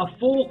 issues, a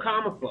full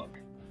comic book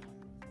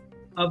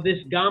of this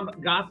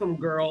Gotham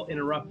Girl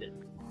Interrupted.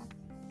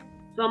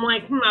 So I'm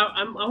like,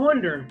 I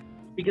wonder,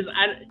 because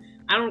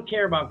I don't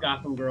care about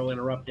Gotham Girl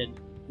Interrupted,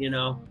 you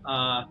know.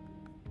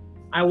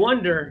 I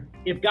wonder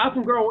if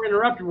Gotham Girl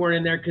Interrupted weren't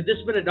in there, could this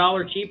have been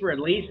 $1 cheaper at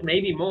least,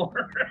 maybe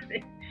more?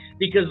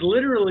 Because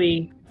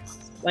literally,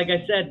 like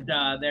I said,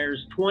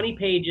 there's 20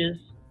 pages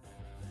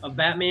of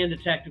Batman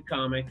Detective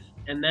Comics,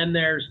 and then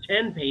there's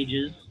 10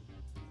 pages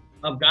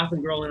of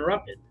Gotham Girl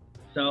Interrupted.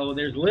 So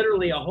there's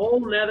literally a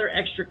whole nother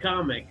extra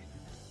comic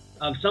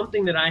of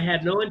something that I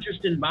had no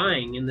interest in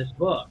buying in this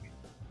book.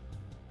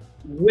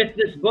 With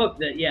this book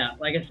that, yeah,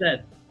 like I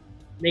said,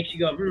 makes you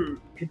go,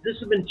 could this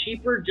have been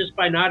cheaper just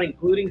by not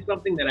including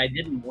something that I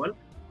didn't want,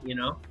 you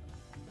know?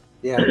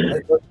 Yeah,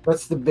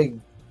 that's the big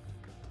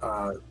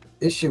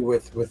issue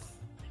with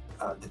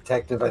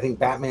Detective. I think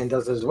Batman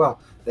does it as well.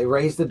 They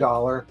raise the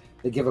dollar.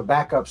 They give a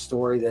backup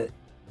story that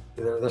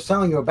they're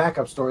selling you a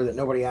backup story that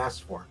nobody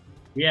asked for.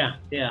 Yeah,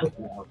 yeah. You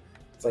know,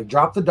 it's like,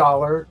 drop the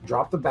dollar,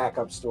 drop the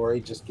backup story,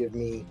 just give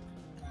me.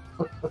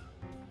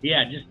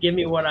 Yeah, just give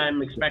me what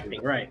I'm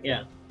expecting. Right,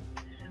 yeah.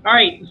 All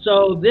right,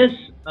 so this,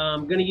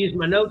 I'm going to use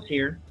my notes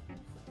here.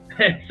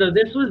 So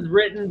this was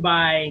written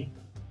by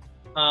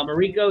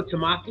Mariko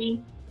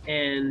Tamaki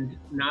and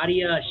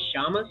Nadia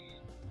Shamus.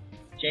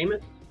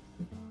 Did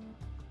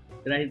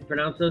I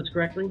pronounce those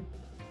correctly?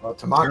 Well,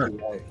 Tamaki,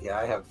 sure.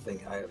 I have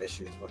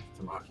issues with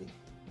Tamaki.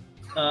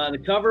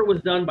 The cover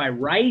was done by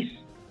Rice,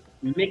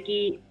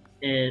 Miki,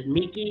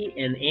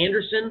 and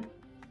Anderson.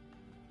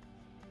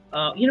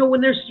 You know, when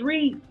there's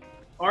 3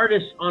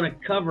 artists on a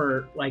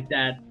cover like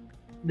that,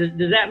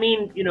 does that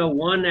mean, you know,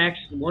 one's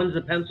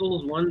the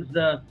pencils, one's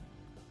the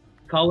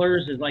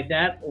colors, is like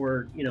that?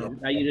 Or, you know,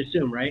 yeah. You'd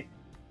assume, right?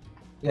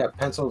 Yeah,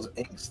 pencils,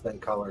 inks, then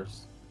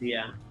colors.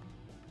 Yeah.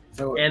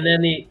 So, and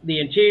then the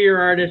interior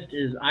artist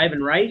is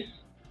Ivan Rice.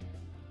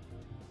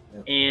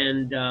 Yeah.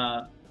 And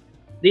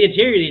the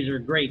interior, these are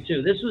great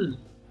too. This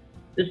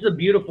is a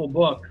beautiful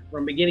book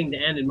from beginning to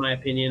end, in my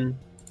opinion.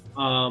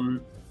 And,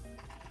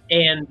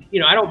 you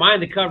know, I don't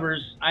mind the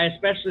covers. I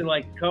especially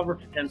like the cover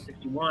for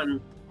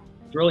 1061.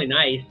 It's really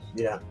nice.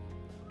 Yeah.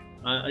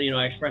 You know,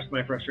 I expressed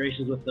my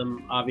frustrations with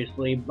them,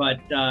 obviously. But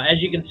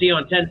as you can see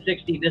on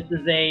 1060, this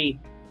is a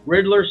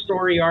Riddler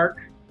story arc.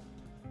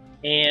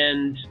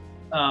 And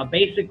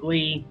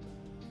basically,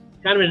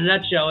 kind of in a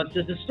nutshell, it's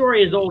just a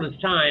story as old as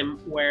time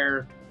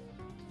where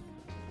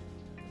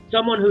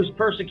someone who's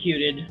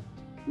persecuted,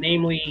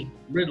 namely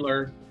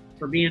Riddler,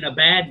 for being a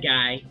bad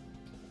guy,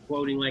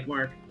 quoting like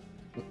Mark,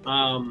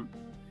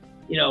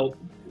 you know,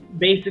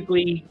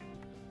 basically,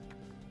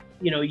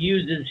 you know,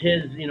 uses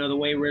his, you know, the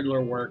way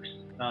Riddler works,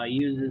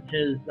 uses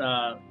his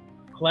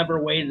clever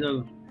ways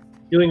of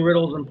doing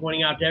riddles and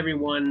pointing out to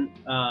everyone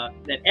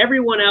that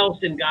everyone else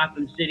in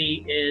Gotham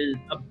City is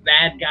a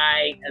bad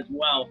guy as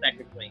well,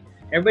 technically.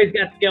 Everybody's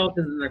got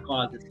skeletons in their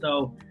closet.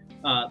 So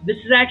this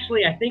is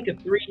actually, I think, a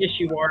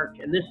 3-issue arc,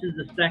 and this is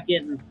the 2nd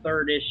and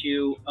 3rd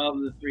issue of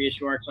the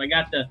 3-issue arc. So I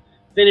got to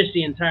finish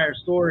the entire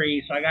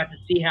story, so I got to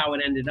see how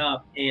it ended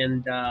up.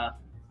 And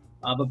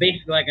but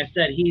basically, like I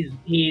said,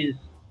 he's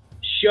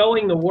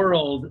showing the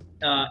world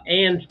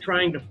and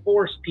trying to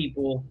force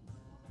people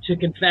to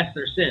confess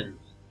their sins,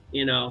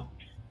 you know.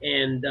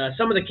 And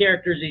some of the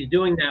characters he's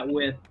doing that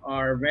with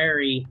are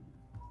very,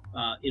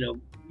 you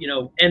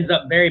know, ends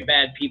up very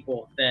bad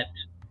people that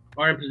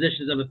are in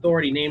positions of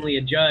authority, namely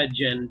a judge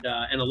and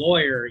a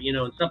lawyer, you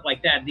know, and stuff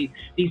like that.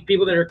 These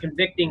people that are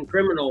convicting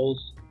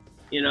criminals,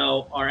 you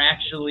know, are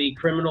actually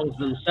criminals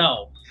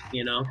themselves,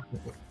 you know.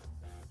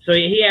 So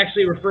he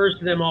actually refers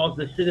to them all as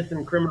the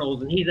citizen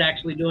criminals, and he's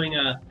actually doing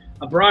a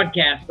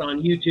broadcast on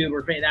YouTube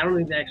or I don't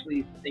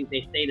think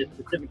they state a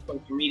specific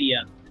social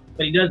media,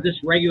 but he does this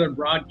regular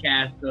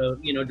broadcast of,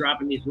 you know,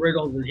 dropping these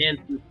riddles and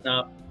hints and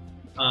stuff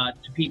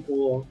to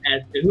people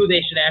as to who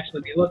they should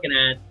actually be looking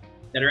at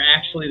that are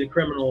actually the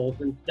criminals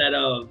instead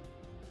of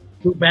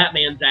who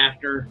Batman's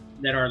after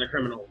that are the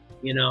criminals,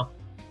 you know.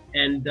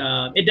 And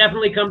it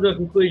definitely comes to a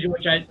conclusion,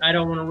 which I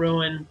don't want to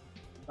ruin.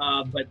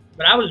 But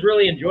I was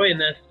really enjoying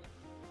this.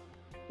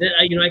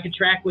 You know, I could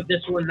track with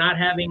this one, not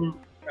having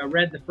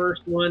read the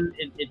first one.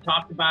 It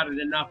talked about it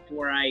enough to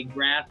where I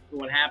grasped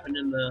what happened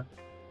in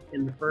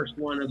the first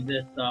one of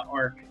this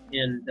arc.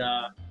 And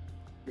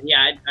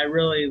yeah, I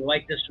really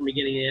liked this from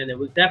beginning to end. It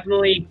was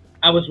definitely,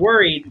 I was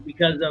worried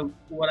because of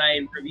what I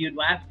reviewed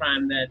last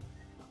time that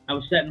I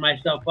was setting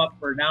myself up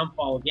for a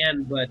downfall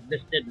again, but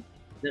this didn't.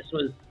 This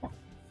was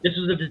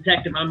a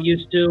detective I'm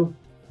used to,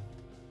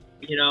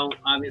 you know,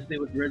 obviously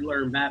with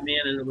Riddler and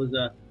Batman, and it was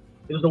a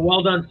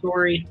well done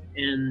story,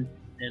 and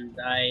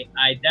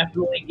I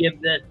definitely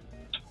give this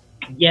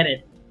get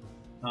it.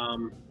 I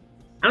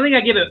don't think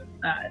I give it.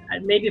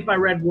 Maybe if I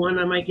read one,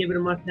 I might give it a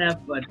must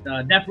have, but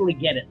definitely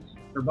get it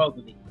for both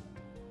of these.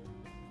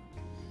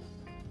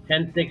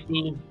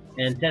 1060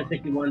 and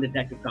 1061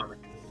 Detective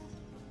Comics.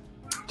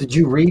 Did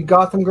you read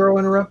Gotham Girl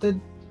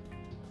Interrupted?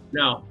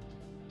 No.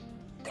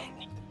 Dang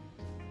it.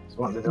 Just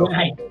wanted to know.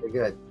 Right. Very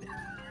good.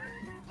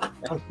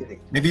 I'm kidding.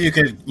 Maybe you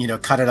could,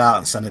 cut it out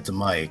and send it to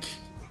Mike,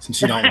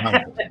 since you don't want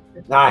it.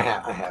 No, I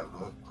have.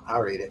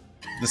 I'll read it.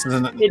 This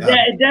isn't.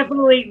 It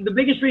definitely, the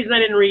biggest reason I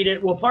didn't read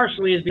it, well,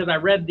 partially is because I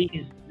read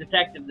these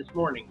Detective this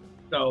morning.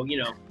 So,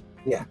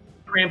 Yeah.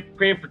 Cramp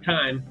for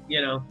time,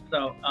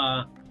 So,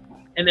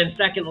 and then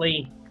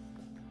secondly,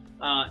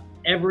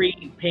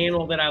 every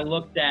panel that I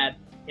looked at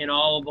in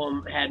all of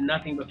them had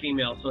nothing but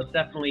females. So it's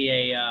definitely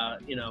a,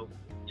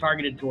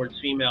 targeted towards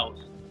females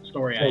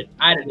story.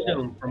 I'd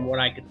assume from what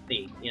I could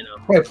see,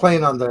 Probably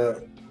playing on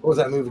what was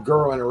that movie,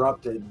 Girl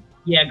Interrupted?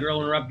 Yeah, Girl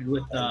Interrupted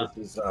with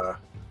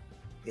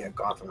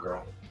Gotham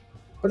Girl.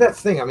 But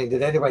that's the thing. I mean,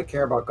 did anybody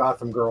care about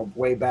Gotham Girl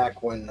way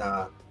back when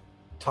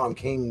Tom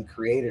King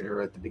created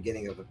her at the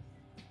beginning of the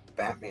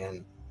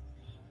Batman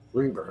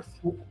Rebirth?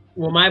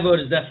 Well, my vote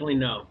is definitely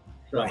no.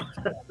 So. Right.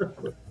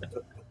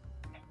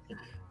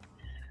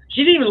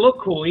 She didn't even look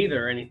cool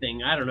either or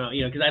anything. I don't know,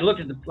 because I looked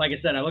at like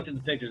I said, I looked at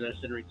the pictures. I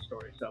just didn't read the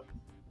story. So,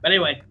 but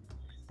anyway,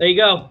 there you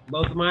go.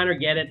 Both of mine are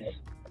get it.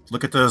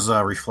 Look at those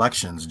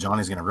reflections.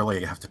 Johnny's going to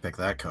really have to pick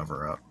that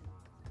cover up.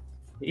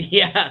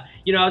 Yeah.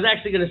 I was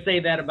actually going to say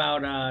that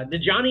about,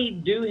 did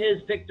Johnny do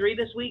his pick 3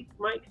 this week,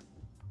 Mike?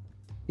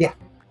 Yeah.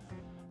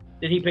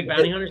 Did he pick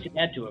Bounty Hunters? He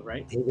had to have,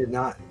 right? He did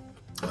not.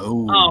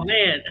 Oh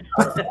man.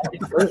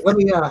 Let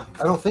me, I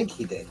don't think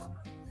he did.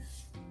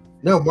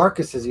 No,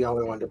 Marcus is the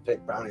only one to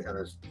pick Bounty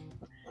Hunters.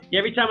 Yeah,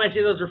 every time I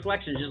see those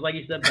reflections, just like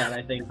you said that,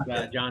 I think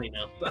Johnny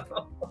now.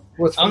 So.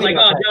 What's I was funny like,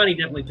 about that, Johnny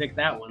definitely picked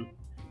that one.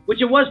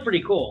 Which it was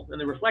pretty cool. And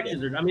the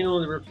reflections when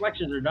the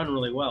reflections are done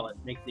really well, it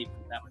makes it even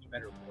that much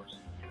better, of course.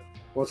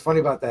 what's funny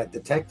about that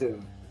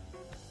detective,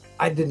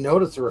 I didn't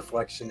notice the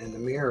reflection in the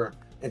mirror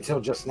until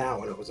just now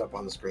when it was up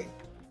on the screen.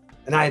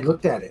 And I had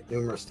looked at it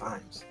numerous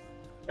times.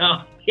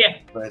 Oh, yeah.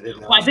 But I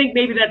didn't know. Well, I think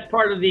maybe that's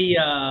part of the,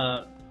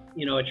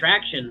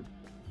 attraction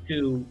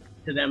to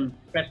them,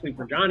 especially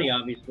for Johnny,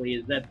 obviously,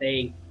 is that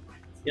they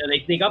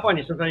sneak up on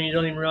you. Sometimes you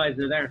don't even realize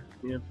they're there.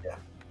 Yeah.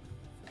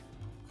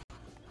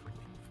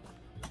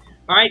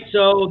 All right,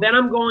 so then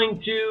I'm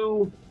going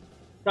to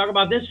talk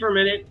about this for a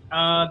minute.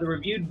 The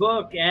reviewed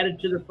book added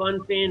to the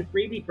Fun Fan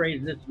freebie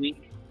phrase this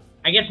week.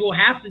 I guess we'll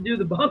have to do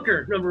the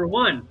bunker, number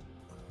 1.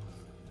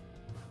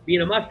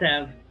 Being a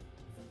must-have.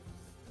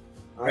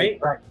 All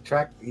right,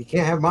 track. You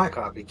can't have my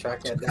copy.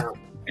 Track that down.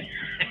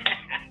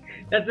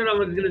 That's what I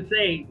was going to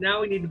say.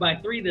 Now we need to buy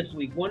 3 this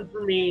week. 1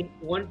 for me,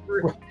 1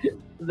 for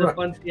the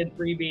Fun Fan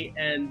freebie,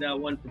 and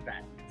 1 for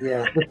Pat.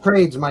 Yeah, the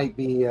trades might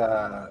be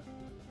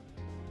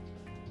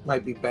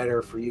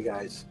better for you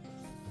guys.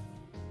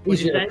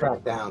 Easier to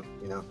track down,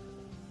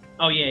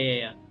 Oh,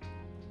 yeah.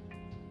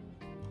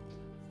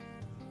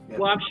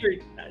 Well, I'm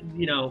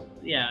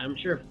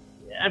sure,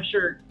 I'm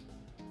sure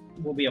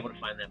we'll be able to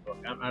find that book.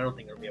 I don't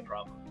think it'll be a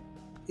problem.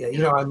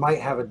 Yeah, I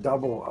might have a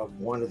double of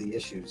one of the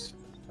issues,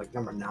 like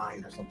number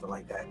 9 or something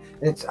like that.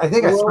 I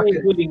think we're only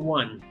including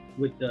 1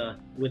 with the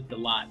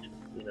lot,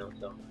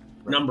 so right.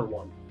 Number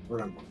 1.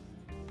 Remember.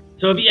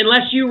 So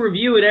unless you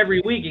review it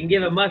every week and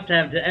give a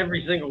must-have to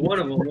every single one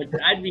of them, which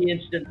I'd be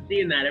interested in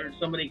seeing that. If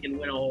somebody can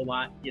win a whole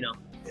lot, Yeah.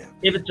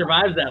 If it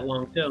survives that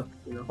long too,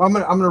 Well, I'm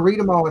gonna read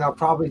them all, and I'll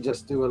probably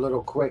just do a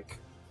little quick.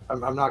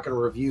 I'm not gonna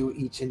review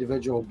each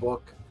individual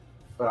book,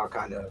 but I'll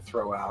kind of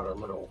throw out a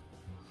little.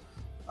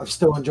 I'm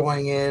still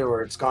enjoying it,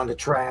 or it's gone to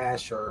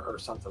trash, or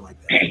something like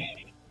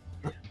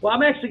that. Well,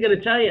 I'm actually going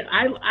to tell you,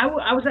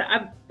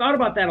 I've thought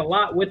about that a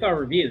lot with our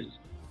reviews.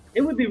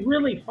 It would be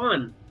really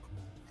fun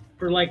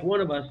for like one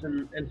of us,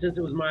 and since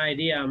it was my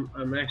idea,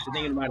 I'm actually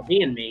thinking about it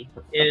being me,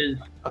 is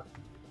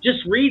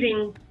just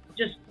reading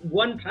just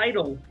one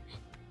title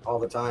all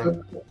the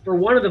time for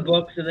one of the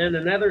books, and then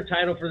another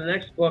title for the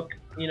next book,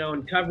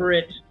 and cover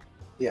it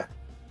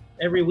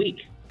every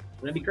week.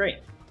 That'd be great.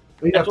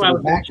 That's why I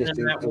was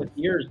mentioning that with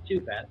yours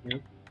too, Pat.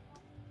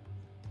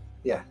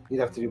 Yeah, you'd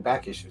have to do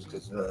back issues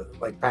because,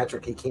 like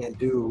Patrick, he can't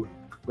do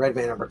Red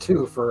Man number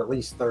 2 for at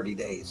least 30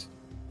 days.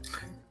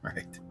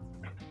 Right.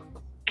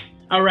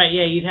 All right,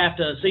 yeah, you'd have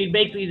to. So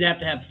you'd have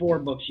to have 4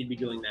 books you'd be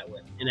doing that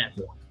with in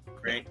essence,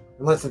 right?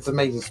 Unless it's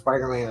Amazing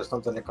Spider-Man or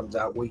something that comes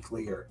out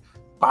weekly or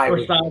Or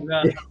bi-weekly.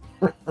 Saga,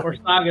 or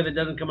Saga that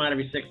doesn't come out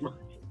every 6 months.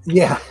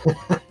 Yeah.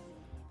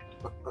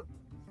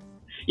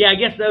 Yeah, I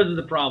guess those are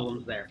the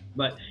problems there.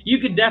 But you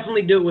could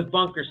definitely do it with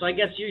Bunker, so I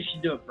guess you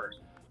should do it first.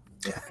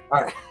 Yeah.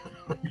 All right.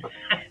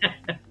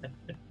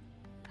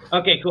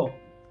 Okay, cool.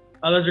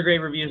 Oh, those are great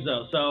reviews,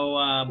 though. So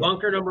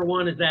Bunker number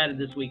 1 is added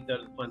this week, though,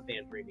 to the Fun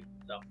Fan Freebie.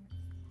 So,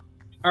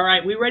 all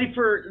right, we ready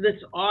for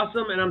this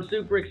awesome, and I'm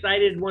super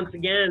excited once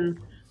again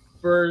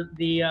for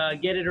the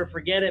Get It or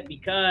Forget It,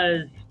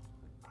 because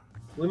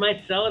we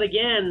might sell it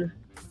again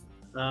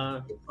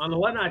on the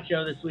Whatnot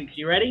Show this week. So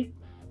you ready?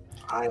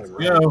 I am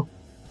ready. Yeah. All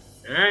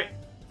right.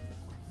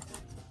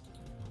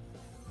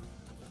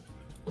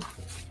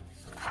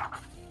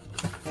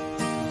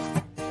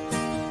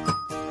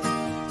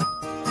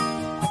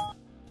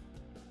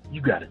 You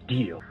got a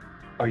deal.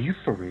 Are you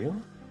for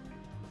real?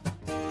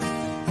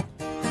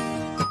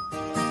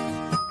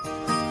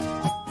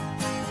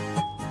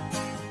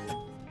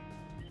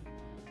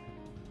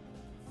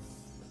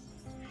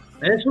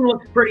 And this one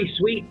looks pretty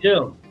sweet,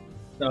 too.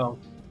 So,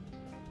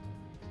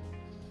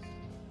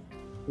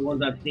 the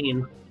ones I've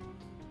seen.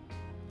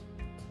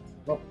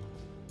 Oh,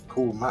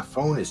 cool. My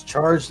phone is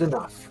charged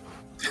enough.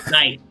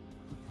 Nice.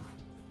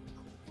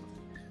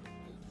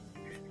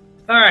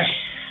 All right.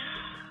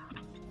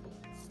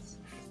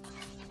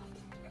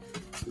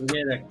 We'll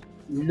get a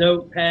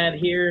notepad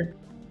here.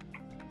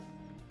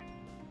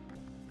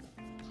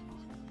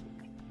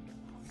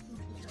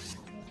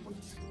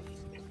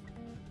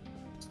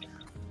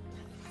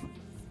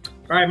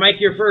 All right, Mike,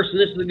 you're first, and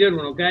this is a good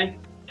one, okay?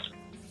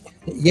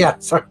 Yeah.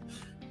 So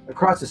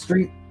across the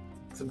street,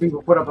 some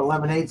people put up a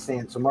lemonade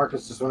stand. So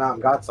Marcus just went out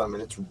and got some,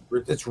 and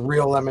it's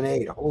real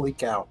lemonade. Holy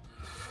cow.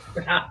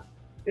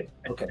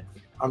 Okay.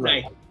 I'm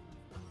ready. Nice.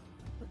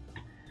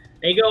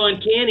 There you go,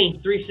 Uncanny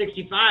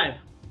 365.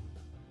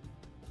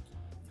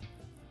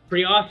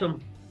 Pretty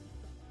awesome.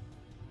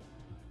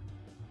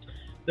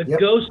 The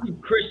Ghost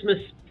of Christmas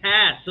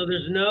Past. So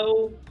there's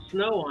no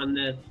snow on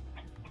this,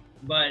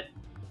 but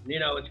you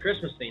know it's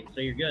Christmas themed, so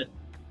you're good.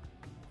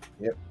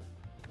 Yep.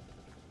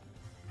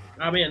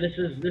 Oh man, this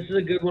is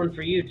a good one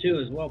for you too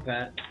as well,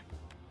 Pat.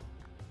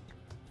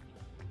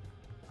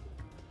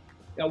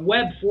 Got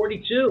Web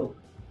 42.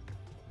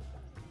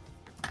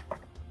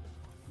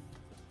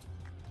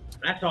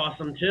 That's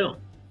awesome too.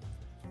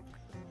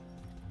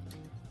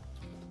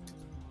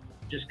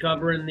 Just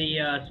covering the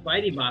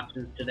Spidey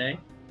boxes today.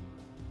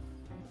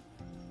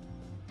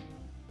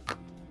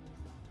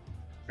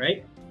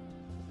 Right?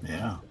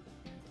 Yeah.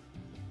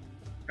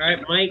 All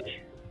right, Mike.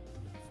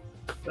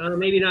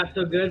 Maybe not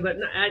so good, but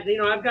you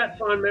know, I've got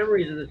fond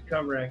memories of this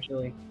cover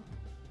actually.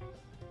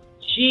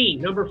 She,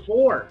 number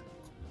 4.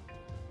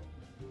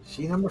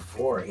 She number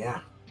 4, yeah.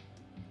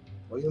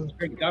 William.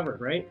 Great cover,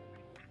 right?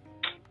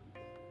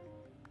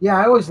 Yeah,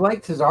 I always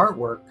liked his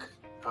artwork.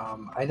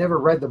 I never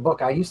read the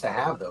book. I used to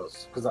have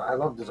those because I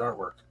loved his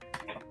artwork.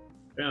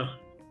 Yeah.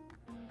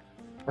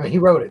 I mean, he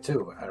wrote it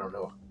too. I don't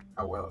know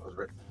how well it was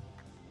written.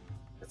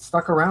 It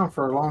stuck around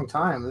for a long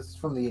time. This is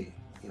from the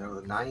the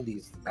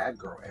 90s, the Bad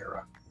Girl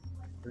era.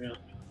 Yeah.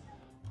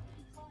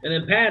 And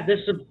then Pat,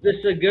 this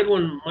is a good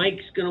one.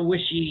 Mike's gonna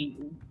wish he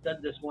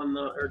did this one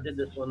though, or did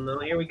this one though.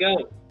 Here we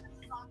go.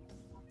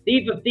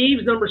 Thief of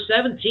Thieves, number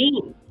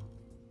 17.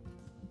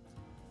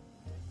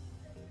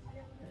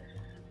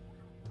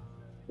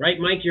 Right,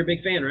 Mike? You're a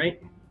big fan,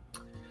 right?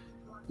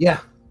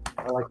 Yeah,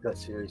 I like that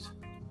series.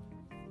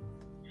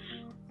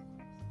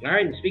 All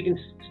right, and speaking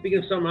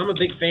of something I'm a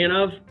big fan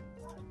of,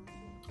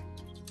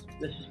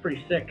 this is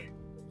pretty sick.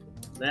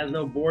 It has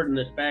no board in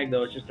this bag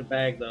though. It's just a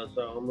bag though,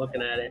 so I'm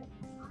looking at it.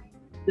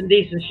 It's in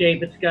decent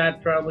shape. It's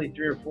got probably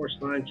 3 or 4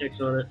 spine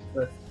checks on it.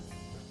 But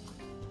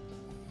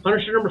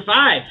Punisher number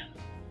 5.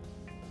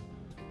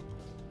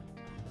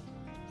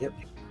 Yep.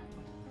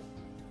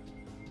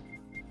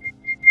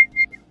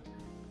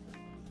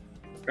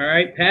 All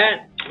right,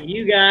 Pat,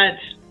 you got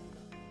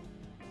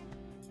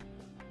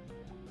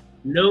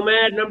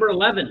Nomad number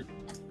 11.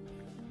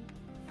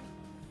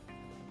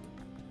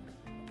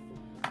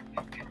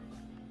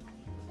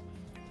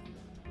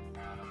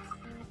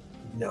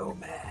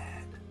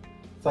 Nomad.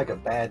 It's like a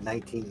bad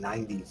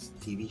 1990s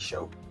TV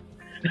show.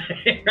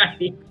 Right?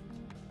 You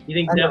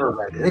think I never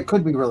read it. It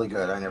could be really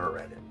good. I never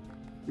read it.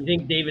 You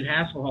think David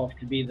Hasselhoff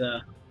could be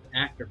the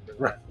actor for that?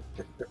 Right.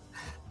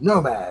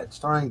 Nomad,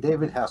 starring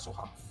David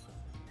Hasselhoff.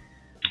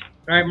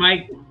 All right,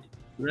 Mike.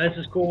 This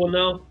is cool one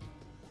though.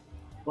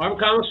 Marvel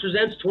Comics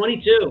presents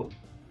 22.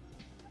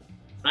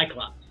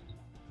 Cyclops.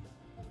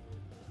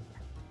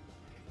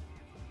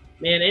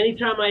 Man,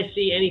 anytime I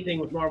see anything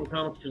with Marvel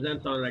Comics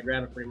presents on it, I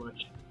grab it pretty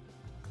much.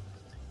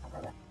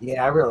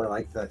 Yeah, I really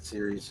like that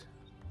series.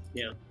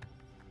 Yeah.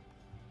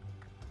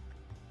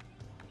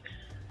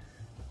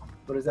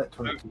 What is that,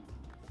 22?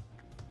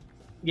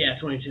 Yeah,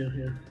 22.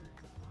 Yeah.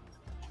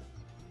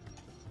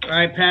 All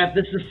right, Pat.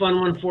 This is a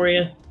fun one for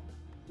you.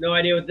 No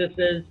idea what this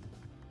is.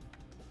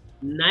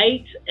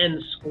 Knight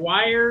and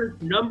Squire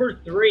number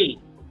 3.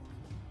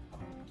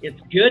 It's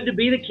good to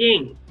be the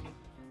king.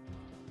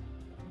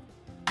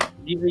 Are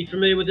you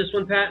familiar with this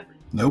one, Pat?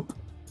 Nope.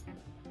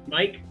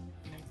 Mike?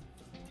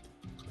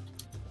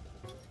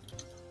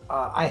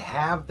 I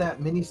have that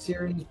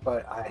miniseries,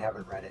 but I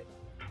haven't read it.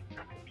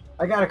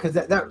 I got it because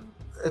that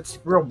it's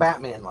real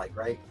Batman-like,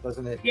 right?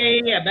 Doesn't it?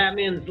 Yeah.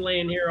 Batman's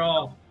laying here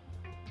all.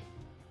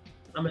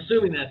 I'm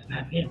assuming that's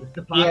Batman.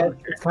 Yeah,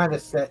 it's kind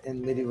of set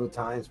in medieval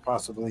times,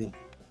 possibly.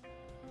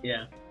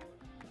 Yeah.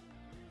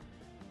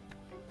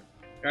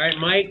 All right,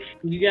 Mike,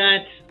 you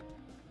got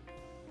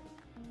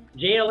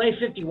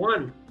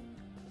JLA51.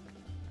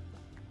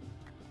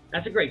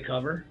 That's a great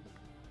cover.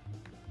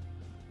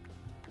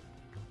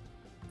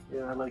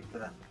 Yeah, I like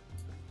that.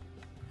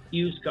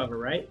 Used cover,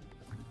 right?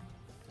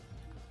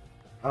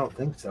 I don't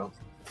think so.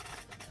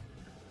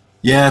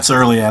 Yeah, it's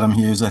early Adam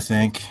Hughes, I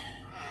think.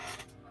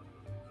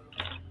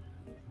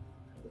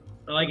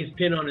 I like his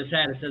pin on his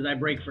hat. It says, "I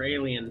break for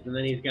aliens." And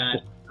then he's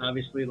got,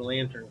 obviously, the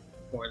Lantern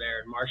for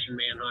there, and Martian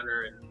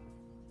Manhunter, and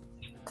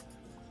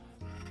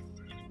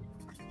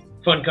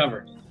fun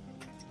cover.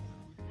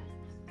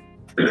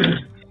 All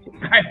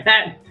right,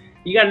 Pat,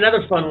 you got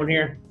another fun one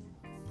here.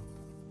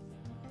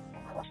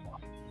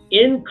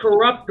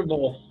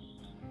 Incorruptible,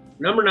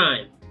 number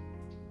 9.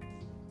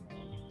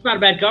 It's not a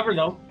bad cover,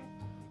 though.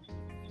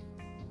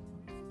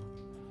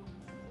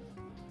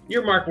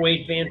 You're a Mark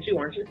Waid fan, too,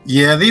 aren't you?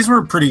 Yeah, these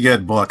were pretty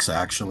good books,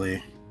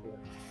 actually.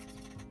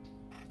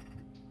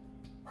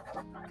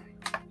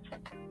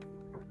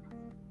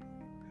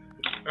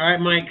 All right,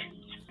 Mike.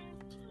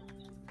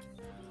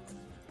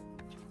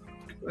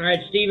 All right,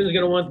 Steven's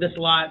going to want this a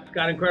lot. It's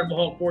got Incredible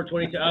Hulk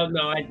 422. Oh,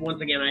 no, once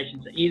again, I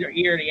should say, he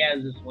already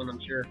has this one, I'm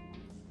sure.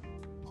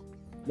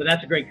 But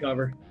that's a great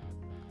cover.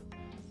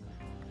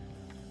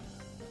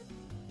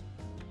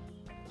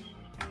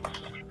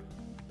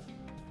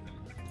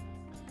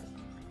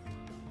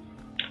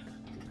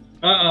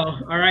 Uh-oh.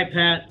 All right,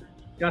 Pat.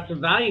 Got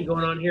some value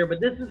going on here, but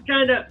this is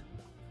kind of...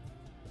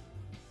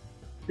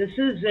 This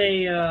is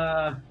a...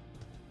 I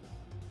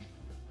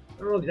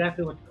don't know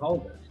exactly what to call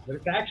this, but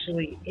it's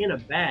actually in a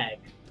bag.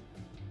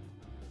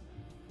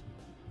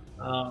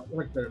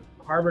 What's the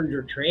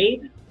Harbinger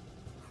Trade?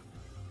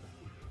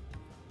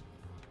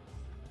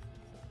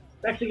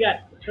 It's actually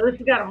got... So this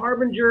has got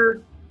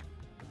Harbinger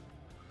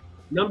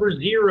number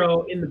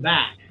 0 in the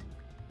back.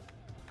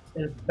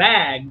 And it's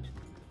bagged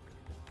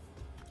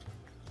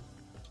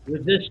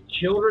with this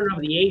Children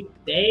of the Eighth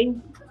Day.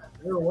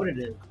 I don't know what it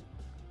is.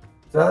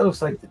 So that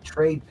looks like the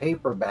trade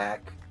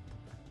paperback.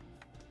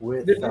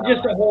 With This is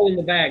just a hole in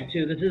the bag,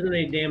 too. This isn't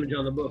any damage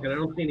on the book, and I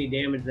don't see any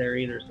damage there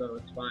either, so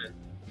it's fine.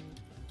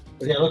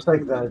 Yeah, it looks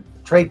like the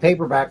trade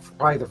paperback for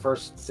probably the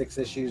first 6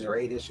 issues or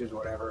 8 issues,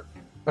 whatever.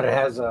 But it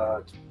has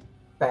a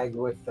bagged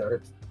with, or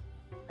it's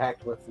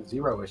packed with the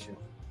 0 issue.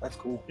 That's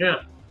cool.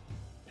 Yeah,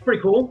 it's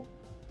pretty cool.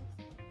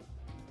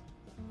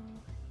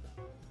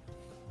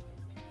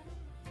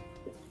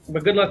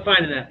 But good luck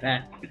finding that,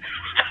 Pat.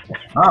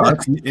 Oh,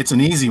 it's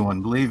an easy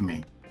one, believe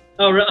me.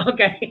 Oh, really?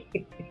 Okay.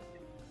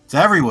 It's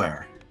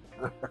everywhere.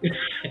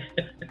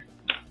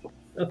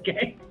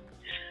 Okay.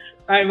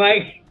 All right,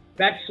 Mike.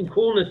 Back to some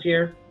coolness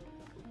here.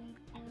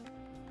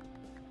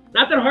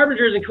 Not that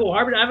Harbinger isn't cool.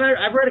 I've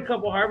read a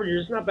couple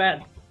Harbingers. It's not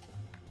bad.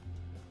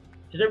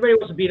 Because everybody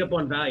wants to beat up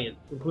on Valiant,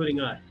 including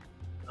us.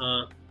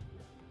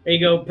 There you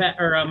go, Pat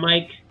or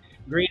Mike.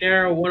 Green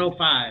Arrow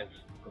 105.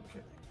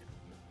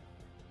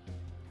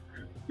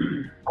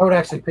 I would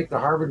actually pick the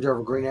Harbinger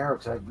over Green Arrow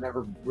because I've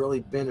never really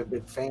been a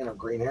big fan of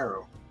Green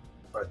Arrow.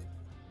 But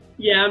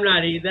yeah, I'm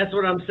not. That's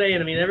what I'm saying.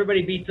 I mean,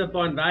 everybody beats up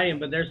on Valiant,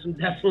 but there's some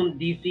definite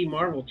DC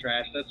Marvel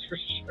trash, that's for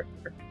sure.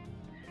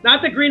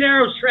 Not that Green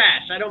Arrow's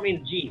trash. I don't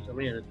mean, geez, I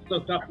mean, it's so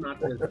tough not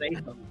to say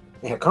something.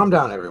 yeah, calm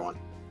down, everyone.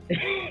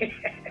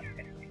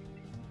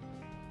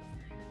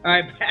 All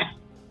right, Pat.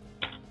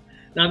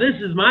 Now, this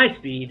is my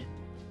speed.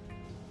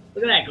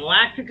 Look at that.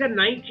 Galactica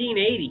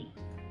 1980.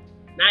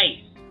 Nice.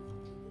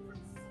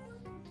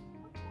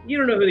 You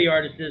don't know who the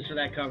artist is for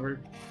that cover.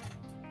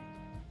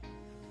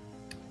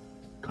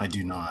 I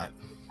do not.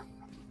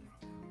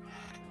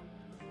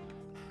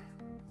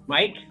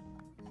 Mike?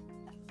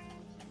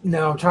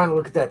 No, I'm trying to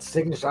look at that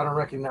signature. I don't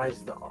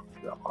recognize the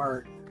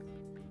art.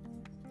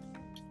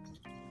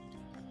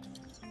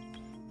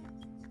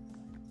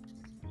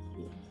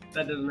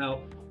 That doesn't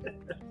help.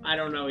 I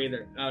don't know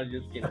either. I was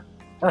just kidding.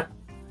 Well,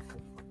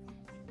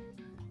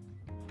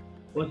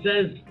 it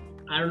says,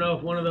 I don't know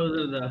if one of those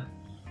are the...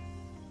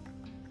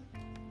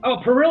 Oh,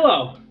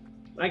 Perillo.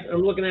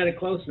 I'm looking at it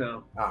close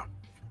now. Ah.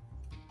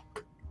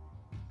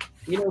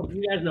 You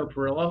guys know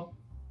Perillo.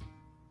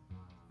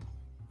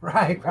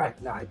 Right.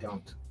 No, I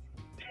don't.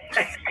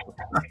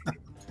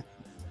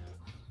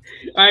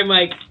 All right,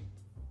 Mike.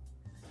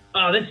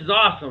 Oh, this is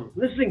awesome.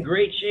 This is in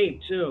great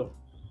shape, too.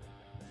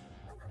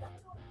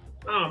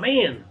 Oh,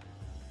 man.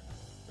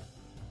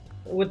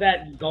 With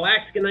that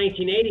Galactica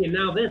 1980 and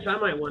now this, I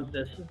might want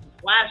this. This is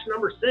Flash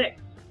number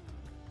 6.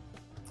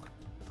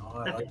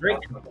 Oh, That's a great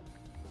cover.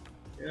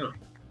 Yeah.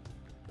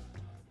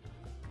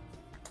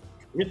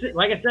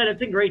 Like I said,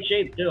 it's in great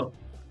shape, too.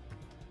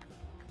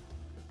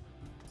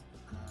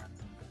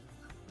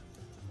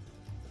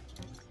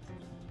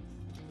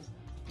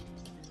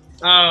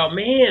 Oh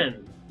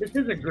man, this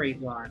is a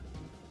great lot.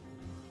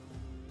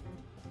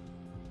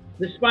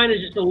 This spine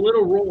is just a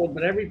little rolled,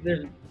 but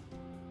there's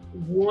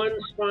one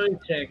spine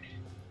tick.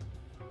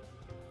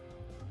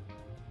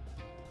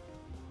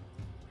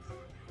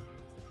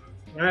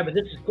 All right, but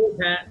this is cool,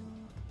 Pat.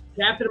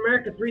 Captain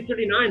America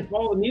 339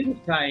 Fall of the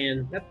Mutants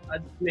tie-in.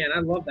 Man, I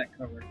love that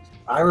cover.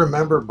 I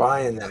remember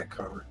buying that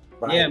cover.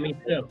 Yeah, me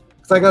too.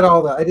 Because I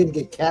got I didn't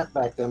get Cat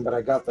back then, but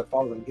I got the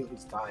Fall of the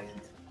Mutants tie-in.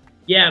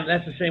 Yeah,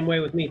 that's the same way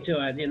with me too.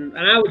 I didn't,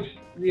 and I was,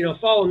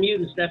 Fall of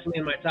Mutants definitely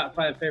in my top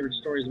 5 favorite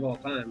stories of all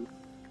time.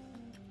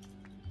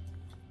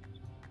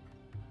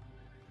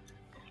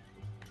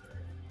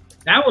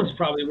 That one's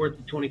probably worth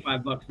the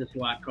 $25 this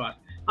lot cost.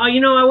 Oh,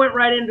 I went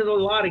right into the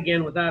lot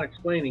again without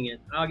explaining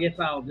it. I guess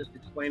I'll just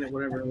explain it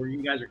whenever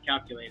you guys are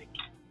calculating.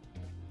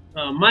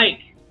 Mike.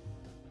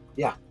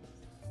 Yeah.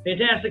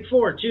 Fantastic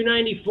Four,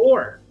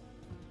 $294.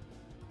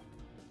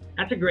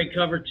 That's a great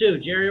cover too.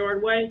 Jerry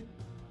Ordway.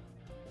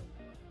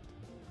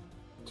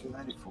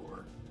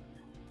 $294.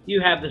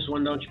 You have this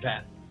one, don't you,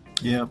 Pat?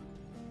 Yep.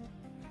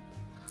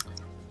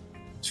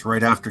 It's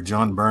right after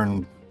John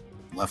Byrne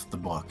left the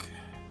book.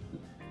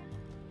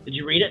 Did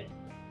you read it?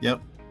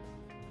 Yep.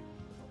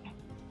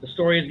 The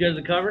story as good as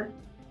the cover?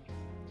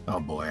 Oh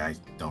boy, I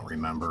don't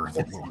remember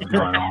what was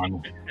going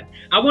on.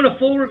 I want a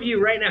full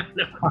review right now.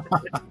 No.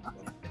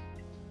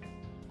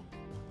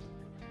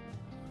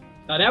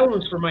 That one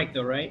was for Mike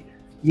though, right?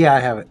 Yeah,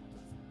 I have it.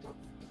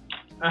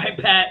 All right,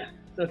 Pat.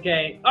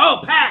 Okay.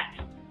 Oh,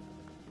 Pat!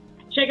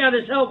 Check out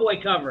this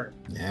Hellboy cover.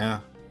 Yeah.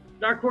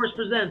 Dark Horse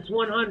Presents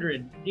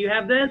 100. Do you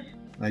have this?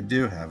 I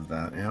do have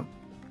that, yep.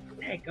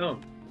 Hey,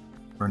 come.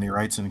 Bernie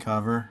Wrightson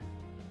cover.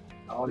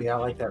 Oh, yeah, I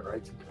like that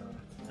Wrightson cover.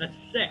 That's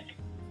sick.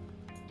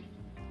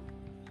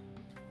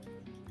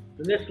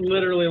 And this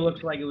literally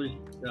looks like it was...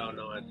 No,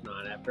 it's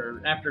not.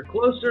 After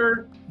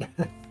closer...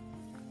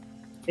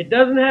 It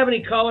doesn't have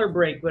any color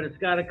break, but it's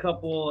got a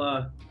couple...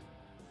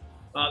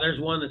 there's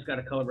one that's got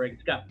a color break.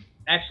 It's got...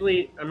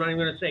 Actually, I'm not even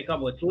going to say a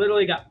couple. It's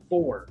literally got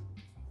 4.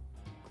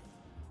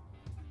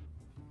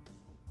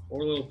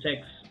 4 little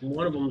ticks. And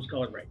one of them is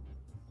color break.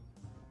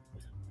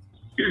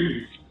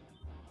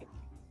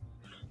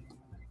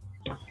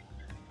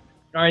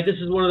 All right, this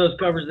is one of those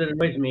covers that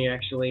annoys me,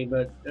 actually.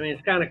 But, I mean,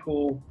 it's kind of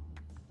cool.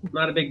 I'm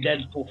not a big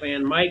Deadpool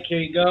fan. Mike, here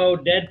you go.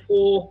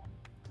 Deadpool,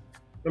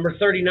 number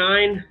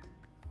 39.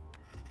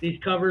 These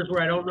covers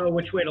where I don't know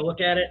which way to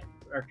look at it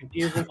are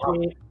confusing to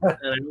me, and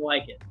I don't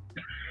like it.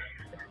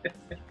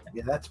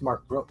 Yeah, that's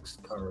Mark Brooks'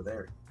 cover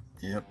there.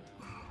 Yep.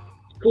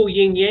 Cool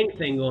yin-yang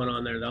thing going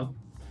on there, though.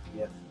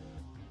 Yep.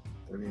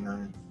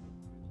 39.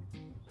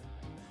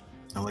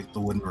 I like the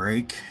wooden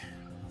rake.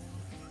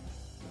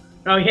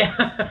 Oh, yeah.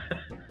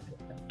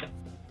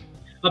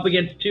 Up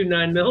against 2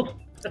 9mm.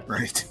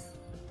 Right.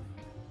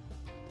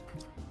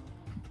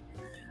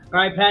 All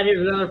right, Pat,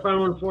 here's another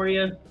fun one for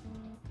you.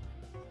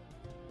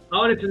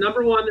 Oh, and it's a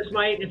number 1. This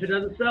might, if it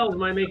doesn't sell, it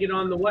might make it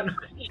on the Whatnot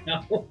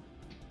show.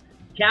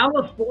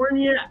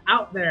 California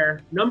Out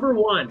There, number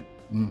 1.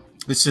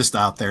 It's just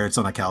out there. It's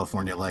on a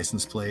California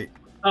license plate.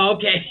 Oh,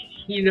 okay.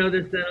 You know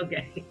this then?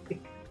 Okay.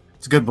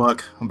 It's a good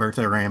book.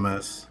 Humberto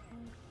Ramos.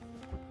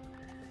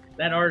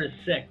 That art is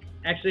sick.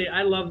 Actually,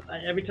 I love,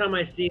 every time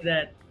I see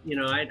that,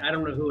 I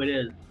don't know who it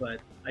is, but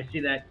I see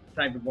that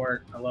type of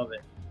art. I love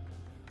it.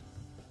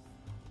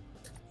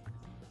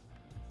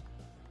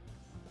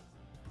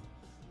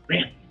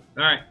 Man.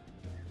 All right.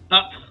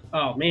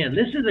 Oh, man.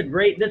 This is a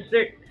great,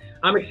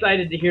 I'm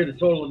excited to hear the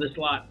total of this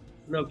lot.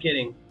 No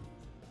kidding.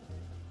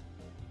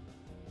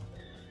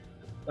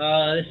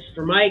 This is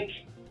for Mike.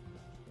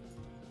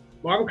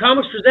 Marvel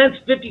Comics presents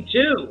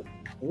 52.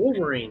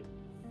 Wolverine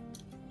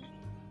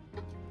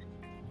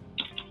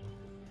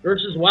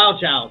versus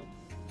Wild Child.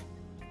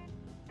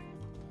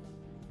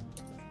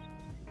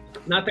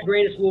 Not the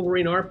greatest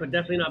Wolverine art, but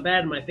definitely not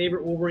bad. My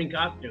favorite Wolverine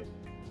costume.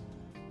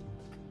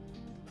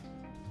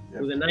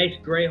 Yep. With a nice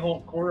Grey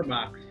Hulk corner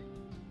box.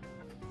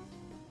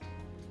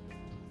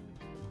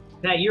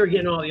 Pat, you were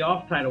getting all the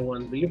off-title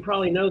ones, but you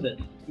probably know this.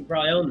 You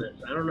probably own this.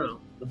 I don't know.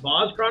 The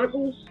Boz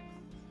Chronicles,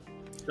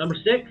 number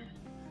 6.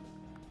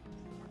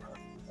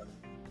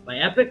 By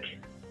Epic.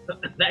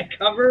 That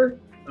cover,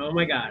 oh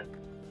my God.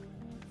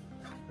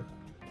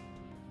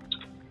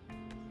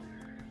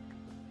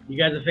 You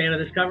guys a fan of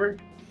this cover?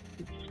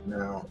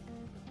 No.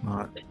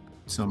 Not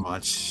so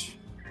much.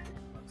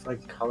 It's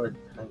like colored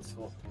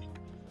pencil.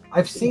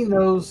 I've seen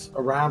those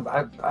around,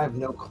 but I have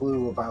no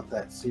clue about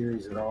that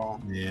series at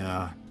all.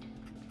 Yeah.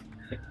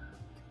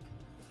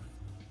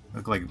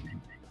 Look like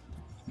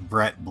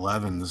Brett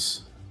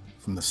Blevins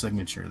from the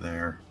signature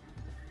there.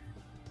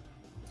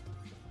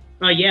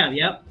 Oh, yeah,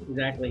 yep,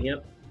 exactly,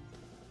 yep.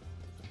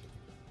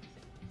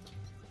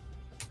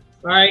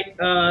 All right,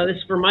 this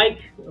is for Mike,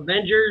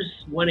 Avengers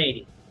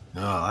 180.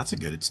 Oh, that's a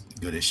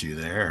good issue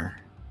there.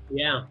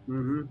 Yeah.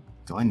 Mm-hmm.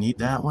 Do I need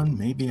that one?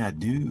 Maybe I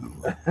do.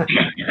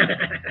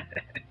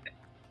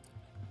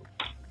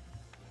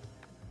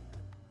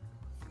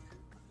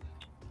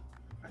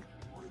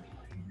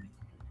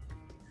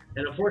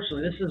 And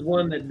unfortunately, this is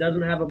one that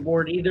doesn't have a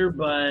board either,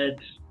 but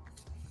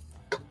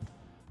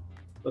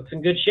Looks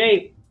in good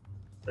shape.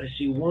 I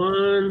see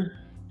 1,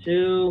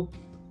 2,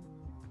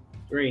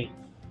 3.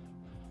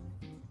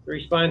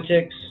 3 spine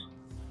ticks.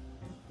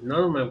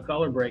 None of them have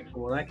color break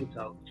from what I can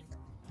tell.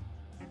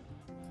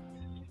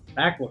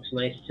 Back looks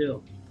nice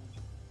too.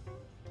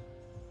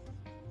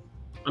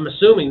 I'm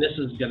assuming this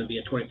is going to be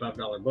a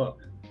 $25 book.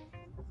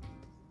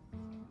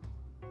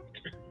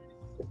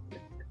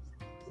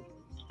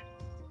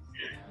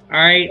 All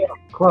right.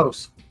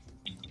 Close.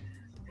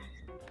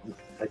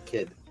 That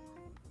kid.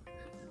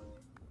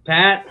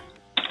 Pat.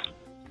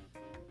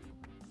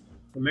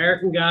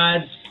 American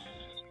Gods.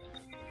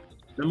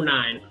 Number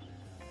 9.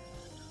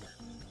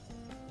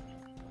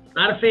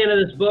 Not a fan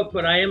of this book,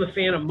 but I am a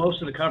fan of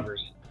most of the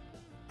covers.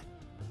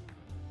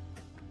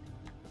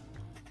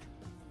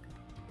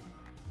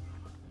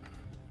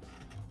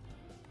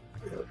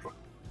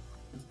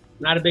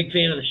 Not a big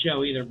fan of the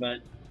show either,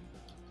 but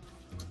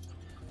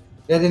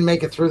They didn't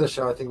make it through the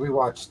show. I think we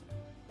watched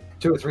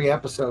 2 or 3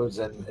 episodes,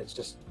 and it's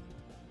just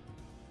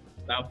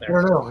out I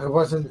there. don't know. It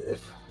wasn't.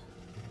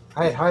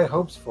 I had high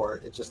hopes for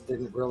it. It just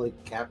didn't really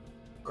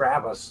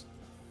grab us.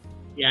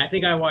 Yeah, I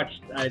think I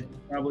watched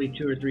probably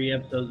 2 or 3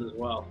 episodes as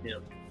well. Yeah,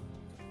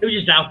 it was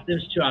just out. There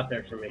was too out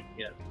there for me.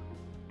 Yeah.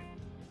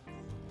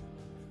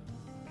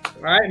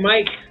 All right,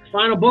 Mike.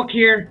 Final book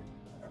here.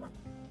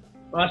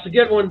 Well, that's a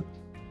good one.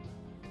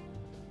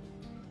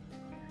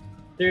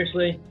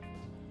 Seriously,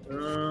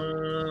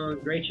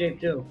 great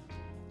shape too.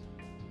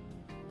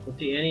 Don't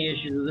see any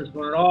issues with this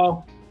one at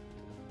all.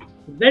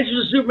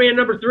 Adventures of Superman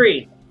number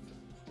 3.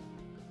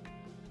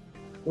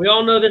 We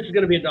all know this is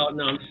going to be adult.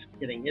 No, I'm just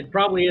kidding. It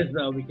probably is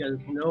though, because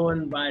no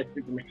one buys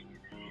Superman.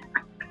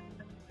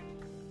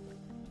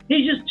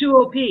 He's just too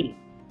OP.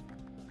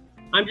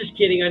 I'm just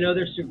kidding. I know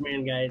there's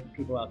Superman guys,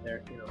 people out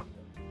there, you know.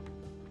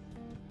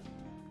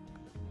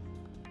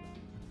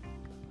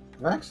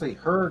 I've actually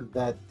heard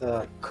that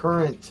the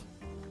current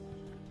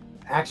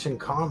Action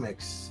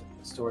Comics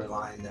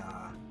storyline,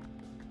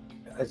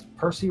 is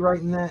Percy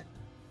writing that?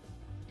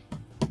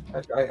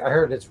 I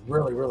heard it's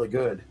really, really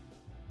good.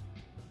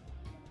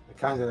 I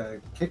kind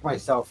of kick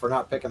myself for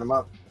not picking them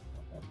up.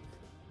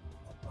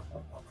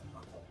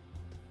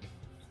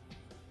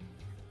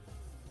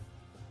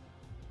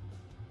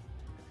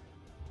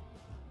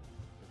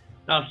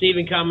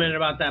 Steven commented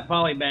about that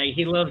polybag.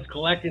 He loves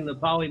collecting the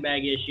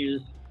polybag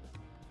issues.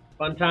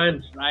 Fun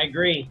times. I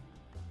agree.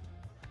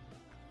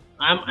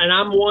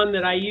 I'm one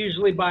that I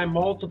usually buy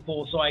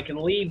multiple so I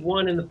can leave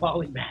one in the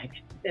polybag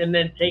and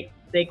then take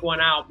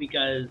one out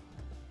because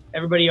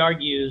everybody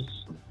argues,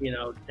 you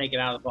know, to take it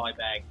out of the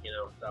polybag, you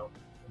know, so.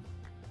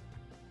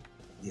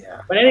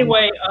 Yeah. But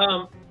anyway,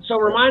 so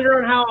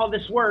reminder on how all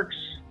this works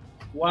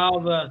while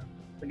the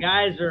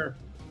guys are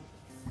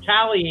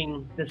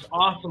tallying this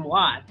awesome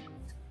lot,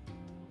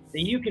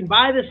 that you can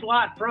buy this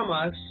lot from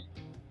us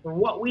for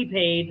what we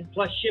paid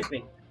plus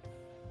shipping,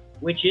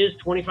 which is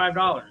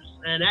 $25.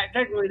 And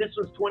technically this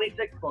was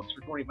 26 books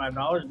for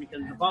 $25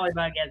 because the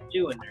polybag has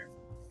 2 in there.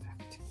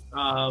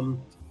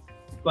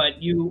 But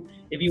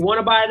if you want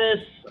to buy this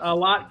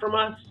lot from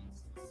us,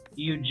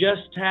 you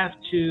just have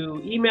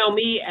to email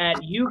me at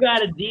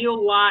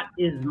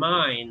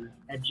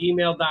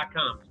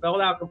yougotadeallotismine@gmail.com.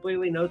 Spelled out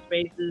completely, no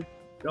spaces,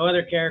 no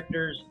other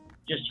characters.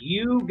 Just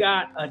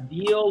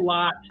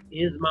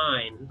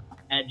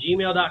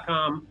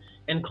yougotadeallotismine@gmail.com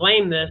and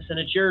claim this, and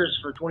it's yours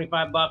for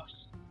 $25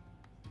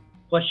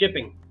 plus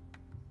shipping.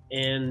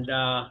 And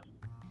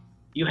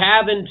you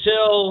have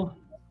until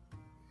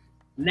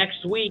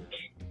next week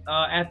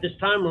at this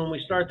time when we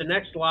start the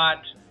next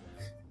lot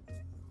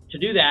to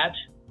do that.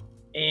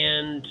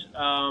 And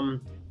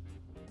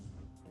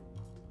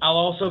I'll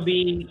also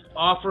be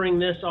offering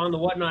this on the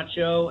Whatnot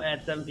show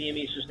at 7 p.m.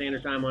 Eastern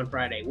Standard Time on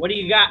Friday. What do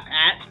you got,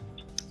 Pat?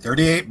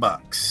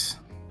 $38.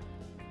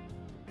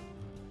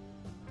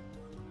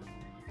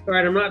 All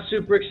right, I'm not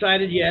super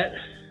excited yet.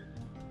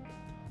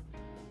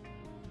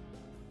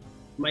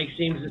 Mike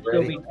seems to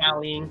still be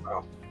tallying.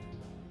 Oh.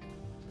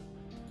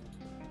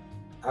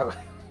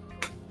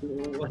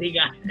 What do you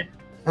got?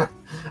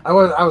 I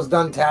was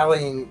done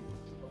tallying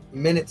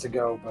minutes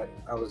ago, but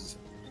I was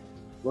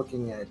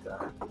looking at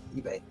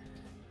eBay.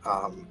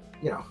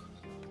 You know,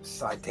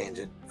 side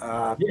tangent.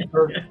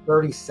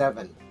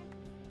 37.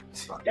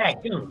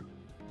 Dang,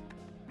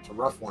 it's a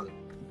rough one.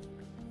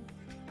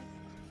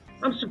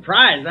 I'm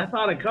surprised. I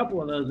thought a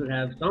couple of those would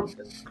have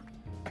something.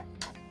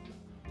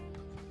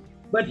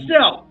 But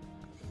still,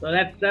 so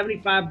that's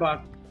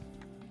 $75.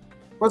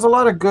 There's a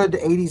lot of good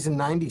 80s and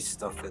 90s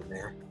stuff in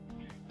there.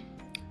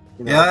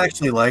 You know, Yeah, I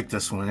actually like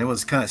this one. It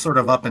was kind of sort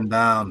of up and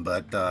down,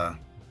 but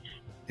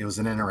it was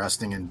an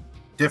interesting and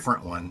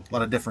different one. A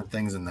lot of different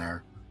things in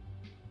there.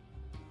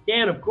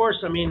 Yeah, and of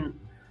course, I mean,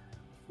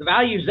 the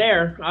value's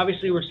there.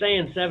 Obviously, we're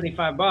saying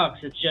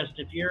 $75. It's just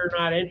if you're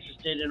not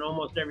interested in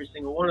almost every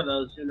single one of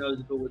those, who knows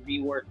if it would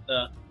be worth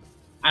the.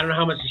 I don't know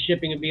how much the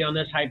shipping would be on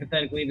this.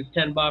 Hypothetically, if it's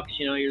 $10,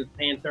 you know, you're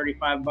paying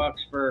 $35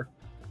 for.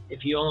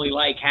 If you only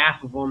like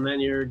half of them, then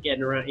you're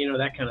getting around, you know,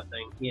 that kind of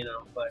thing, you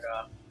know. But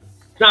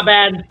it's not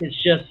bad. It's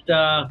just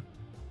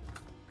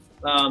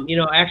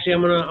Actually,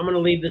 I'm gonna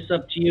leave this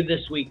up to you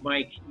this week,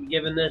 Mike. You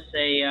giving this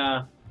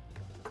a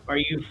are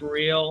you for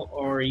real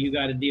or you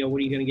got a deal? What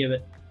are you gonna give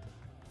it?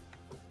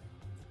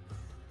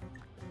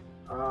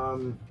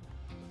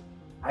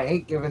 I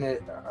hate giving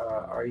it.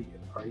 Are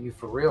you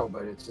for real?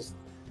 But it's just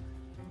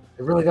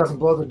it really doesn't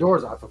blow the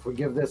doors off. If we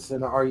give this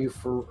an are you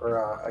for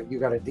or you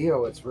got a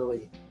deal, it's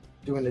really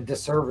doing a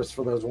disservice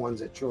for those ones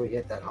that truly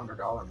hit that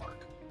 $100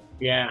 mark.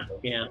 Yeah,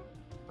 yeah.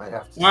 Might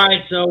have to. All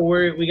right, so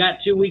we got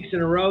 2 weeks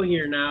in a row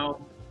here now.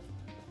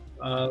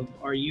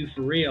 Are you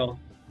for real?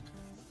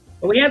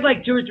 But we had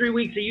like 2 or 3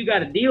 weeks that you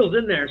got a deals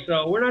in there,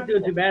 so we're not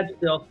doing too bad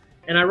still.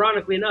 And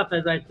ironically enough,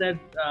 as I said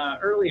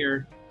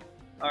earlier,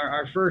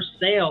 our first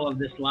sale of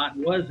this lot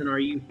was an Are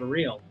You For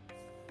Real?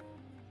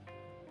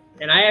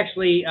 And I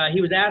actually, he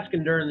was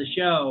asking during the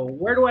show,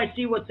 where do I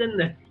see what's in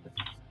this?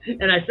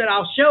 And I said,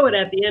 I'll show it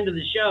at the end of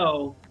the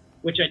show,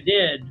 which I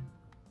did.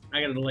 I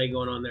got a delay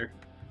going on there.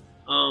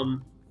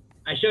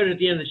 I showed it at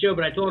the end of the show,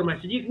 but I told him, I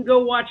said, you can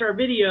go watch our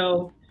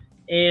video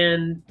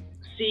and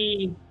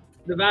see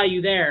the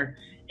value there.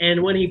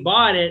 And when he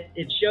bought it,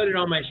 it showed it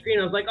on my screen.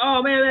 I was like,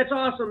 oh, man, that's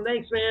awesome.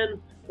 Thanks,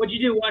 man. What'd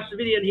you do? Watch the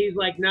video? And he's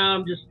like, no,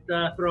 I'm just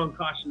throwing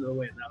caution to the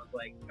wind. I was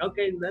like,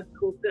 okay, that's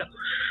cool too.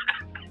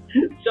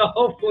 So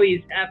hopefully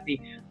he's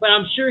happy. But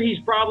I'm sure he's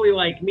probably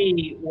like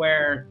me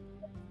where,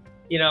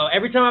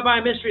 every time I buy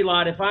a mystery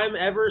lot, if I'm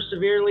ever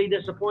severely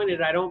disappointed,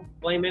 I don't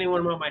blame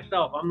anyone but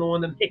myself. I'm the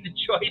one that made the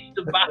choice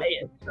to buy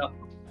it. So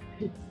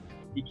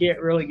you can't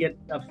really get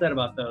upset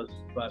about those.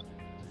 But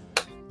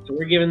so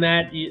we're giving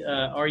that,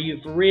 Are You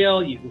For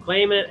Real? You can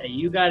claim it at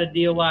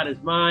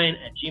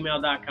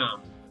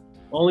YouGottaDealLotIsMine@gmail.com.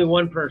 Only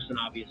one person,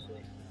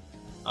 obviously.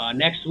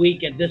 Next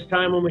week at this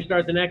time when we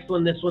start the next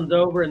one, this one's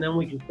over, and then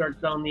we can start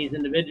selling these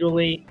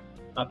individually.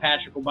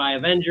 Patrick will buy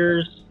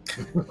Avengers.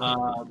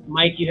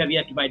 Mike, you have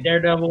yet to buy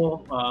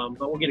Daredevil,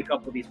 but we'll get a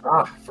couple of these.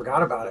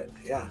 Forgot about it.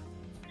 Yeah.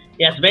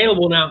 Yeah, it's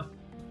available now.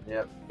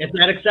 Yep. It's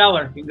at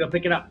Xcellar. You can go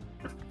pick it up.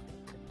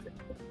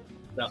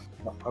 So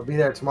I'll be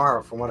there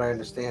tomorrow. From what I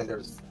understand,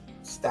 there's a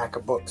stack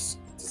of books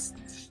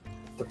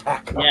to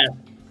pack up. Yeah,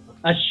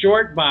 a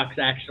short box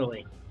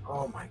actually.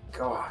 Oh my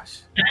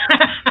gosh.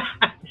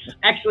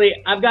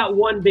 Actually, I've got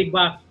one big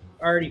box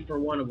already for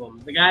one of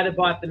them. The guy that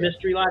bought the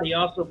mystery lot, he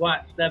also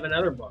bought 7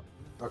 other books.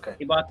 Okay.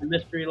 He bought the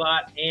mystery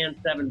lot and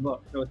 7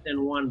 books, so it's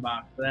in one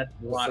box. So that's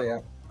a lot.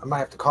 I might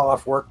have to call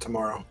off work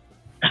tomorrow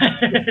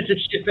to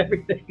ship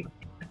everything.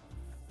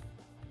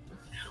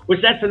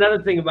 Which that's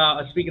another thing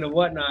about, speaking of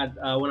whatnot,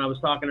 when I was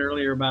talking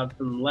earlier about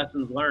some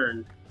lessons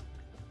learned,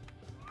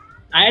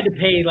 I had to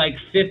pay like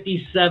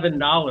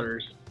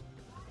 $57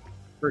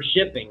 for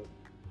shipping.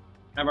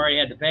 I've already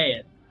had to pay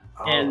it.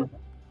 Oh.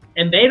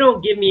 And they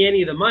don't give me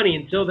any of the money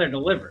until they're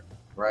delivered.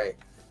 Right.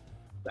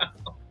 So,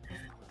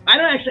 I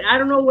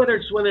don't know whether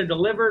it's when they're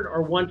delivered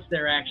or once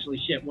they're actually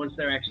shipped, once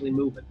they're actually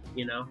moving,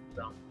 so.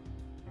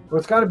 Well,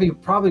 it's got to be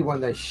probably when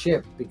they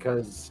ship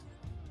because,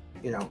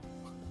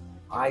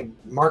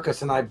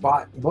 Marcus and I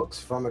bought books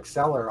from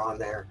Xcellar on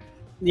there.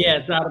 Yeah,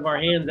 it's out of our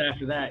hands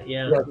after that.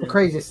 Yeah. Yeah, the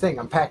craziest thing.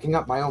 I'm packing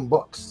up my own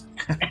books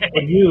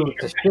for you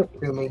to ship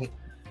to me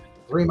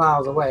 3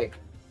 miles away.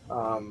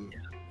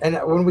 And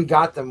when we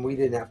got them, we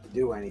didn't have to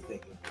do anything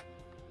to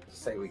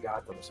say we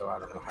got them. So I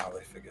don't know how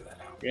they figured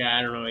that out. Yeah,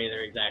 I don't know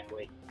either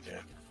exactly.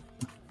 Yeah.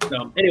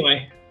 So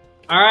anyway,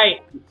 all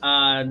right.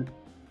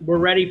 We're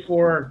ready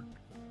for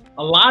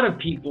a lot of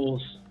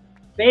people's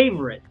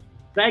favorite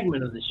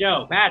segment of the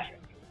show.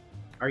 Patrick,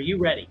 are you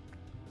ready?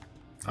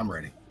 I'm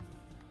ready.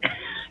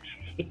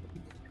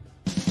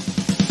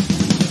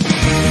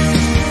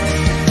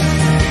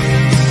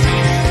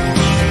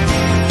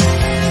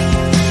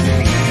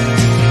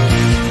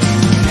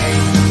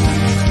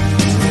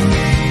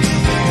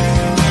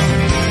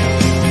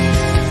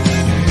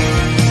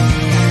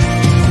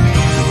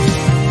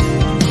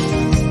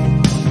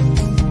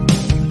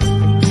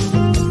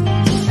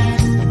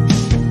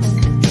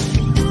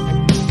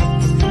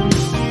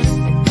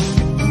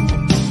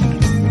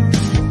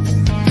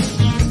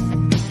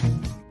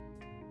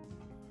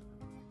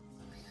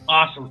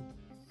 Awesome.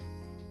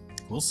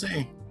 We'll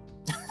see.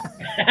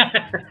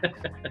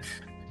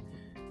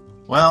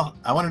 Well,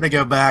 I wanted to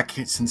go back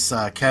since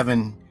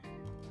Kevin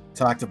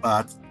talked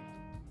about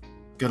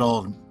good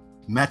old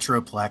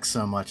Metroplex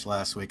so much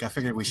last week. I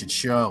figured we should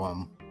show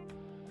him.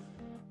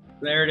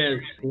 There it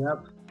is.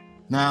 Yep.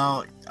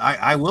 Now,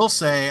 I will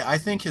say I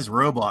think his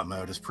robot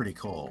mode is pretty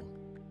cool.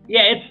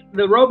 Yeah,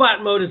 the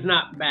robot mode is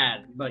not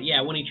bad, but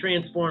yeah, when he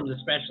transforms,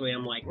 especially,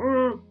 I'm like,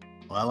 Well,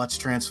 let's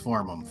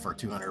transform him for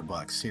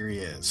 $200. Here he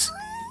is.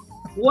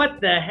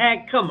 What the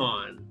heck? Come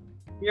on.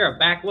 You're a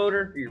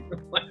backloader? He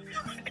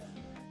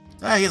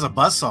has a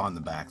buzzsaw in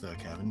the back, though,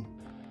 Kevin.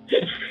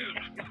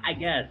 I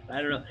guess.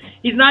 I don't know.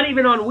 He's not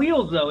even on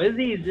wheels, though, is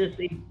he?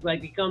 He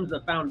becomes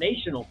a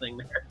foundational thing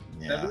there,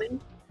 doesn't he?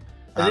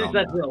 At least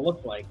that's what it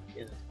looks like.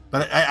 Yeah.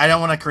 But I don't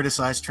want to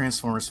criticize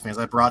Transformers fans.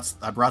 I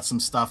brought some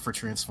stuff for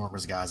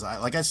Transformers guys.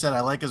 Like I said,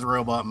 I like his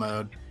robot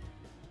mode.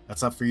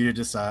 That's up for you to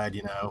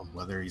decide,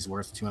 whether he's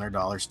worth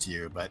 $200 to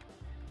you. But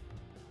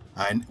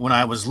When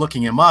I was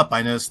looking him up,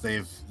 I noticed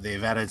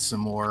they've added some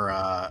more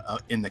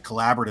in the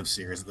collaborative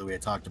series that we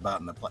had talked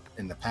about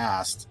in the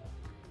past,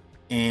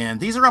 and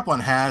these are up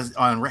on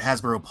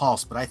Hasbro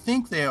Pulse, but I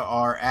think they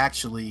are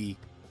actually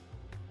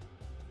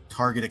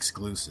Target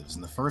exclusives.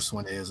 And the first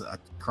one is a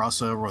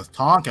crossover with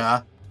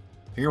Tonka.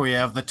 Here we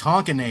have the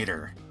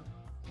Tonkanator.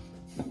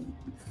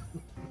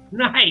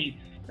 Nice.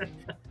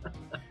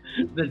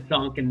 The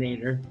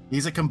Tonkanator.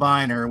 He's a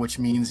combiner, which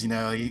means, he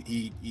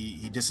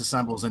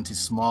disassembles into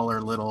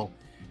smaller little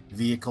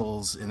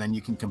vehicles, and then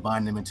you can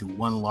combine them into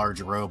one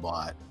large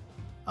robot.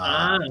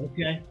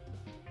 Okay.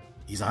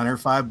 He's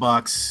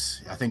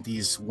 $105. I think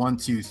these 1,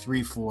 2,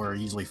 3, 4,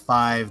 usually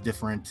 5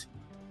 different,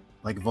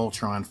 like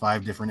Voltron,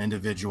 5 different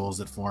individuals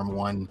that form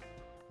one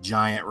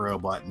giant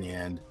robot in the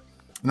end.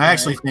 And I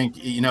actually think,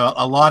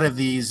 a lot of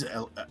these,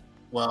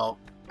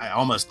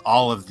 almost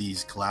all of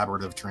these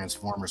collaborative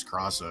Transformers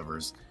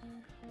crossovers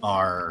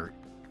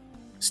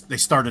they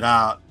started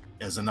out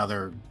as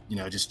another,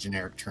 just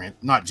generic,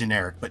 not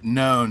generic, but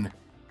known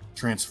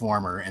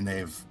Transformer, and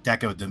they've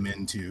decoed them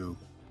into,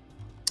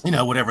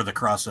 whatever the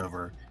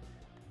crossover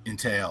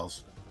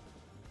entails.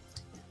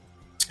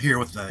 Here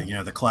with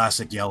the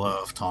classic yellow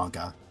of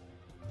Tonka.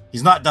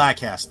 He's not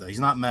die-cast, though.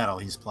 He's not metal.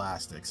 He's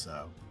plastic,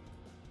 so.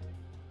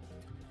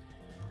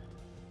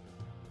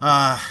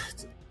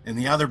 And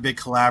the other big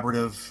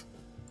collaborative.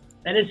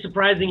 That is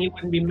surprising he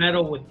wouldn't be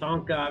metal with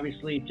Tonka,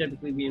 obviously,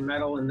 typically being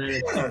metal, and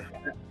then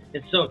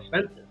it's so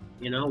expensive.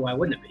 Why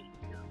wouldn't it be?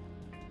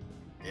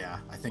 Yeah,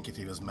 I think if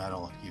he was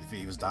metal, if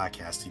he was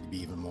die-cast, he'd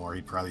be even more.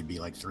 He'd probably be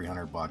like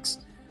 $300.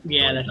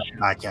 Yeah, that's true.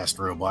 Die-cast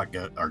robot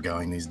are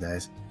going these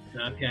days.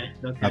 Okay.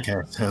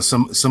 So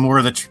some more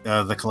of the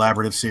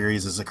collaborative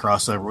series is a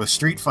crossover with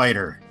Street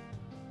Fighter,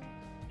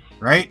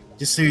 right?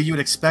 Just so you would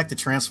expect the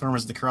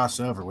Transformers to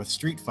cross over with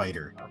Street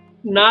Fighter.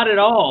 Not at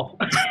all.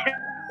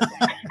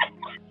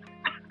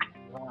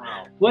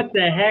 Wow. What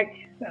the heck?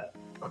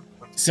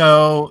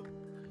 So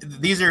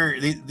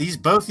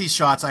both these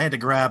shots. I had to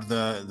grab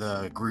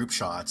the group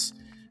shots.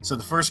 So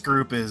the first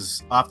group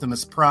is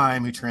Optimus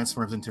Prime, who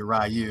transforms into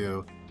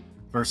Ryu,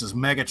 versus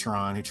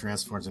Megatron, who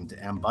transforms into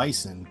M.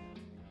 Bison.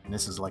 And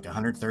this is like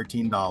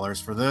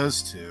 $113 for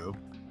those two.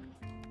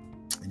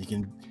 And you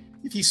can,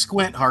 if you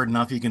squint hard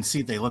enough, you can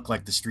see they look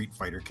like the Street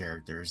Fighter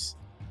characters.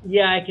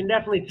 Yeah, I can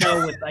definitely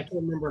tell with, I can't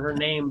remember her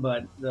name,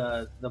 but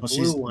the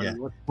blue one. Yeah.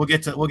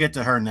 We'll get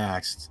to her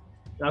next.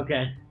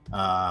 Okay.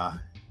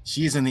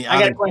 She's in the I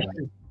other. got a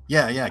question.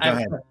 Yeah, go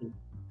ahead.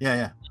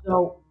 Yeah.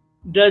 So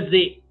does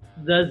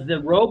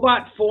the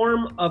robot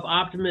form of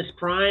Optimus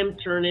Prime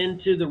turn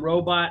into the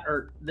robot,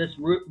 or this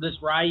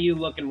Ryu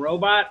looking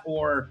robot,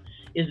 or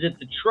is it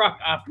the truck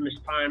Optimus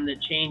Prime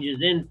that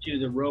changes into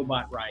the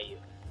robot Ryu?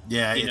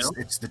 Yeah,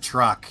 it's the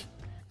truck.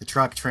 The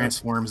truck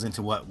transforms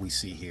into what we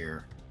see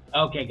here.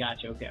 Okay,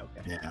 gotcha. Okay.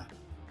 Yeah,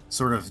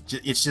 sort of.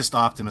 It's just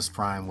Optimus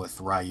Prime with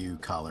Ryu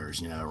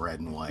colors, red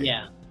and white.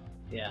 Yeah.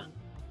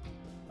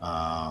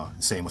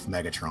 Same with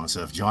Megatron.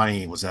 So if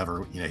Johnny was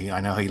ever,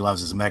 I know he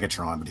loves his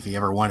Megatron, but if he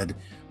ever wanted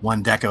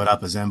one decoed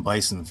up as M.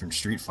 Bison from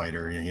Street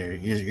Fighter,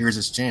 here's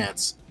his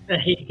chance.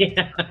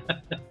 Yeah.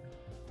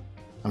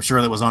 I'm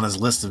sure that was on his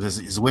list of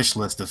his wish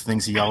list of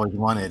things he always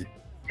wanted.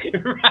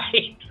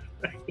 Right.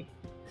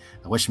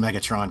 I wish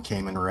Megatron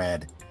came in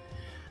red.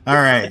 All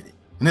right.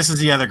 And this is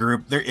the other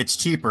group. It's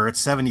cheaper. It's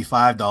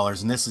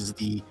 $75. And this is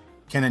the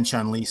Ken and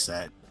Chun-Li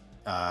set.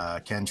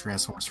 Ken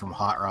transforms from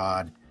Hot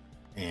Rod,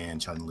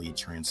 and Chun-Li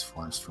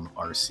transforms from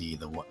RC,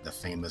 the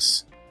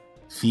famous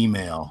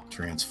female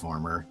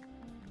Transformer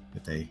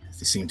that they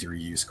seem to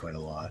reuse quite a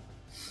lot.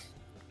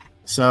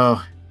 So,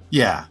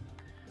 yeah.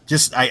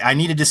 Just I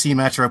needed to see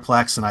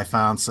Metroplex, and I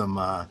found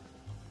some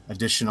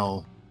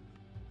additional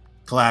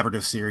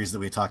collaborative series that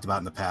we talked about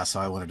in the past,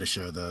 so I wanted to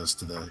show those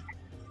to the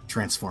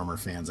Transformer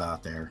fans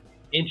out there.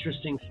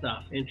 Interesting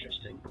stuff.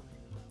 Interesting.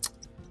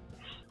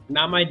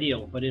 Not my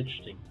deal, but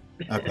interesting.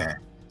 Okay.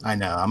 I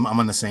know. I'm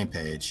on the same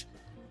page.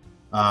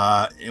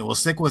 It will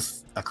stick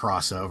with a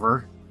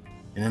crossover,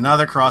 and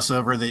another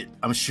crossover that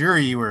I'm sure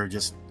you were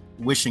just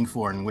wishing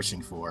for.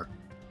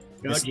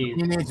 Oh, geez.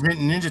 Teenage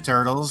Mutant Ninja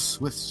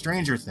Turtles with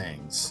Stranger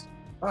Things.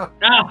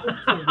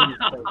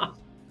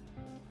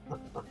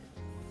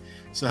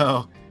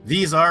 So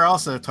these are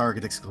also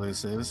Target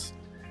exclusives.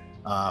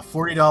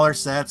 $40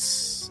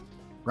 sets,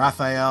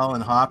 Raphael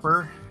and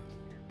Hopper,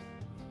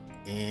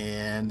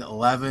 and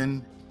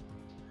 11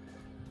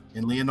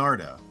 in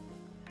Leonardo.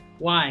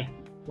 Why?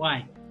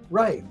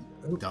 Right.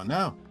 Don't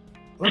know.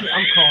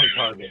 I'm calling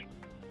Target.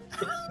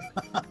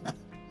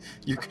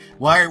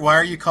 Why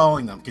are you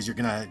calling them? Because you're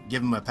gonna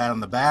give them a pat on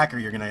the back, or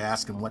you're gonna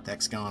ask them what the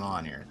heck's going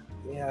on here?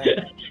 Yeah.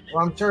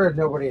 Well, I'm sure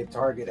nobody at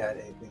Target had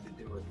anything to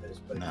do with this,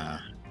 but Nah.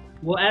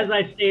 Well, as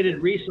I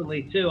stated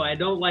recently too, I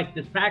don't like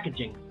this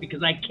packaging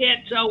because I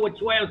can't tell which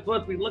way I'm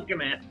supposed to be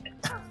looking at.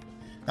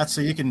 That's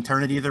so you can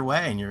turn it either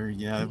way, and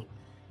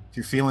if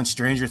you're feeling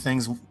Stranger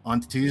Things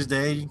on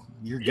Tuesday,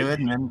 you're good,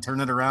 and then turn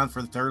it around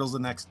for the Turtles the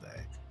next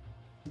day.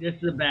 This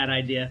is a bad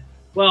idea.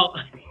 Well,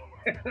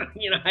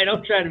 I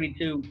don't try to be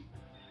too.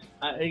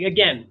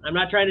 Again, I'm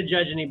not trying to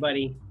judge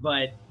anybody,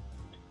 but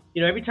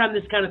every time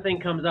this kind of thing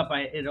comes up,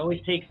 it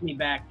always takes me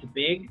back to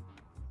Big.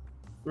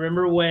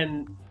 Remember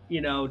when,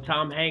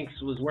 Tom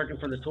Hanks was working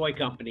for the toy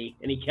company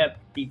and he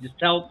just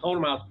told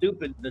him how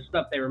stupid the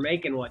stuff they were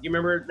making was. You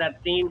remember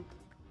that scene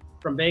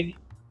from Big?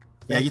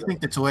 Yeah, you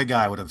think the toy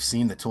guy would have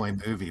seen the toy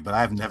movie, but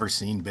I've never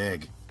seen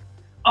Big.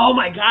 Oh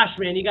my gosh,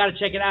 man, you got to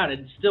check it out.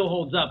 It still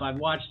holds up. I've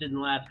watched it in the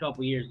last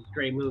couple of years. It's a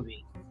great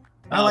movie.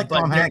 I like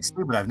Tom Hanks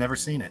too, but I've never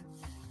seen it.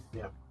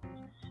 Yeah.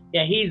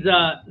 Yeah,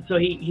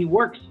 he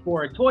works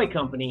for a toy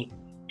company,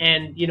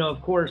 and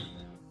of course,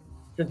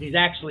 since he's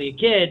actually a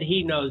kid,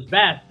 he knows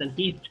best, and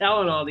he's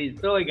telling all these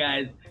toy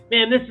guys,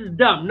 "Man, this is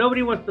dumb.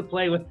 Nobody wants to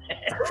play with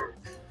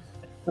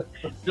it."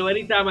 So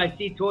anytime I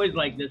see toys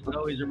like this, it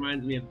always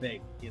reminds me of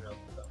Big. So.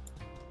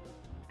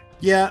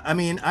 Yeah, I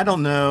mean, I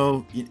don't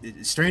know.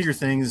 Stranger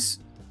Things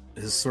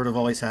has sort of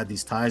always had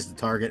these ties to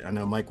Target. I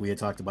know, Mike, we had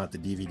talked about the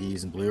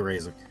DVDs and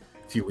Blu-rays a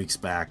few weeks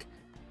back.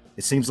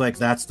 It seems like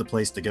that's the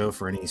place to go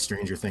for any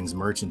Stranger Things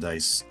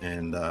merchandise,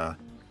 and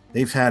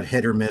they've had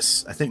hit or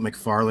miss. I think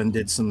McFarlane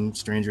did some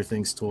Stranger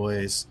Things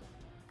toys.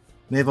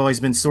 And they've always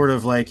been sort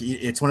of like,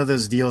 it's one of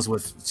those deals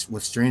with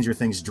Stranger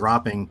Things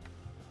dropping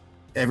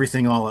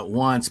everything all at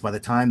once. By the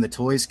time the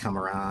toys come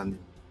around,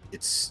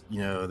 it's,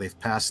 they've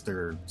passed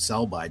their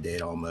sell-by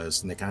date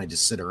almost, and they kind of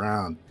just sit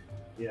around.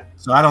 Yeah.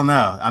 So I don't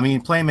know. I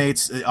mean,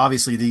 Playmates,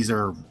 obviously these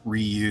are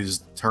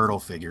reused Turtle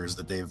figures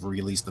that they've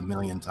released a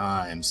million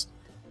times.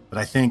 But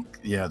I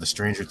think, the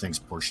Stranger Things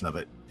portion of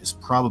it is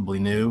probably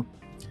new.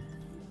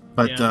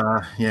 But,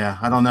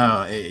 I don't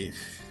know. If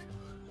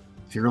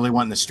you're really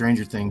wanting the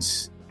Stranger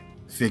Things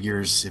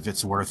figures, if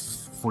it's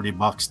worth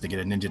 $40 to get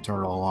a Ninja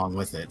Turtle along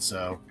with it.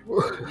 So,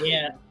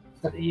 yeah.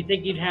 You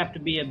think you'd have to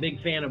be a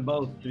big fan of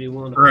both to be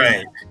willing to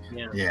right. Pay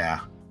that.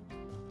 Yeah.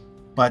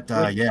 But,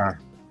 That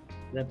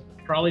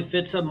probably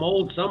fits a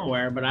mold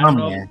somewhere, but I don't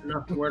know if it's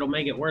enough where it'll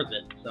make it worth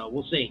it. So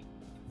we'll see.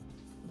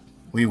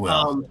 We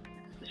will.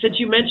 Since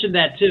you mentioned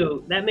that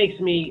too, that gives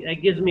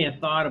me a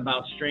thought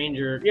about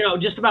Stranger,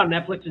 just about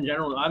Netflix in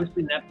general.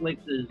 Obviously Netflix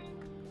is,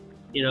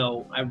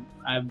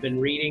 I've been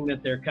reading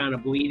that they're kind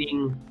of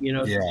bleeding,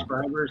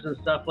 subscribers and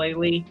stuff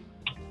lately.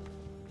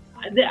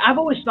 I've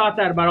always thought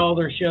that about all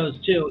their shows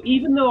too.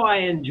 Even though I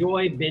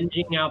enjoy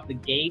binging out the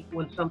gate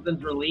when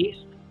something's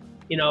released,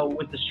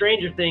 with the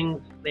Stranger Things,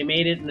 they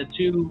made it in the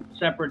 2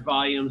 separate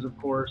volumes, of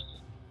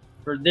course,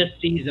 for this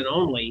season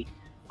only.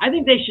 I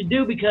think they should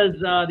do, because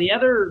the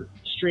other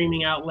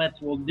streaming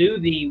outlets will do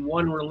the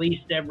one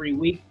released every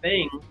week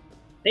thing.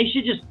 They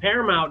should just,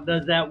 Paramount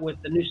does that with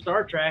the new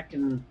Star Trek,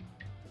 and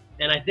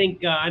I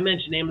think I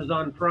mentioned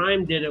Amazon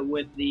Prime did it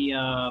with the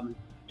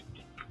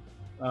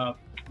one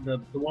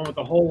with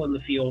the hole in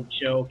the field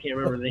show. Can't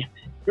remember the name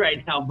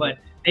right now, but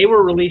they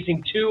were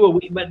releasing 2 a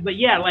week. But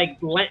yeah,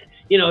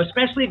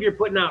 especially if you're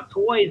putting out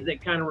toys that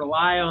kind of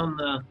rely on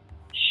the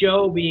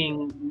show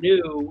being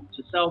new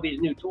to sell these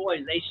new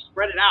toys, they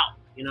spread it out.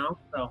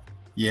 So.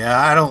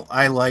 Yeah,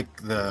 I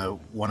like the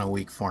 1 a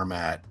week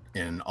format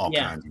in all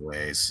kinds of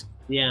ways.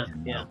 Yeah,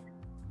 and,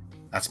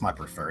 that's my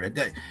preferred.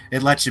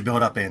 It lets you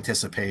build up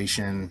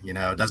anticipation.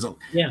 It doesn't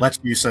let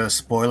you, so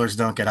spoilers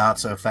don't get out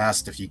so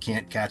fast if you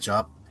can't catch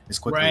up as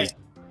quickly as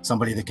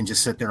somebody that can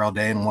just sit there all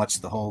day and watch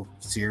the whole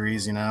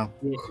series. Yeah,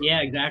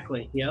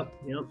 exactly. Yep.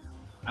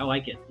 I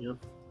like it. Yep.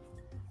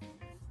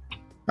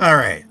 All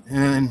right, and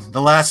then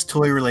the last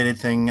toy-related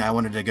thing I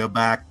wanted to go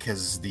back,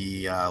 because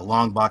the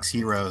long box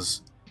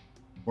heroes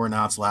were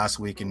announced last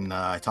week, and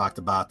I talked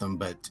about them,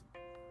 but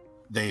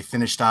they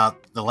finished out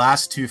the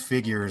last 2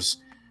 figures.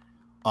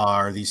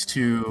 Are these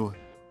 2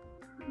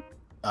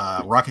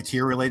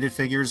 Rocketeer-related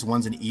figures?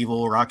 One's an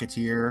evil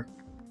Rocketeer,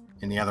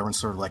 and the other one's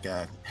sort of like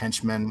a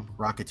henchman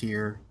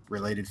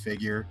Rocketeer-related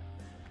figure.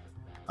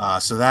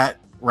 So that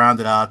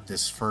rounded out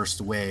this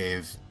first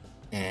wave,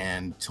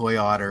 and Toy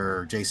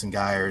Otter Jason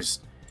Geyers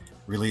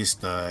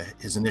released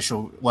his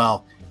initial,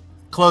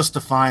 close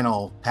to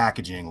final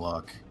packaging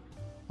look,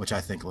 which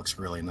I think looks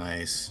really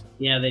nice.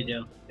 Yeah, they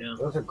do. Yeah,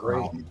 those are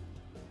great.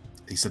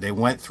 He said they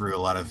went through a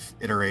lot of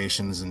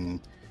iterations,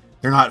 and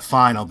they're not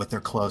final, but they're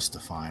close to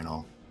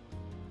final.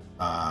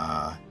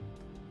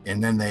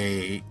 And then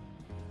they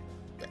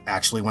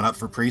actually went up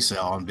for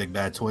pre-sale on Big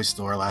Bad Toy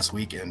Store last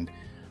weekend.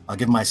 I'll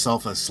give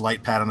myself a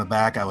slight pat on the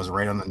back. I was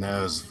right on the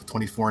nose.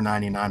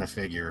 $24.99 a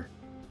figure.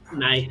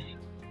 Nice.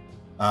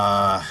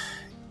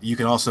 You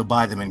can also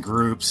buy them in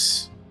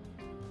groups.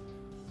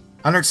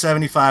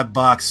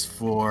 $175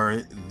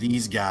 for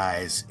these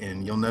guys,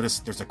 and you'll notice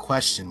there's a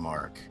question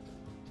mark.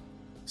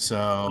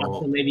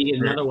 So maybe you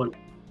get another one.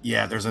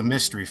 Yeah, there's a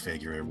mystery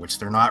figure, which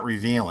they're not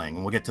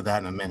revealing. We'll get to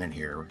that in a minute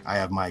here. I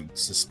have my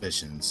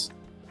suspicions.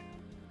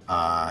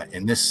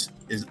 And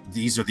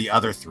these are the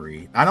other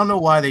 3. I don't know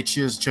why they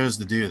chose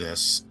to do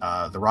this.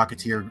 The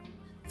Rocketeer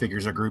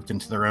figures are grouped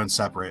into their own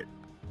separate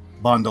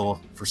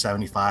bundle for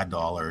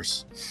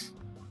 $75.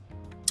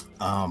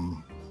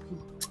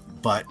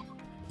 But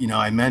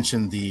I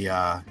mentioned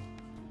the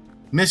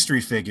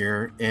mystery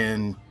figure,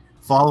 and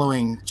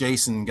following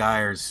Jason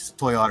Geyers,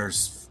 Toy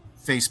Otter's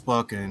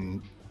Facebook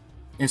and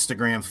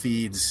Instagram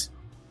feeds,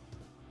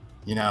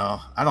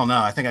 I don't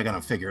know. I think I got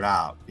to figure it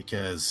out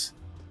because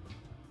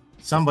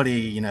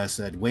somebody,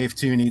 said Wave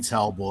 2 needs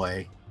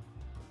Hellboy.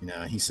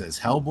 He says,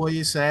 Hellboy,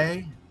 you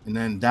say? And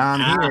then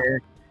down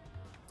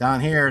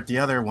here at the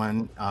other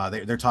one,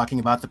 they're talking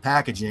about the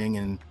packaging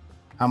and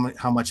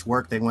how much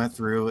work they went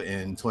through,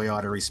 and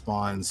Toyota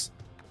responds,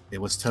 it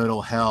was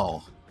total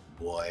hell,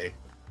 boy.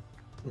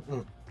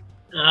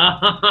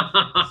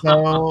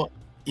 So,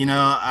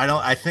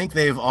 I think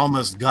they've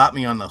almost got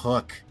me on the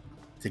hook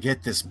to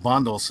get this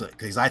bundle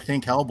because I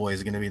think Hellboy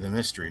is going to be the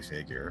mystery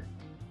figure.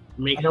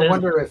 I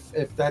wonder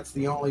if that's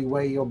the only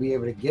way you'll be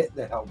able to get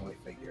the Hellboy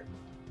figure.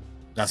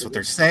 That's what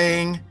they're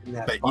saying.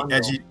 But bundle.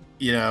 As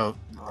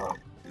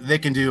they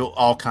can do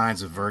all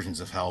kinds of versions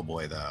of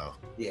Hellboy, though.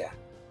 Yeah.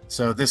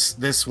 So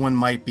this one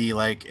might be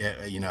like,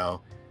 the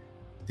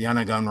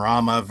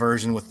Anagunrama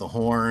version with the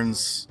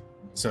horns.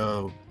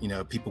 So,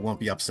 people won't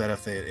be upset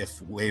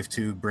if Wave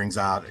 2 brings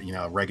out,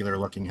 a regular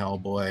looking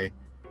Hellboy.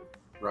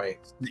 Right.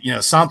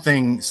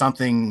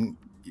 Something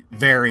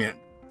variant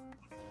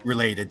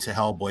related to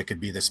Hellboy could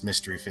be this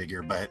mystery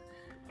figure, but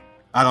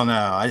I don't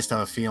know. I just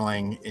have a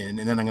feeling, and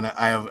then I'm gonna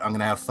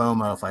have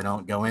FOMO if I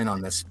don't go in on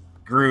this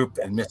group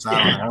and miss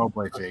out on a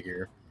Hellboy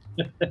figure.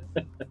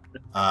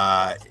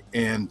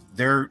 And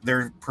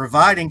they're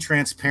providing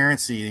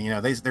transparency.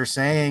 They're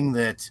saying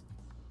that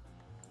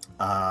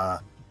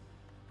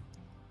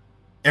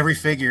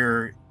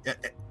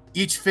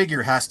each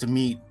figure has to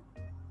meet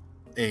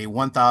a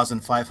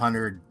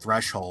 1,500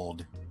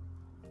 threshold.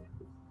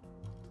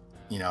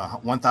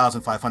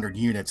 1,500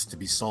 units to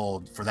be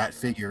sold for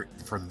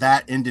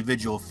that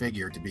individual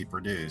figure to be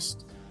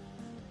produced,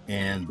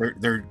 and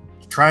they're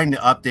trying to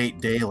update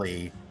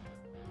daily.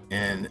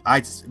 And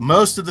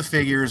most of the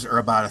figures are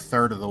about a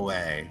third of the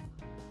way.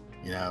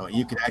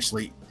 You can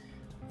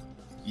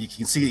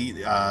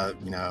see. I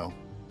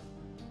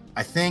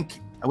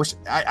think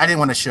I didn't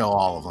want to show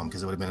all of them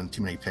because it would have been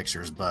too many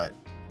pictures, but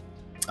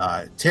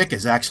Tick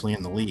is actually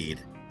in the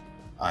lead.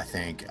 I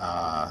think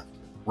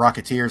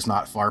Rocketeer's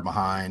not far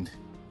behind.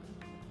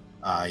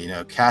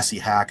 Cassie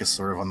Hack is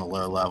sort of on the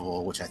low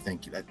level, which I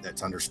think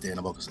that's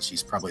understandable because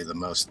she's probably the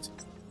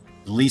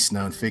least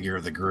known figure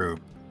of the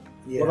group.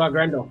 Yeah. What about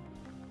Grendel?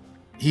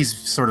 He's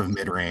sort of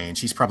mid-range.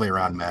 He's probably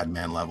around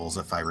Madman levels,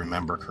 if I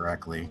remember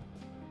correctly.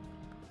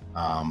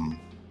 But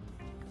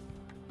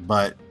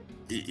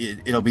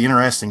it'll be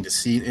interesting to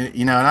see,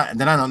 then I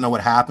don't know what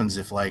happens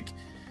if,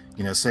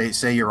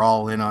 say you're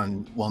all in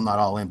on, well, not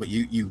all in, but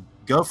you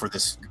go for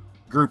this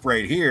group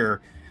right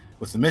here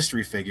with the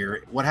mystery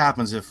figure. What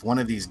happens if one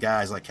of these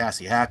guys like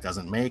Cassie Hack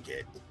doesn't make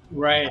it?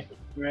 Right.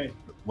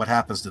 What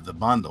happens to the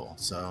bundle?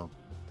 So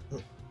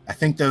I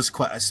think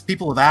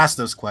people have asked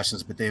those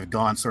questions, but they've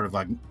gone sort of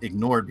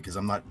ignored because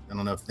I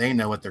don't know if they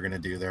know what they're going to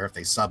do there, if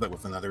they sub it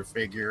with another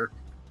figure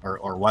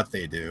or what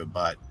they do,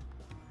 but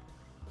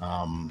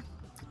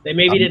they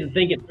maybe didn't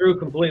think it through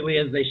completely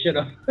as they should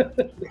have.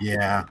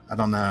 Yeah, I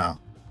don't know.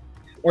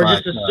 Or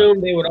just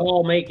assume they would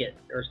all make it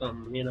or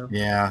something,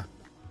 Yeah.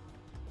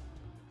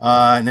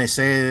 And they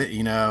say,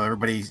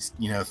 everybody,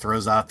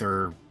 throws out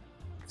their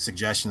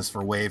suggestions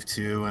for Wave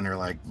 2, and they're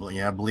like, well,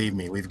 yeah, believe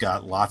me, we've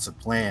got lots of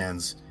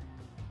plans,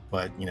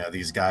 but,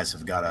 these guys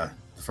the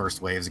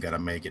first wave's got to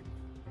make it.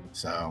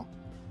 So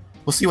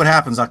we'll see what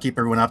happens. I'll keep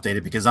everyone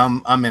updated because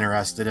I'm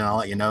interested, and I'll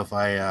let you know if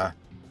I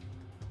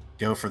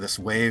go for this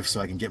wave so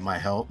I can get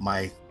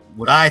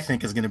what I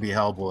think is going to be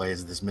Hellboy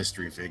is this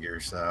mystery figure.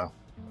 So.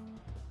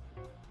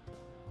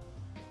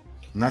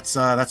 And that's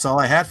all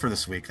I had for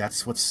this week.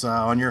 That's what's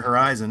on your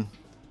horizon.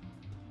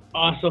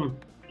 Awesome.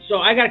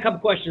 So I got a couple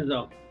questions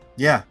though.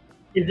 Yeah.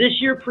 Is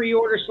this your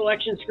pre-order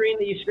selection screen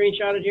that you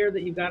screenshotted here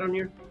that you've got on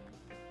here?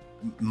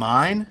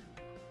 Mine?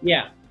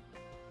 Yeah.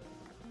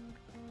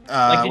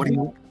 What do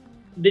you?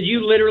 Did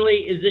you literally?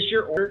 Is this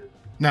your order?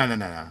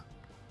 No.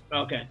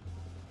 Okay.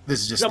 This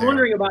is just. I'm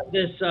wondering about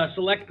this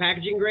select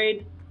packaging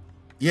grade.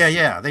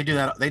 Yeah. They do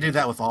that. They do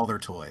that with all their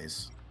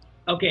toys.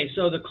 Okay,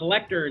 so the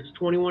collector, it's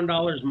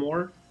 $21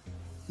 more.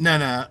 No.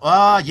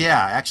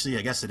 Yeah, actually,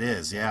 I guess it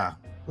is. Yeah.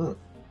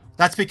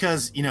 That's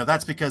because,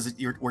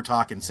 we're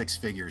talking 6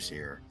 figures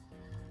here.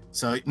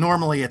 So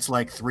normally it's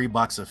like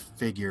 $3 a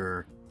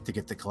figure to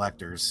get the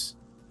collector's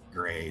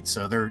grade.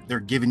 So they're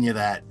giving you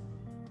that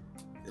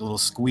little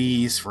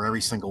squeeze for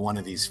every single one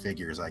of these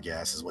figures, I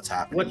guess, is what's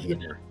happening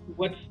here.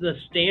 What's the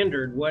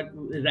standard? What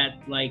is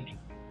that, like,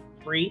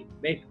 free,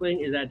 basically?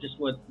 Is that just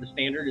what the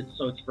standard is,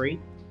 so it's free?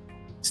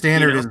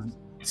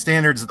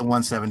 Standard's the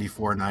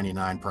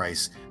 $174.99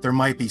 price. There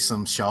might be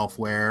some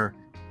shelfware.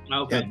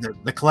 Okay.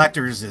 The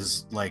collector's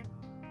is like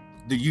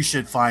you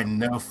should find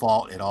no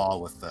fault at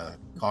all with the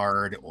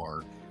card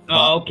or.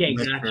 Oh, okay,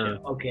 gotcha.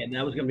 Okay, and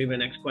that was going to be my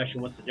next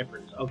question. What's the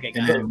difference? Okay,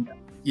 gotcha.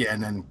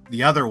 And then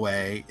the other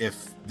way,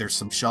 if there's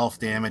some shelf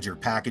damage or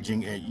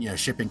packaging,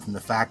 shipping from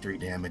the factory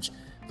damage,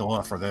 they'll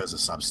offer those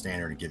as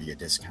substandard and give you a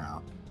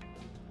discount.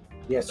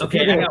 Yeah, so if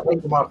you're going to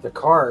take them off the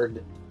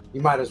card, you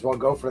might as well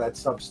go for that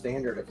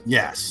substandard. If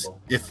it's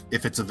available.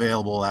 If it's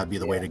available, that'd be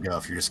the way to go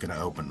if you're just going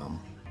to open them.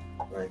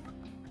 Right.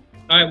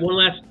 All right,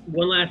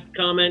 one last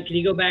comment. Can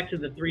you go back to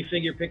the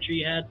 3-figure picture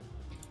you had?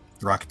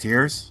 The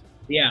Rocketeers?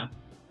 Yeah.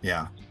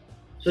 Yeah.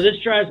 So this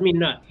drives me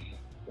nuts,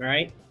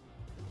 right?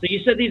 So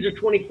you said these are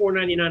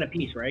 $24.99 a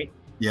piece, right?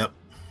 Yep.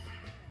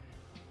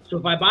 So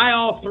if I buy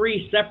all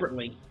three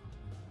separately,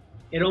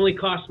 it only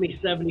costs me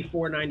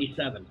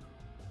 $74.97.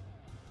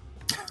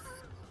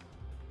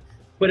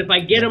 But if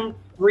I get them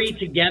three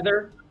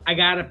together, I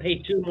gotta pay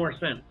 2 more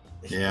cents.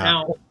 Yeah.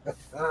 Now, it's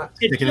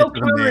Sticking so it to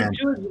the man.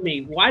 counterintuitive to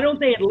me. Why don't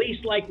they at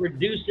least like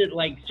reduce it,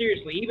 like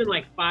seriously, even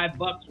like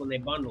 $5 when they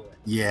bundle it?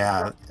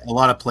 Yeah, a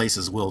lot of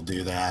places will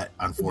do that.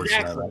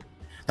 Unfortunately, Exactly.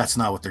 that's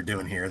not what they're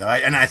doing here, though.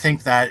 And I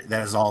think that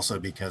is also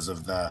because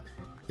of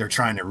they're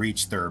trying to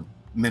reach their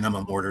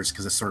minimum orders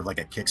because it's sort of like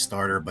a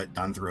Kickstarter, but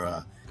done through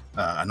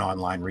an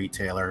online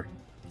retailer.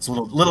 It's a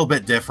little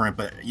bit different,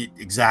 but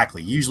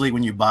exactly. Usually,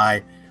 when you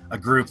buy a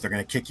group, they're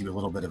going to kick you a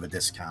little bit of a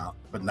discount,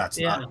 but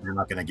they're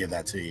not going to give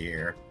that to you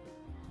here.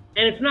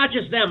 And it's not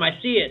just them. I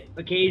see it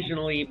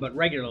occasionally, but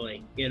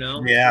regularly, you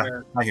know? Yeah,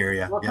 where I hear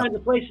you. all kinds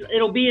of places.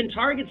 It'll be in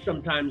Target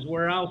sometimes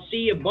where I'll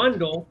see a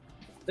bundle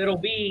that'll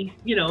be,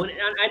 you know, and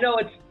I know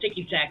it's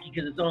ticky-tacky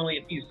because it's only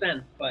a few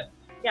cents, but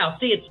yeah, I'll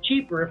see it's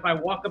cheaper if I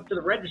walk up to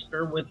the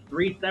register with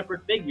 3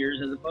 separate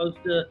figures as opposed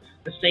to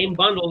the same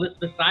bundle that's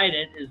beside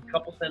it is a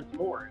couple cents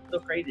more. It's so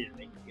crazy to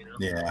me, you know?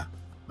 Yeah,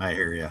 I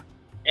hear you.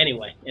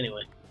 Anyway.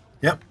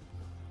 Yep.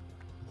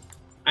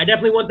 I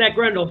definitely want that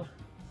Grendel.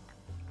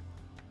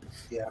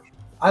 Yeah,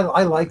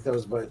 I like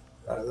those, but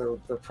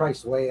they're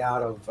priced way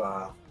out of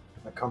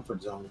my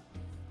comfort zone.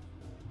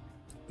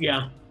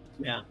 Yeah.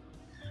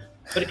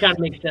 But it kind of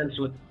makes sense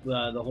with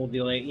the whole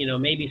deal. You know,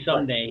 maybe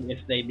someday if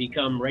they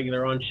become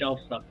regular on-shelf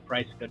stuff, the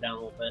price will go down a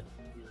little bit.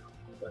 You know,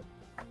 but,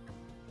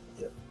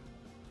 yeah.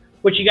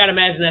 Which you got to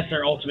imagine that's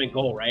their ultimate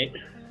goal, right?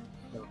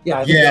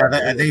 Yeah,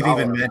 they've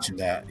even mentioned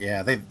that.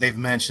 Yeah, they've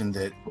mentioned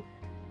that.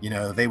 You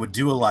know, they would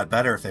do a lot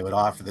better if they would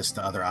offer this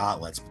to other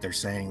outlets, but they're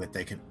saying that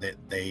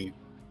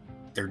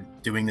they're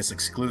doing this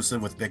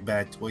exclusive with Big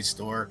Bad Toy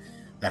Store.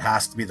 That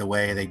has to be the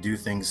way they do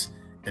things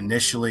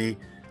initially,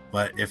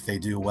 but if they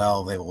do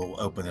well, they will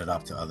open it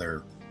up to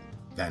other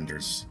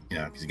vendors, you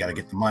know, because you got to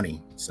get the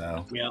money.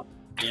 So yeah.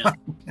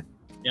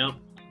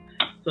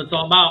 So it's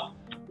all about.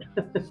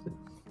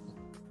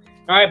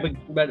 All right,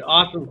 but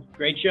awesome,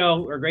 great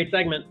show or great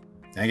segment.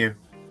 Thank you.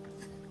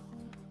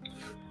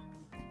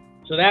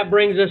 So that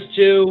brings us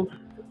to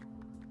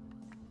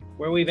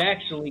where we've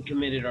actually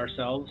committed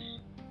ourselves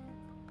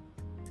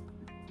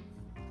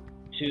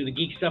to the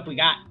geek stuff we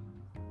got.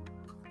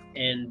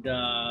 And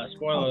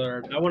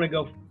spoiler alert, I want to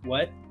go.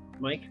 What,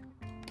 Mike?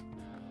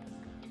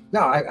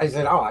 No, I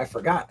said, I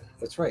forgot.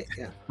 That's right.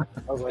 Yeah,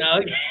 I was like, No,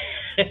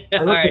 I looked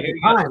all right, at here the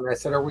you go. time. And I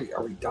said, are we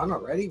done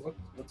already?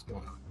 What's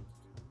going on?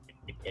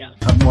 Yeah.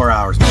 A couple more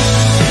hours.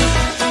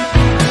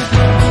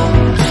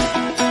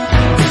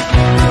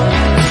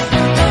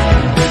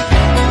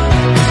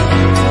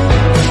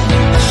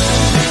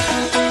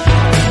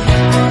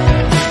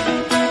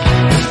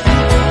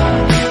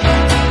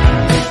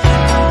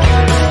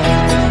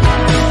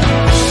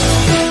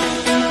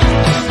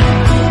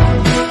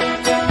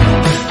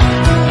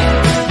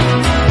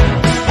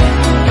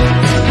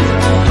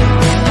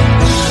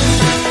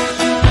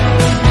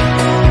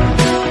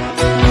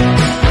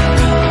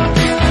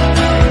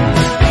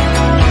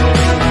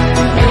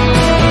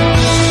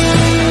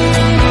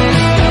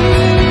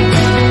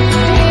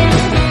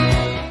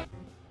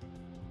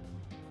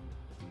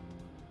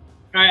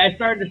 I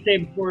started to say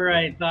before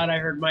I thought I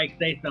heard Mike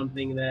say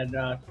something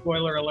that,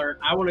 spoiler alert,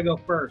 I want to go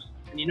first.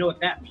 And you know what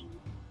that means?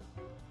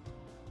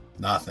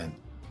 Nothing.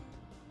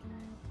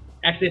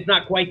 Actually, it's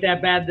not quite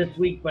that bad this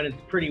week, but it's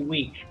pretty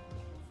weak.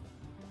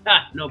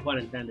 Ha, no pun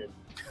intended.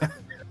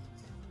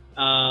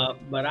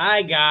 But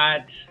I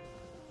got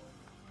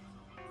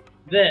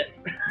this.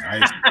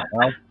 Nice.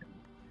 Well,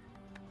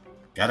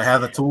 gotta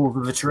have the tools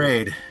of the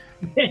trade.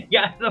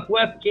 Got the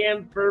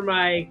webcam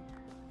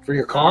For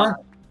your car?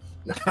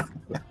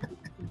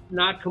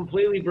 Not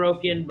completely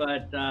broken,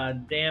 but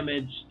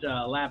damaged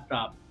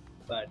laptop.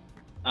 But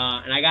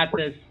and I got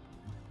this.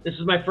 This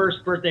is my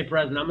first birthday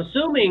present. I'm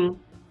assuming,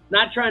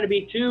 not trying to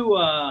be too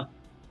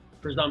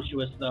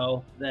presumptuous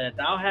though, that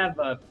I'll have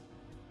a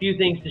few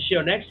things to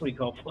show next week,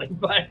 hopefully.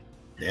 But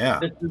Yeah.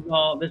 this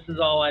is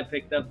all I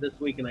picked up this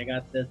week, and I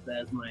got this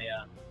as my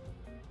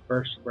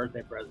first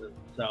birthday present.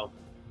 So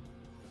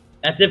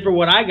that's it for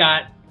what I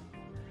got.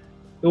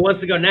 Who wants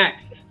to go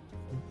next?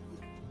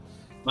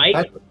 Mike?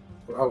 Patrick.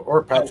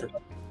 Or Patrick.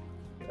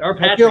 Or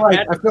Patrick?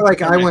 I feel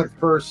like I went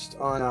first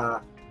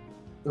on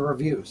the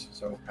reviews.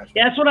 So Patrick.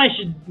 Yeah, that's what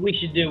we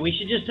should do. We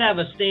should just have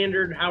a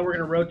standard how we're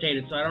going to rotate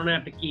it, so I don't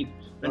have to keep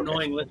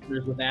annoying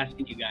listeners with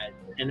asking you guys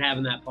and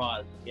having that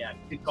pause. Yeah,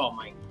 good call,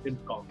 Mike. Good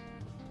call.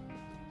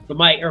 So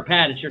Mike or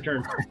Pat, it's your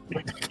turn.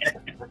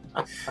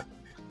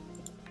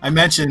 I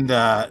mentioned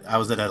I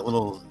was at a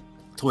little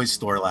toy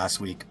store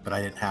last week, but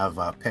I didn't have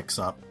picks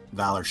up.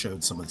 Valor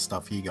showed some of the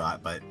stuff he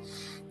got, but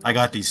I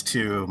got these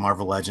 2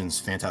 Marvel Legends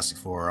Fantastic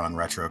Four on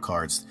retro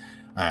cards.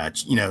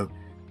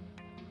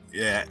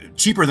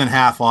 Cheaper than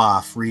half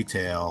off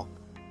retail,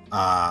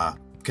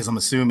 because I'm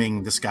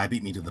assuming this guy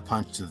beat me to the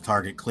punch to the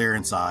Target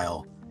clearance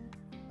aisle.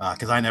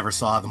 because I never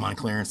saw them on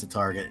clearance at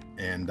Target,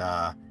 and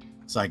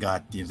so I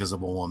got the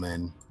Invisible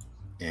Woman,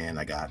 and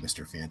I got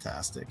Mr.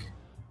 Fantastic.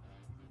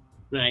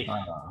 Nice.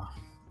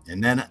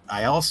 And then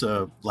I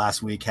also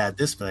last week had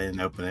this, but I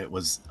didn't open it.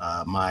 Was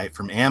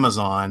from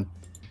Amazon,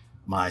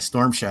 my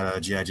Storm Shadow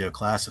G.I. Joe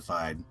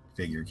Classified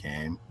figure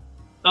came.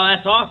 Oh,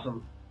 that's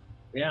awesome.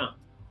 Yeah.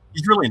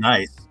 He's really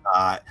nice.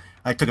 I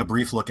took a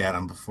brief look at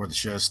him before the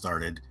show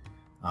started.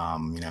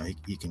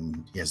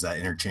 He has that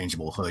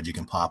interchangeable hood you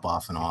can pop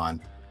off and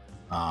on.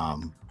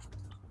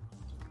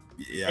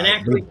 Yeah. And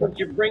actually, since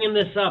you're bringing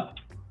this up,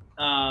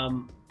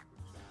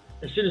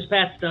 as soon as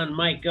Pat's done,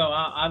 Mike, go.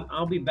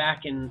 I'll be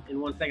back in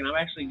 1 second. I'm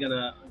actually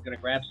gonna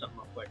grab something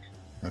real quick.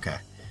 Okay.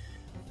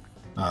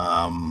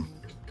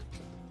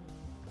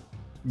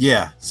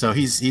 Yeah. So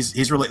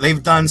he's really.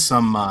 They've done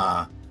some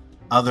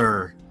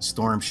other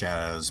Storm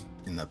Shadows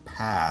in the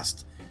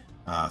past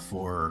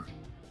for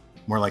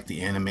more like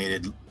the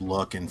animated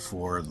look and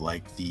for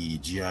like the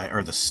GI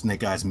or the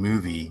Snake Eyes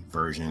movie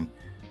version.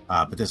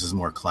 But this is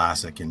more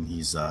classic, and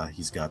he's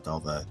got all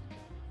the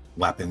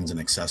weapons and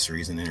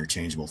accessories and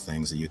interchangeable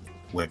things that you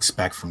would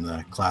expect from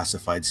the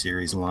Classified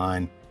series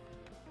line.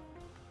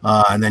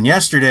 And then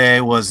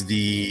yesterday was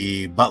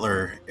the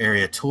Butler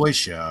Area Toy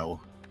Show,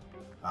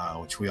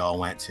 which we all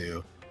went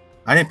to.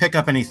 I didn't pick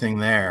up anything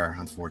there,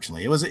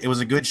 unfortunately. It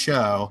was a good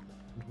show,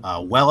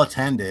 well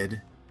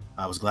attended.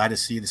 I was glad to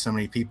see so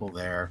many people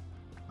there.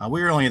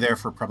 We were only there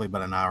for probably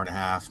about an hour and a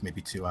half,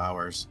 maybe 2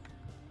 hours.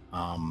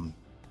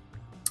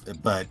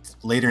 But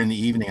later in the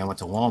evening, I went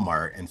to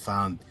Walmart and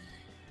found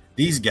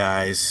these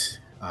guys,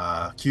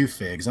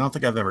 Q-Figs. I don't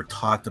think I've ever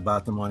talked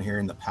about them on here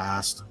in the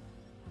past.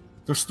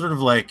 They're sort of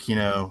like,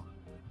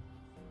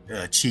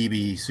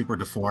 chibi, super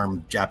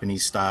deformed,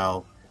 Japanese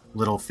style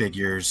little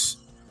figures,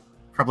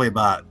 probably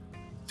about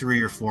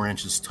 3 or 4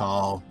 inches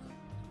tall.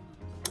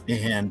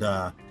 And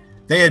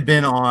they had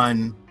been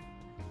on,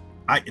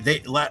 I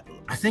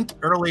think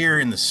earlier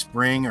in the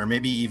spring, or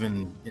maybe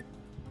even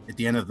at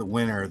the end of the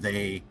winter,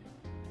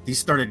 these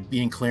started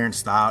being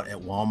clearanced out at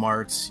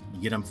Walmart's.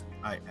 You get them.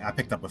 I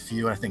picked up a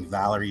few. I think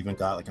Valerie even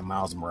got like a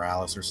Miles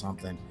Morales or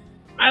something.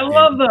 I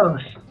love those.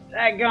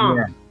 That gone.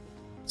 Yeah.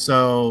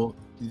 So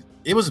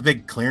it was a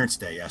big clearance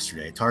day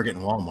yesterday, Target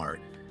and Walmart.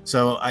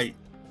 So I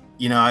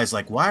was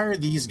like, why are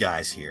these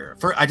guys here?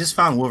 I just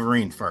found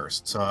Wolverine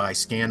first. So I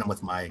scanned them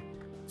with my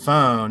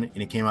phone and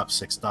it came up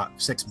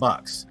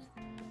 $6.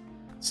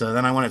 So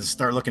then I wanted to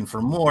start looking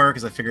for more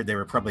because I figured they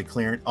were probably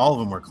clearance. All of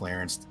them were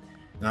clearanced.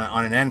 And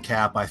on an end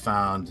cap, I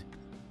found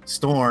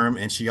Storm,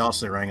 and she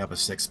also rang up a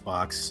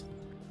 $6.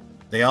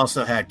 They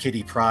also had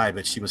Kitty Pryde,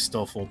 but she was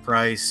still full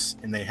price.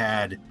 And they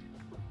had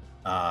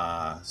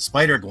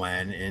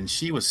Spider-Gwen, and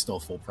she was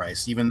still full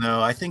price, even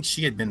though I think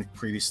she had been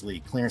previously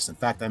clearance. In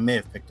fact, I may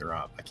have picked her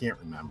up. I can't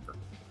remember.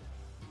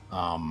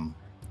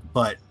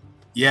 But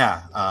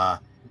yeah,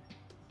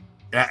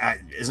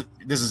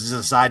 this is just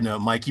a side note,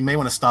 Mike. You may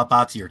want to stop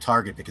out to your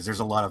Target because there's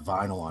a lot of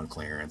vinyl on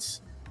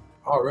clearance.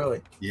 Oh, really?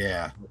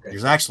 Yeah. Okay.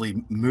 There's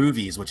actually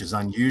movies, which is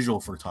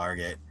unusual for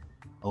Target.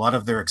 A lot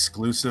of their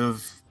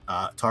exclusive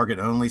Target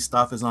only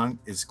stuff is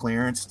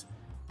clearanced,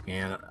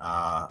 and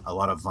a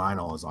lot of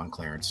vinyl is on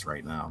clearance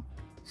right now.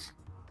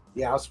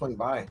 Yeah, I'll swing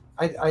by.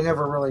 I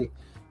never really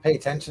pay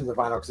attention to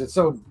vinyl because it's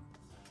so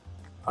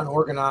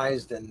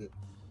unorganized and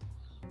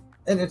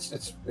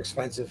it's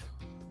expensive.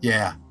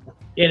 Yeah.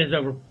 It is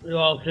over.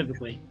 Well,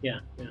 typically,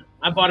 yeah.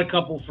 I bought a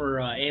couple for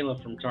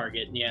Ayla from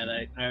Target. And yeah,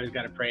 I always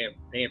got to pay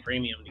a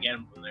premium to get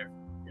them from there.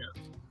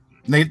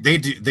 Yeah. They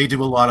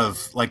do a lot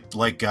of like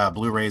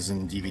Blu-rays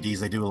and DVDs.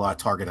 They do a lot of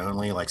Target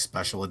only, like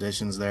special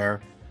editions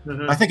there.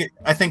 Mm-hmm.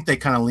 I think they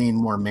kind of lean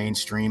more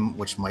mainstream,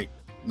 which might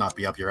not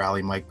be up your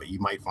alley, Mike, but you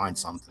might find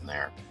something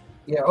there.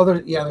 Yeah.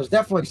 There's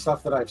definitely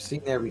stuff that I've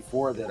seen there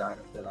before that I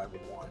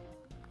would want.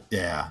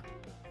 Yeah.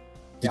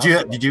 Did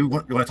you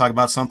want to talk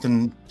about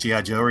something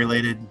G.I. Joe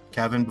related,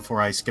 Kevin,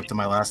 before I skip to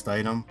my last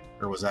item,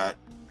 or was that,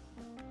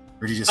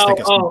 or did you just think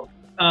of something?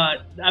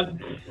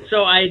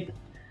 So I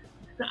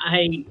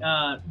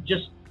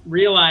just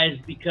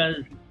realized because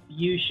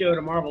you showed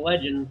a Marvel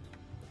Legends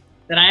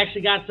that I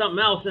actually got something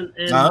else, and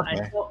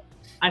okay.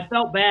 I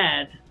felt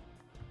bad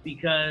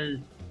because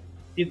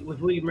if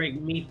we can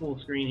make me full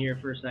screen here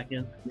for a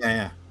second.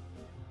 Yeah.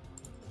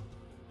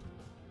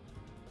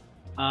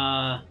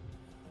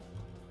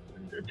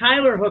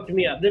 Tyler hooked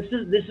me up. This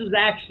is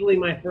actually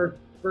my first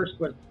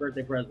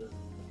birthday present.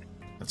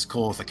 That's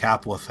cool with a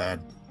Capwolf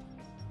head.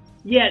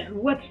 Yeah,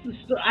 what's the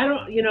story? I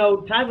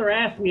don't. Tyler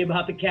asked me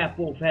about the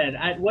Capwolf head.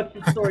 What's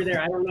the story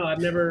there? I don't know. I've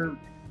never.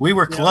 We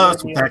were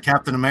close with that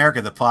Captain America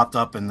that popped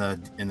up in the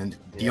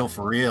Deal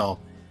for Real.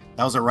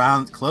 That was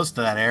around close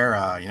to that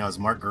era. As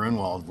Mark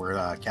Grunwald,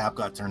 where Cap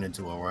got turned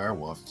into a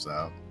werewolf.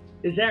 So.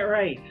 Is that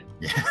right?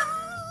 Yeah.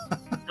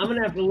 I'm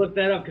gonna have to look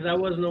that up because I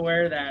wasn't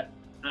aware of that.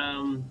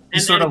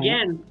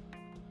 Again,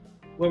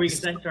 what were you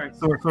saying? Sorry.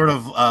 Sort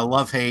of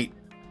love-hate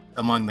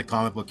among the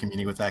comic book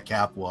community with that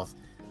Capwolf.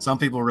 Some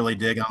people really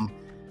dig him.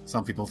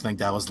 Some people think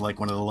that was like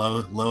one of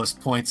the lowest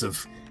points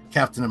of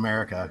Captain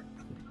America.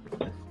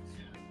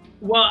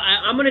 Well,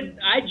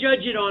 I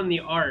judge it on the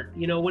art.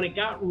 You know, when it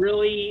got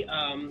really,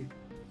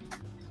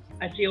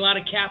 I see a lot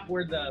of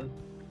where the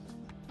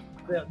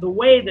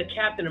way the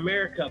Captain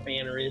America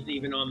banner is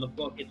even on the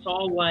book, it's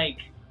all like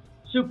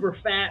super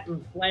fat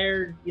and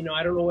flared. You know,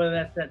 I don't know whether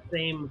that's that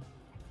same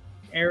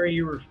area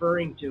you're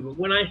referring to, but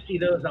when I see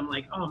those, I'm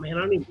like, oh man,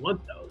 I don't even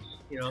want those.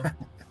 You know,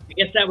 I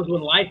guess that was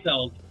when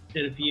Liefeld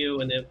did a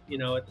few, and it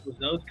was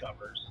those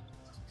covers.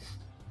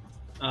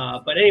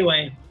 But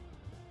anyway,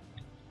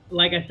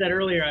 like I said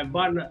earlier, I've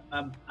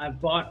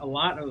bought a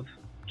lot of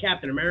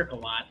Captain America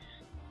lots,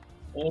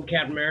 old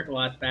Captain America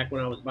lots back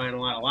when I was buying a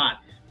lot of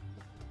lots.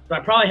 So I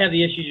probably have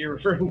the issues you're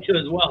referring to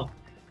as well.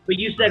 But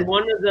you said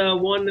one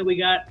that we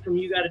got from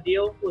You Got a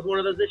Deal was one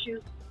of those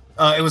issues?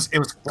 It was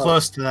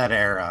close to that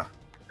era.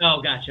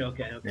 Oh, gotcha.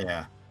 Okay.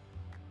 Yeah.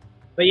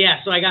 But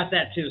yeah, so I got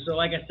that too. So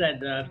like I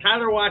said,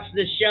 Tyler watched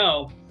this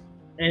show,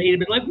 and he'd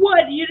been like,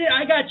 "What? You did?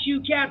 I got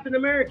you Captain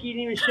America. You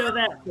didn't even show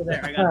that." So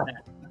there, I got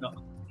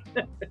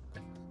that.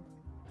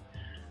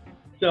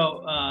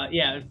 So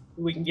yeah,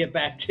 we can get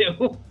back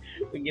to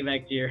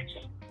yours.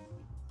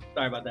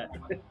 Sorry about that.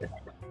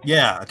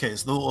 Yeah. Okay.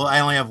 So I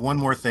only have one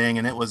more thing,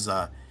 and it was,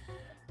 the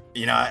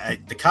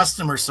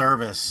customer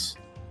service,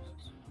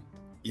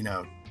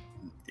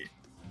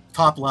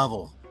 top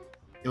level.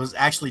 It was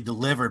actually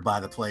delivered by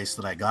the place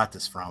that I got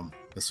this from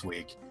this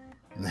week,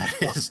 and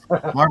that is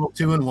Marvel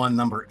 2-in-1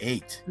 number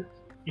 8.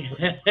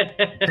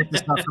 Picked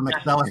this up from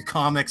Xcellar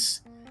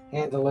Comics.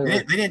 Hand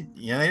delivered. They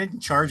didn't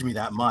charge me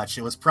that much.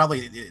 It was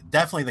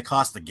definitely the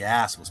cost of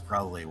gas was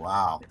probably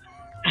wow.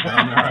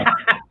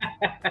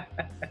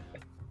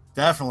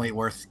 Definitely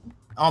worth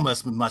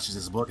almost as much as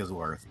this book is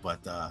worth.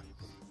 But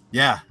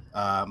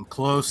I'm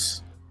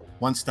close,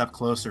 one step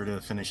closer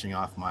to finishing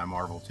off my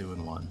Marvel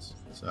 2-in-1s.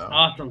 So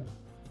awesome.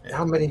 Yeah.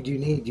 How many do you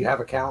need? Do you have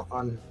a count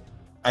on?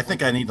 I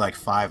think I need like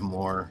 5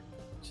 more.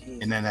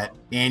 Jeez. And then that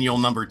annual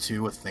number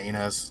 2 with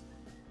Thanos,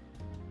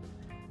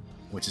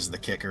 which is the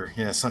kicker.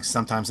 Yeah,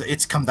 sometimes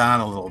it's come down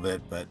a little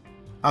bit, but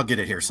I'll get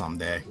it here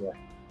someday.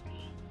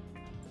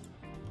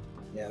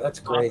 Yeah, that's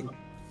great. Awesome.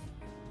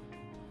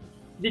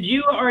 Did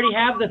you already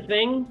have the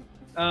Thing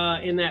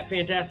in that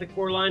Fantastic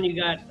Four line? You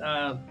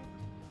got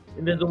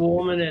Invisible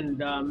Woman and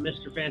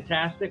Mr.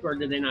 Fantastic, or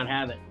did they not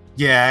have it?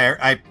 Yeah,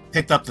 I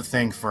picked up the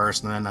Thing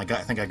first, and then I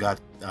think I got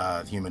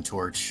Human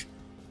Torch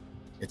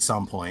at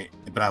some point.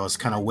 But I was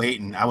kind of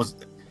waiting. I was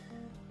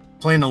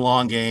playing the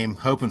long game,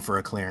 hoping for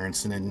a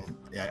clearance, and then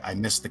I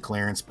missed the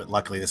clearance. But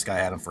luckily, this guy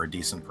had them for a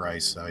decent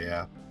price. So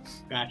yeah.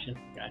 Gotcha.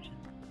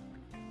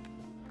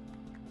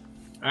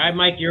 All right,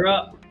 Mike, you're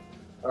up.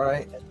 All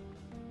right.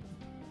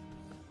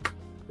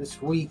 This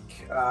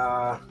week,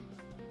 I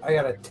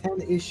got a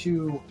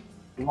 10-issue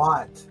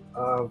lot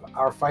of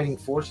Our Fighting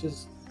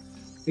Forces,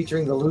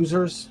 featuring the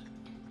losers.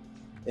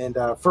 And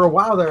for a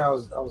while there, I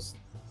was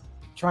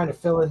trying to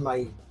fill in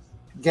my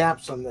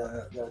gaps on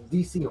the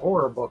DC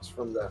horror books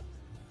from the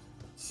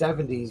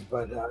 70s,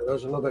 but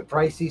those are a little bit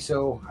pricey,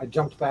 so I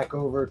jumped back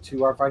over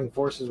to Our Fighting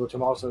Forces, which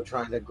I'm also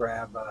trying to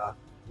grab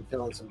and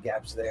fill in some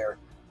gaps there.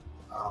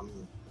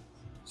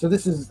 So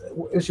this is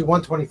issue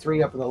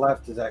 123 up on the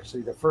left is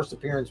actually the first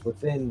appearance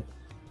within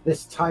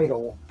this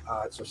title.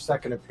 It's her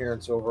second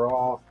appearance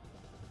overall.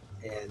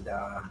 And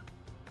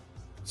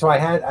so I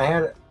had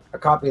a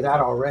copy of that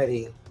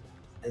already.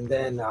 And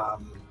then I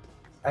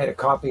had a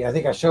copy, I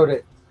think I showed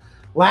it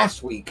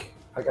last week.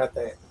 I got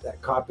that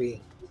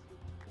copy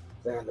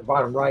there in the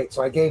bottom right.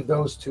 So I gave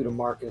those 2 to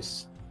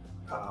Marcus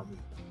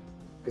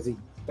because he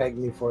begged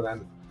me for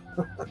them.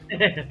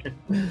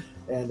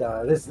 And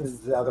this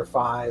is the other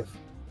 5.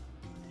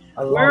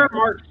 Where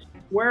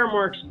are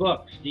Mark's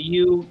books? Do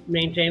you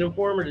maintain them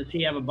for him, or does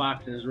he have a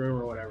box in his room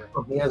or whatever?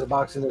 He has a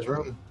box in his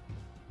room.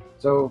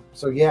 So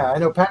yeah, I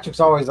know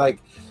Patrick's always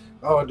like,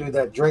 "Oh, dude,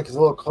 that drink is a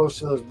little close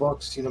to those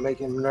books,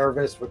 making him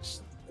nervous," which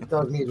it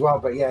does me as well.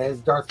 But yeah,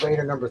 his Darth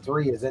Vader number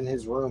 3 is in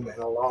his room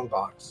in a long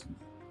box.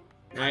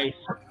 Nice.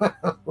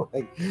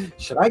 Like,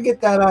 should I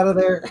get that out of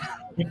there?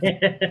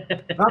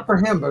 Not for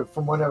him, but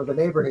from whenever the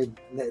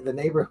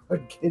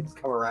neighborhood kids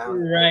come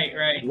around, right,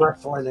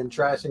 wrestling and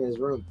trashing his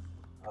room.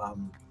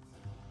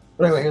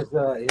 But anyway, here's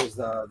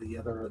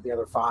the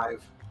other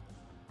 5.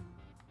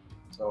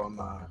 So I'm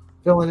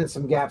filling in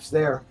some gaps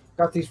there.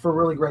 Got these for a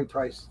really great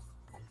price.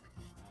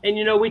 And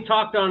we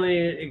talked on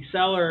the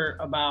Xcellar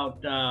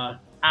about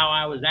how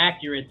I was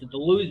accurate that the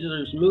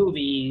Losers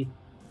movie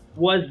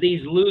was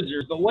these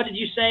losers. But what did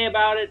you say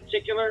about it in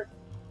particular?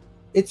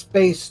 It's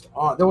based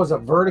on, there was a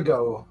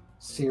Vertigo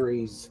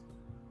series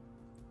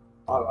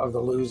of the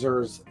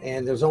Losers,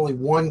 and there's only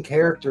one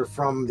character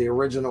from the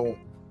original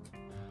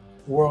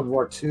World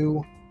War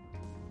II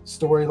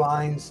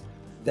storylines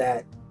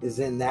that is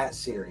in that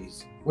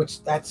series,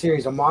 which that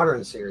series a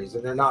modern series,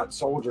 and they're not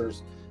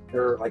soldiers,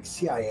 they're like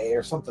CIA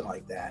or something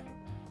like that.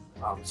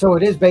 So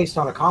it is based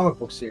on a comic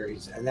book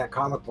series, and that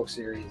comic book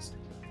series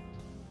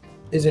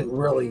doesn't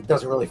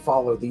really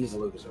follow these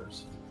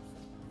losers.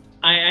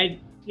 I've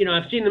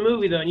seen the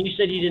movie though, and you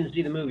said you didn't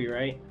see the movie,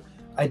 right?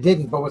 I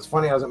didn't, but what's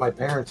funny, I was at my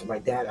parents' and my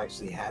dad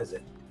actually has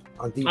it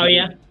on DVD. Oh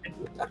yeah.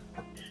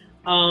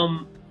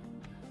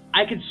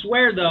 I could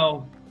swear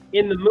though,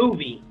 in the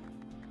movie,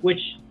 which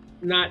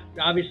not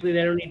obviously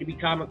they don't need to be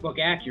comic book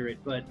accurate,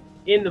 but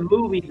in the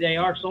movie they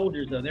are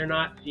soldiers though. They're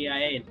not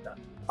CIA and stuff.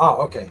 Oh,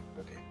 okay.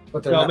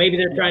 But so maybe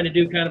they're trying to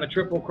do kind of a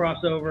triple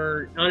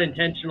crossover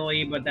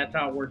unintentionally, but that's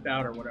how it worked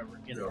out or whatever.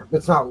 You know,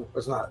 it's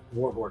not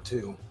World War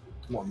II.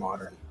 It's more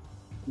modern.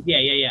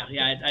 Yeah.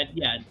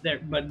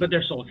 But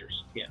they're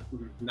soldiers. Yeah,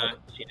 not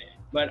CIA.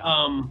 But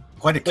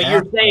quite a. But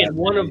you're saying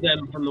one of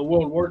them from the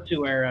World War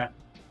II era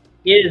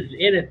is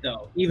in it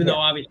though, even though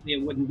obviously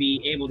it wouldn't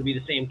be able to be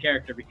the same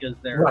character because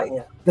they're right.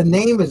 Yeah. The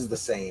name is the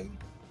same.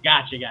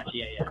 Gotcha.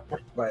 Yeah.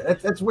 Right.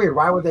 That's weird.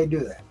 Why would they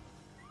do that?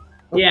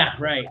 Yeah.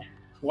 Right.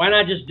 Why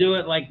not just do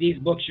it like these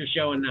books you're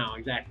showing now?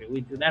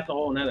 Exactly. That's a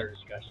whole nother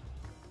discussion.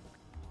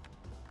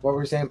 What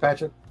were you saying,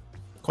 Patrick?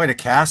 Quite a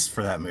cast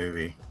for that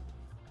movie.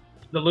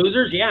 The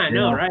Losers? Yeah, I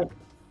know, right?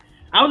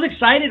 I was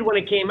excited when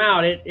it came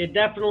out. It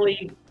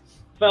definitely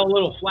fell a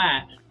little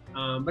flat,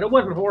 but it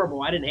wasn't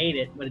horrible. I didn't hate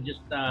it, but it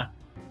just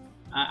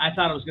I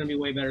thought it was going to be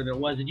way better than it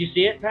was. Did you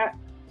see it, Pat?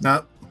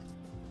 No.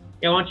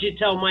 Yeah, why don't you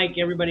tell Mike,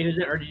 everybody who's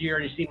in it, or did you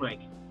already see Mike?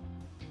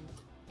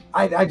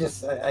 I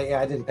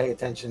didn't pay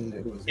attention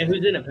to who was in it.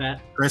 Who's in it,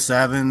 Pat? Chris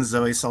Evans,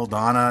 Zoe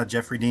Saldana,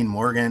 Jeffrey Dean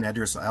Morgan,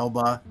 Idris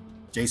Elba,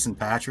 Jason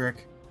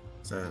Patrick.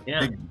 It's a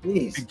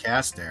big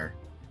cast there.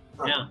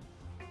 Yeah.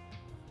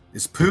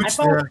 Is Pooch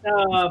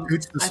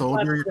Pooch the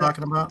soldier you're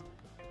talking about?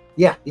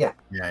 Yeah.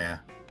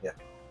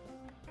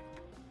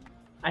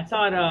 I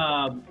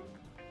thought,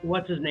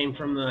 what's his name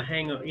from the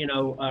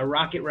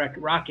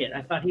Rocket?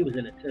 I thought he was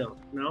in it too.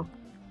 No.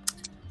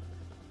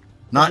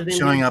 Not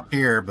showing up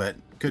here, but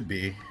could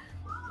be.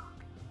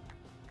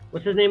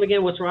 What's his name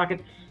again? What's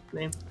Rocket's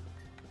name?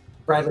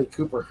 Bradley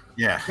Cooper.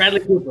 Yeah. Bradley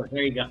Cooper.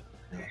 There you go.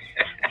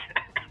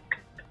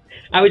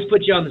 I always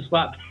put you on the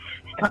spot.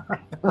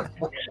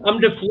 I'm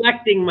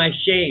deflecting my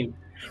shame.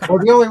 Well,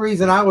 the only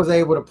reason I was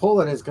able to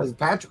pull it is because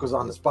Patrick was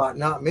on the spot,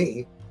 not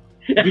me.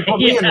 If you put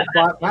me in the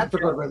spot,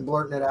 Patrick would have been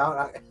blurting it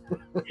out.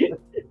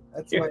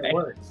 That's the way it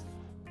works.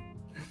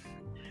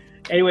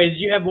 Anyway, did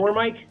you have more,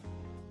 Mike?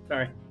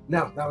 Sorry.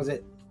 No, that was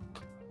it.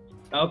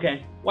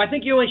 Okay. Well, I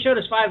think you only showed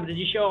us 5. Did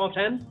you show all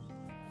 10?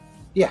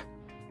 Yeah.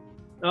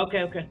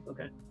 Okay.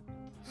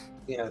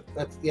 Yeah,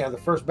 that's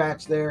the first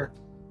batch there.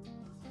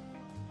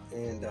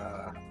 And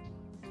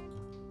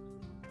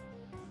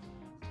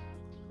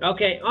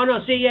okay. Oh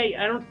no, see,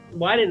 I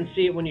didn't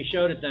see it when you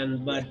showed it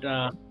then, but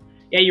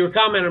you were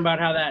commenting about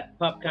how that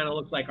pup kind of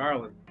looks like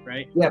Arlen,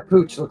 right? Yeah,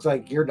 Pooch looks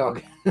like your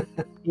dog.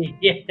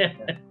 Yeah.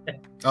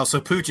 Oh, so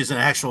Pooch is an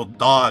actual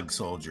dog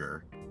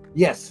soldier.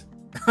 Yes.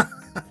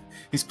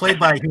 He's played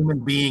by a human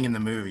being in the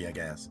movie, I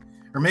guess.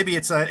 Or maybe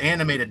it's an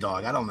animated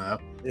dog. I don't know.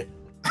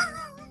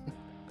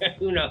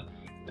 Who knows?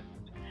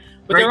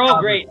 But they're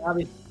all great,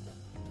 obviously.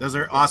 Those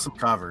are awesome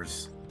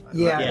covers.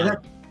 Yeah.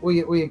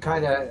 We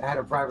kind of had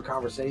a private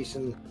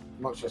conversation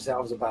amongst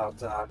ourselves about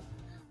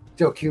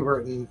Joe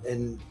Kubert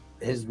and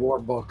his war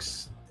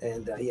books.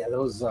 And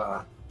those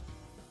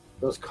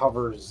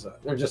covers,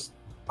 they're just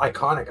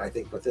iconic, I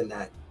think, within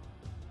that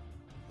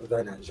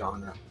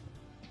genre.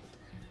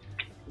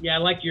 Yeah, I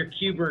like your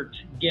Kubert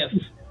gif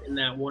in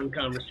that one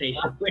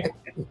conversation.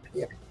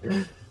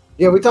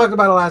 Yeah, we talked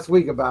about it last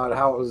week about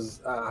how it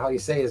was how you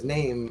say his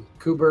name,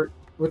 Kubert,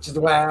 which is the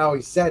way I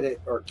always said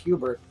it, or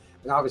Kubert.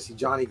 And obviously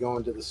Johnny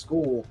going to the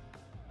school,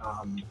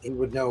 he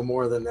would know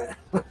more than that,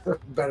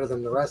 better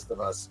than the rest of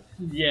us.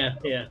 Yeah.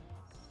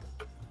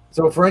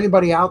 So for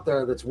anybody out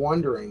there that's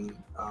wondering,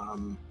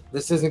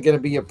 this isn't going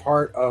to be a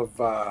part of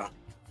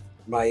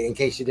my in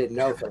case you didn't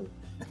know thing.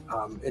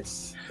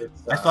 It's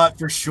I thought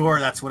for sure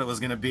that's what it was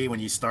going to be when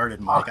you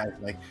started, Mike. I was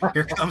like,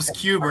 here comes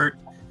Kubert.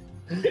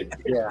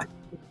 Yeah.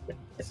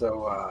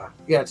 So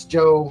it's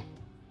Joe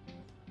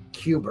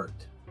Kubert,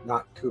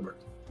 not Kubert.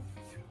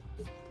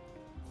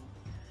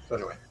 So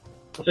anyway.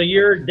 So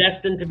you're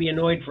destined to be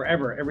annoyed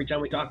forever every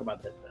time we talk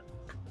about this then?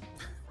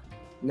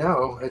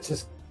 No, it's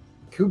just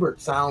Kubert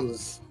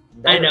sounds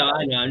better.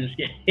 I know. I'm just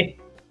kidding.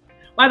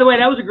 By the way,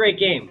 that was a great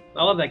game.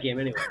 I love that game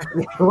anyway.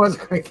 It was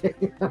a great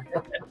game.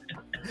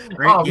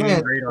 Great game,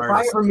 man, great if artist.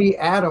 I ever meet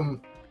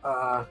Adam,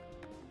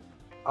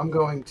 I'm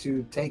going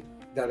to take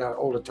that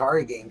old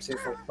Atari game, see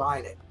if I can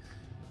find it.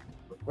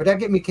 Would that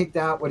get me kicked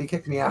out? Would he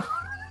kick me out?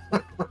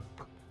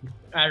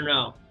 I don't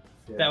know.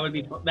 Yeah. That would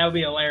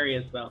be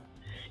hilarious though.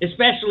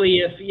 Especially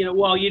if,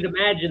 you'd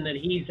imagine that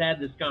he's had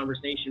this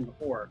conversation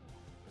before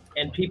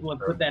and people have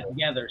put that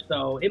together.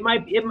 So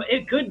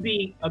it could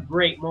be a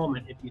great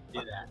moment if you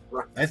do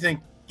that. I think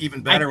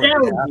even better would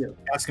be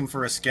ask him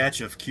for a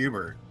sketch of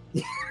Kubert.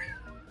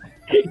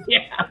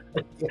 Yeah.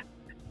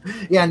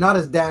 Yeah, not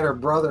his dad or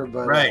brother,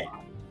 but right.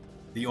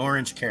 The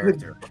orange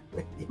character.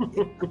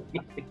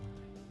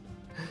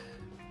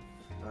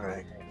 All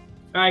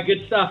right.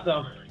 Good stuff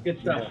though. Good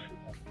stuff. Yeah.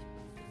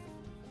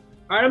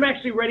 All right, I'm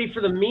actually ready for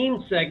the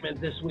meme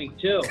segment this week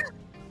too.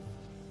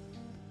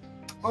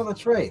 Oh,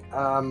 that's right.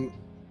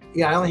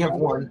 Yeah, I only have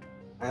one.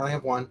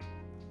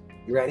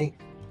 You ready?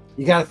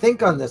 You got to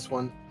think on this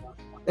one.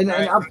 And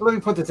let me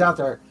put this out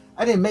there.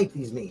 I didn't make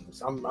these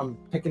memes. I'm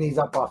picking these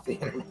up off the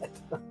internet.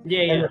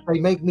 Yeah, And yeah. if they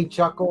make me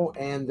chuckle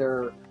and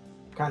they're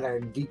kind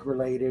of geek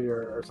related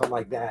or something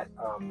like that,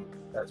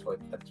 that's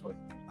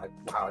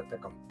how I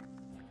pick them.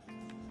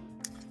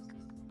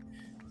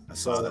 I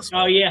saw this.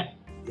 Oh yeah,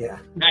 Yeah.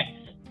 nice.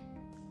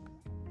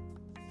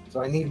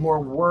 So I need more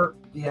work.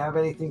 Do you have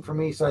anything for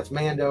me? So that's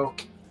Mando,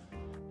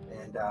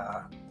 and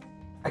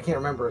I can't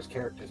remember his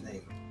character's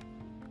name.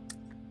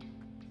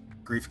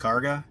 Grief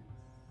Karga.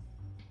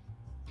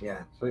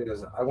 Yeah. So he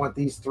goes, I want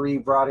these 3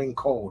 brought in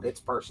cold.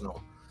 It's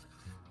personal.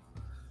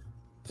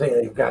 So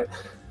yeah, you've got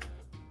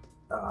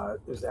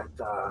there's that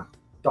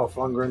Dolph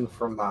Lundgren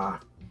from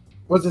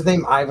what's his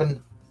name?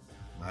 Ivan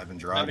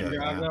Drago. Ivan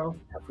Yeah. Drago,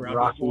 from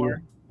Rocky Rocky.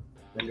 IV.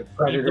 And the He's the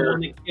Predator. one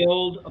that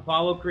killed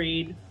Apollo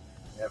Creed,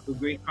 Yep. who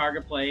Grief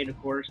Karga played,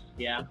 of course.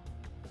 Yeah.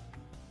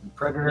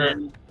 Predator.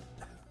 Then,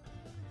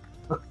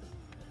 Then,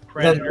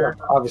 Predator.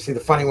 obviously the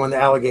funny one, the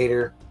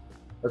alligator,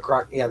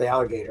 the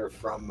alligator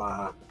from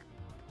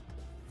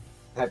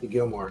Happy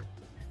Gilmore.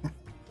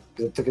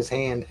 It took his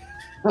hand.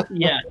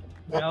 Yeah.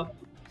 Yep.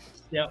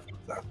 Yep.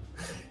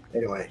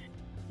 Anyway,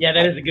 Yeah,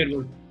 that is a good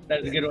one.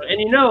 That is a good one. And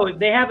you know,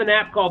 they have an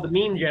app called the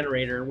Meme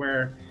Generator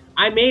where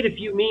I made a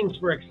few memes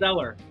for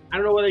Xcellar. I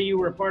don't know whether you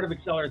were a part of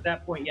Xcellar at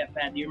that point yet,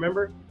 Pat. Do you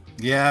remember?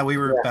 Yeah, we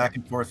were back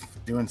and forth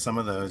doing some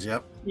of those.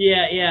 Yep.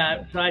 Yeah,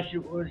 yeah. So I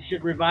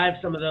should revive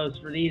some of those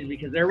for these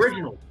because they're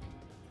original.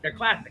 They're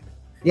classic,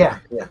 yeah,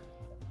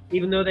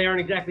 even though they aren't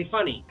exactly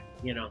funny.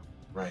 You know.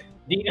 right.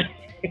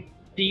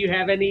 Do you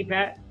have any,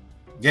 Pat?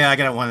 Yeah, I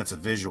got one that's a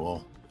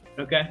visual.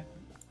 Okay.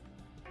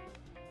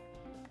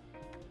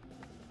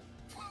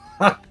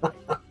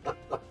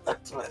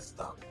 That's messed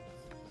up.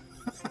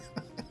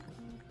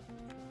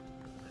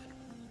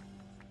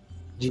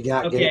 You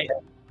got Okay. get it?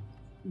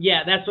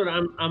 Yeah, that's what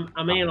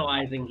I'm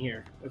analyzing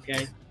here.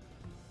 Okay.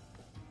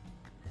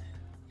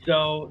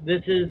 So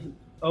this is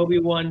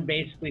Obi-Wan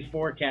basically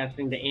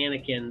forecasting to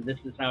Anakin. This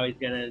is how he's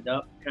gonna end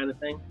up, kind of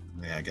thing.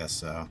 Yeah, I guess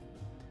so.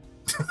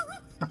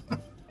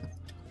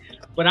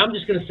 But I'm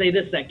just gonna say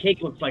this: that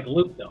cake looks like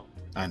Luke, though.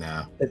 I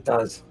know. It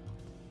does.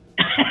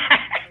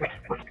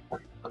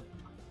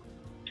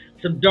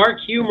 Some dark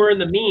humor in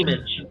the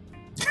memeage.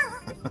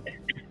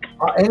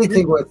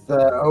 Anything with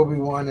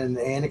Obi-Wan and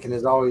Anakin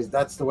is always,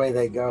 that's the way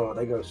they go.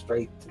 They go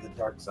straight to the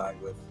dark side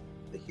with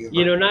the humor.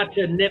 You know, not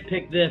to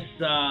nitpick this,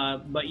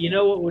 but you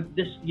know what would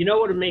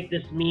make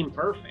this meme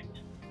perfect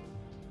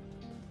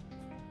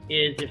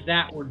is if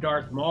that were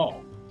Darth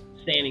Maul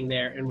standing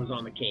there and was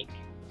on the cake,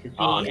 because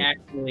he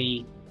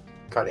actually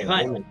cut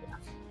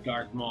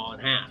Darth Maul in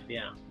half.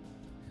 Yeah,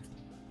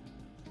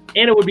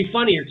 and it would be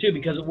funnier too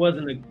because it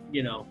wasn't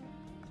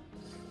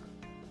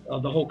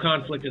the whole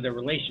conflict of their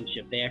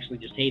relationship. They actually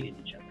just hated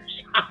each other.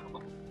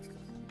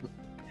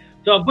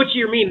 So I'll butcher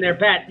your meme there,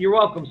 Pat. You're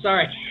welcome.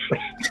 Sorry.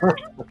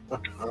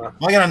 Well,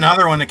 I got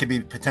another one that could be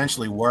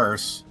potentially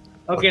worse.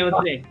 Okay, let's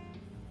see.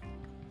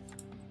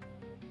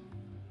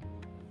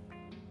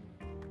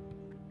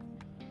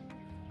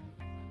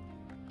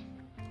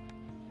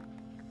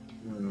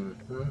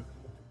 Mm-hmm.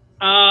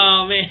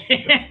 Oh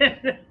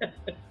man.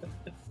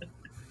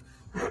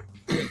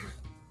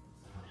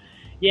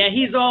 Yeah,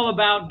 he's all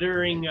about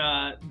during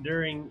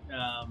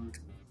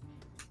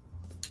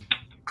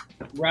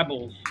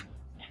Rebels,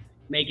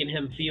 making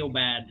him feel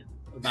bad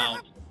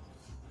about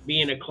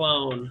being a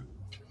clone,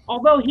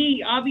 although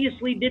he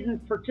obviously didn't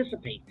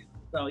participate.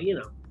 So you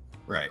know.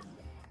 Right.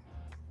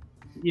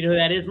 You know who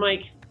that is,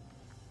 Mike?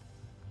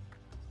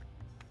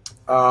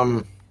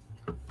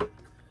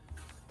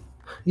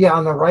 Yeah,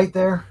 on the right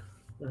there.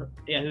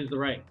 Yeah, who's the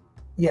right?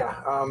 Yeah.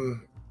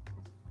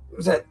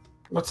 Was that,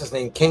 what's his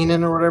name?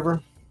 Kanan or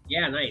whatever?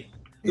 Yeah, nice.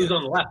 Who's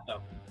on the left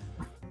though?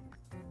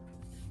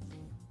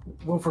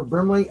 Wilford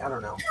Brimley? I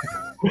don't know.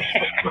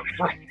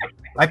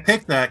 I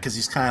picked that because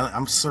he's kind of,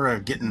 I'm sort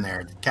of getting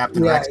there.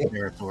 Captain Rex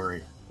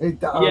territory. Look at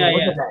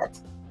that.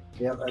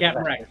 Yeah,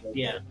 Captain Rex.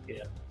 Yeah,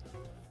 yeah.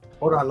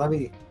 Hold on, let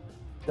me.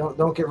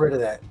 Don't get rid of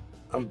that.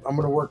 I'm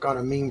going to work on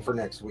a meme for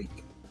next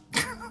week.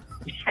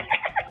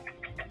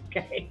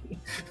 Okay.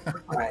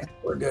 All right,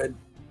 we're good.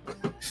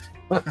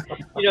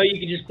 You know, you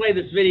can just play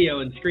this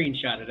video and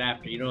screenshot it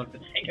after. You don't have to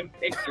take a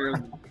picture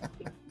of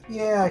it.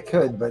 Yeah, I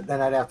could, but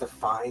then I'd have to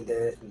find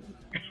it. And,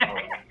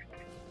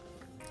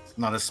 It's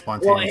not as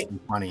spontaneous and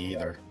funny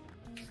either.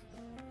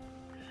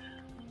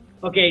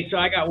 Okay, so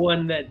I got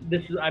one that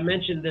I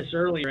mentioned this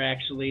earlier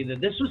actually, that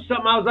this was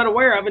something I was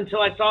unaware of until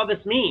I saw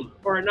this meme,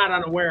 or not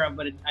unaware of,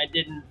 but I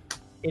didn't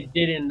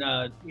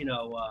realize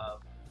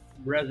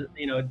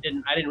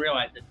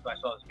it until I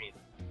saw this meme.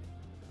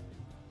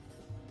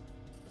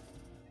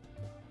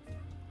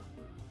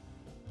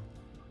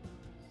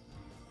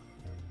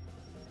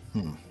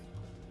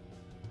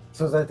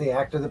 So is that the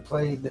actor that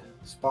played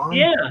Spawn?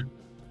 Yeah.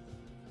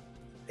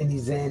 And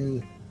he's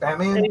in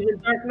Batman? And he's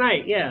in Dark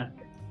Knight, yeah.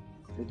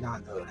 Did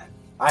not know that.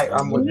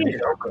 I'm with the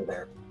Joker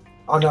there.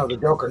 Oh no, the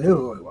Joker knew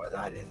who he was.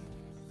 I didn't.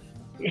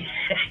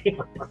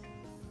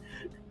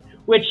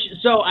 Which,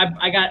 so I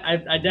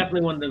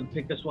definitely wanted to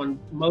pick this one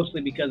mostly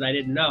because I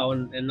didn't know,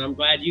 and I'm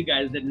glad you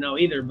guys didn't know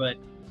either. But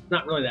It's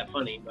not really that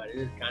funny, but it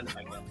is kind of,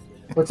 I guess.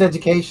 Well, it's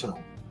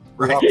educational.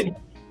 Right.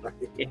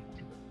 Yeah,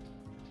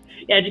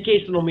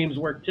 educational memes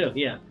work too.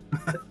 Yeah.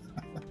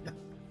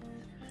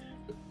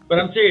 But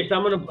I'm serious.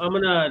 I'm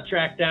gonna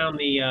track down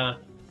the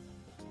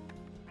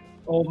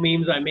old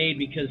memes I made,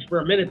 because for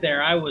a minute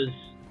there I was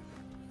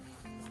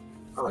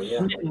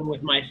smitten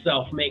with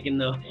myself making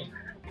those.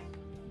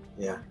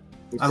 Yeah.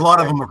 A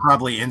lot of them are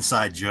probably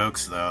inside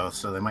jokes, though,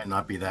 so they might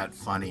not be that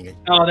funny.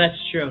 Oh, that's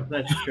true.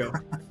 That's true.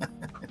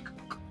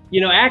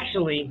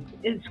 Actually,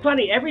 it's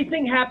funny.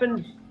 Everything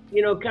happens,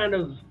 kind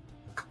of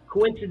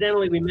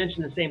coincidentally. We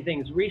mentioned the same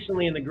things.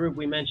 Recently in the group,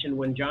 we mentioned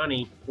when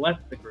Johnny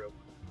left the group.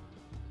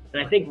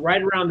 And I think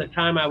right around the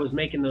time I was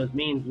making those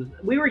memes,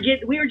 we were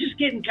just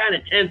getting kind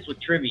of tense with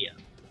trivia.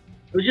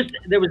 It was just,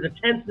 there was a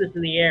tenseness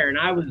in the air, and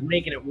I was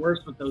making it worse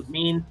with those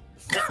memes.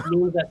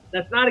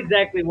 That's not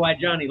exactly why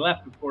Johnny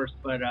left, of course,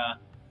 but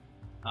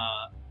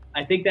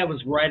I think that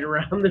was right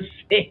around the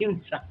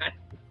same time.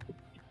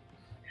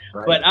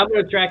 Right. But I'm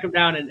going to track them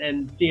down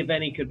and see if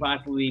any could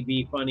possibly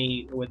be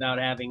funny without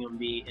having them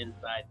be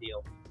inside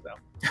deal. So,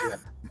 Yeah.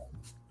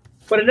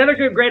 But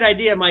another great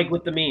idea, Mike,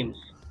 with the memes,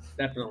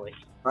 definitely.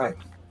 Right.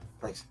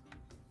 Thanks.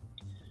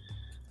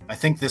 I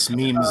think this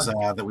means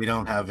that we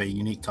don't have a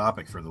unique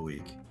topic for the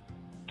week.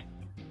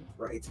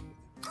 Right.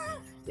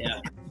 Yeah.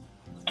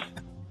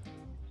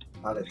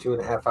 About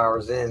 2.5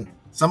 hours in.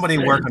 Somebody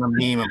work on a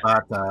meme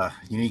about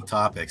unique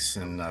topics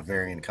and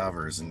variant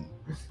covers and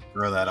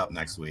throw that up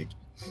next week.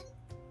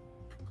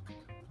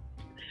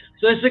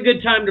 So it's a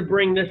good time to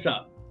bring this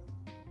up.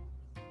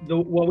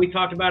 What we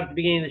talked about at the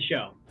beginning of the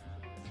show.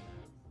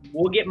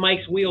 We'll get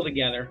Mike's wheel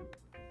together.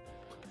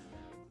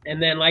 And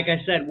then, like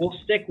I said, we'll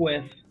stick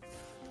with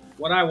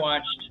what I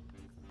watched,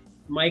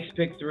 Mike's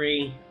pick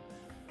 3,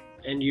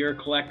 and your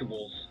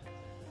collectibles,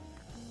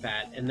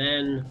 Pat. And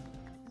then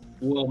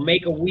we'll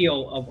make a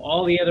wheel of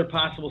all the other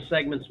possible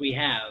segments we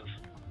have.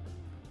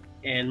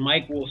 And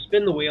Mike will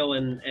spin the wheel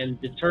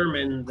and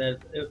determine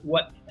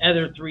what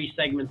other 3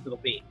 segments it'll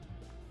be.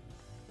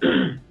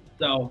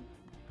 So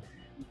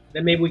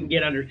then maybe we can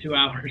get under 2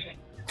 hours.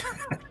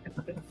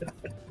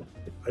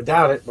 I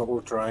doubt it, but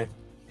we'll try.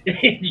 Do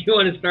you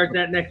want to start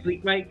that next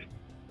week, Mike?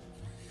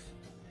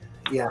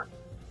 Yeah.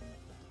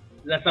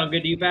 Does that sound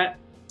good to you, Pat?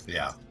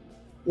 Yeah.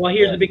 Well,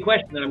 here's the big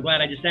question, and I'm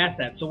glad I just asked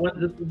that. So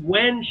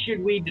when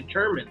should we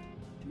determine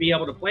to be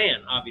able to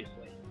plan,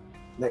 obviously?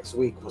 Next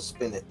week, we'll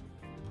spin it.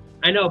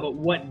 I know, but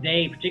what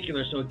day in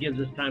particular, so it gives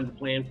us time to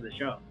plan for the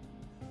show?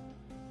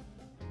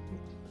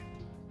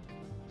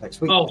 Next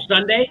week. Oh,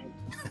 Sunday?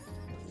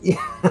 Yeah.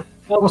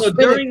 Oh, We'll so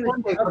spin during it the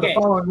Sunday for the okay,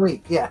 following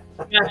week. Yeah.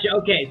 gotcha.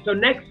 Okay, so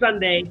next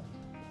Sunday,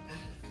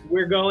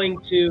 we're going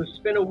to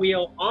spin a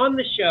wheel on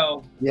the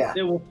show Yeah.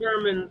 that will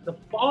determine the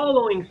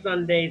following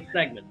Sunday's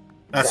segment.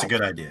 That's a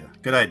good idea.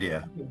 Good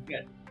idea.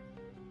 Good.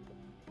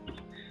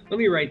 Let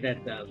me write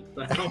that down.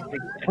 So I don't forget.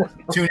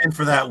 Tune in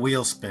for that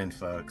wheel spin,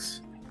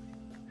 folks.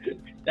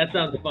 That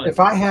sounds fun. If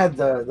I had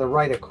the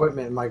right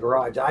equipment in my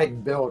garage,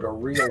 I'd build a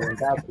real one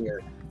back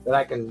here that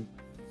I can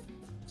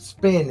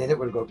spin, and it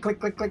would go click,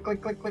 click, click,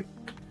 click, click, click.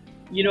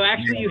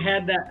 Actually, you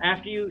had that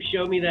after you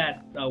showed me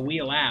that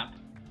wheel app.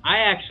 I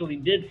actually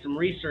did some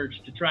research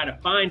to try to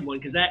find one,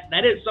 because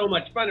that is so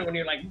much fun when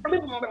you're like, blah,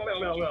 blah, blah, blah,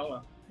 blah,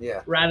 blah,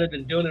 Yeah. rather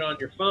than doing it on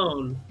your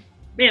phone.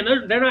 Man,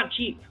 they're not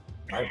cheap.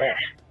 I bet.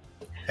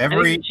 I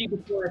think the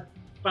cheapest one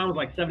I found was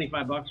like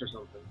 $75 or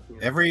something.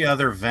 Every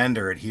other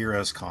vendor at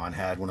Heroes Con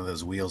had one of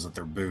those wheels at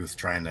their booth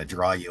trying to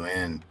draw you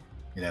in,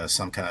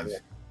 some kind of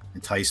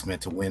enticement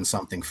to win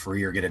something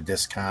free or get a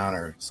discount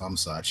or some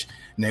such.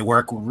 And they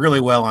work really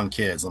well on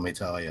kids, let me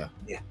tell you.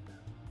 Yeah.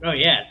 Oh,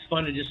 yeah. It's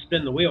fun to just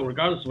spin the wheel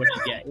regardless of what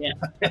you get. Yeah.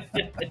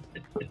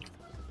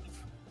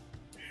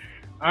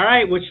 All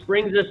right. Which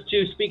brings us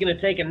to, speaking of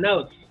taking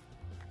notes,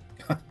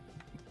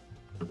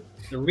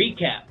 the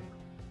recap.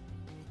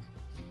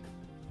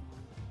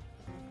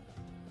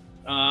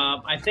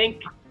 I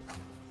think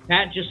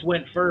Pat just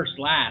went first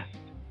last.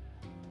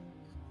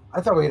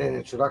 I thought we had an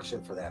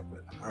introduction for that,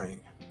 but all right.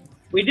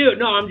 We do.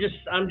 No, I'm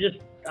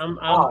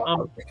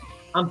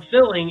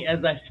filling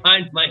as I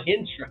find my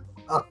intro.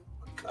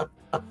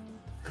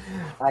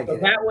 I get So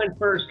it. Pat went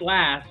first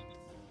last.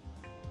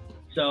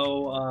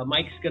 So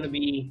Mike's going to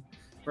be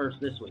first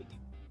this week.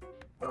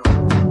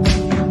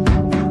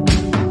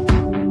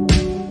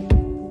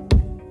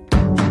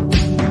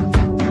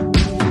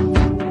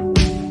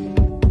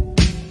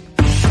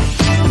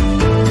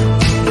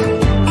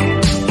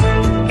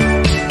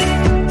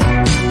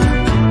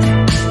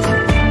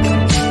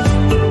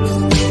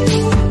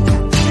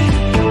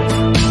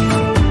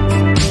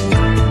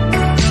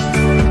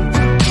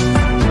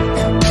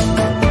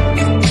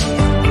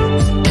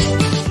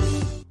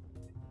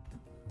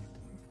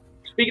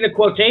 Speaking of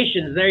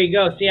quotations, there you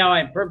go. See how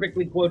I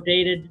perfectly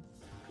quotated?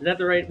 Is that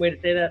the right way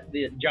to say that?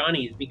 The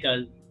Johnny's,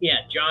 because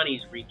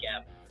Johnny's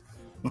recap.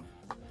 Been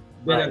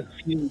Right.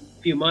 a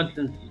few months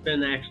since it's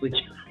been actually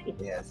Johnny.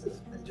 Yes, it's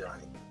been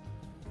Johnny.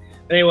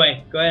 But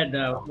anyway, go ahead.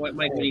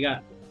 Mike, what do you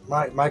got?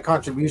 My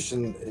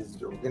contribution is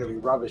going to be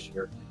rubbish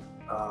here.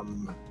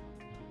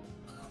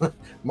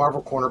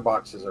 Marvel corner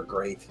boxes are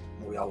great.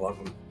 We all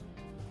love them.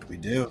 We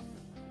do.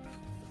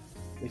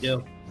 We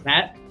do.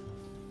 Pat?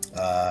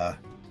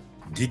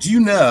 Did you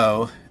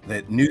know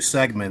that new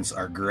segments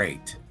are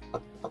great?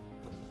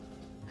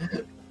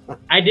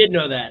 I did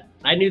know that.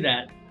 I knew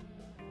that.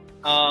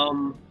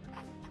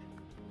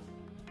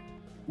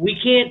 We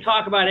can't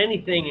talk about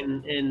anything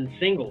in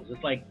singles.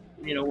 It's like,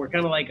 we're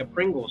kind of like a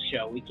Pringles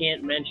show. We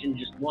can't mention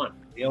just one.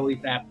 We always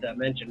have to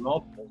mention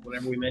multiples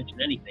whenever we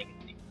mention anything.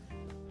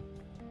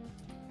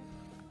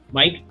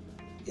 Mike?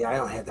 Yeah, I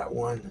don't have that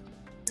one.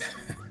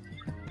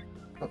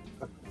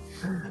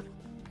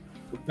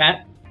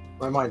 Pat?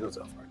 My mind was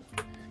elsewhere.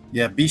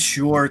 Yeah, be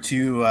sure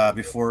to,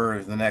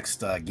 before the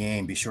next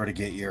game, be sure to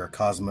get your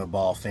Cosmo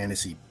Ball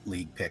Fantasy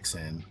League picks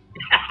in.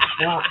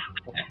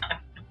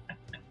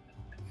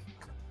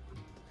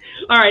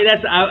 All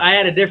right, I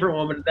had a different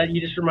one, but that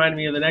you just reminded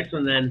me of the next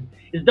one then,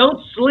 is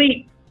don't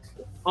sleep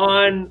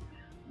on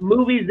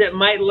movies that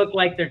might look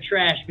like they're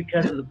trash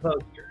because of the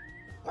poster.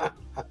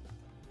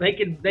 They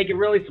can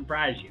really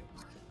surprise you.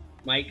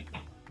 Mike?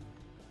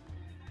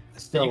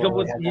 Still,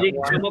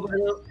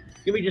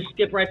 Can we just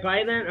skip right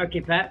by that?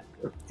 Okay, Pat?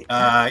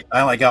 I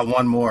only got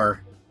one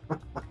more.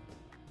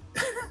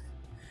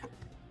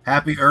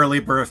 Happy early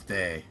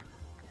birthday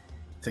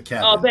to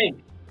Kevin. Oh,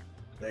 thanks.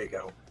 There you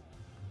go.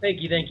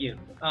 Thank you.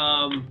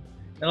 The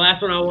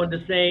last one I wanted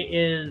to say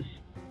is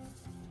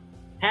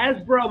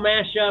Hasbro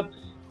mashups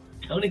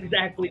don't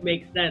exactly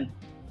make sense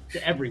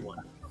to everyone.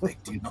 They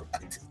do not.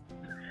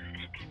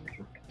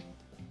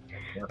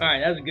 All right,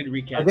 that was a good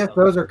recap. I guess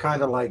those are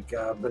kind of like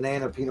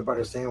banana peanut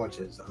butter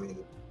sandwiches. I mean,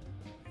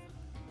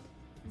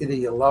 either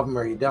you love them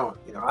or you don't.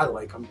 I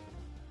like them,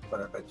 but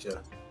I bet you.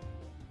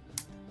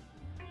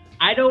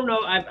 I don't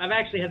know. I've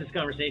actually had this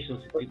conversation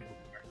with some people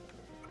before.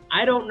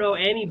 I don't know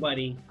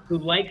anybody who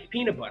likes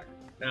peanut butter.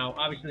 Now,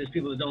 obviously, there's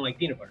people that don't like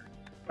peanut butter,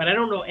 but I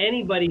don't know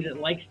anybody that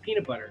likes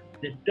peanut butter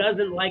that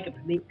doesn't like a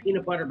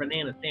peanut butter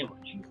banana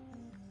sandwich.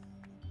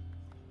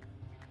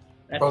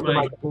 That's Both of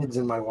my kids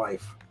and my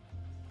wife.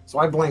 So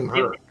I blame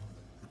her.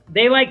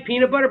 They like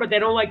peanut butter, but they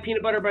don't like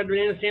peanut butter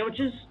banana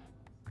sandwiches?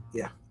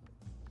 Yeah.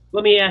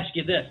 Let me ask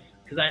you this,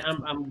 because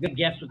I'm going to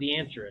guess what the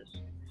answer is.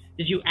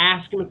 Did you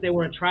ask them if they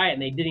want to try it,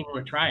 and they didn't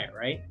want to try it,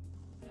 right?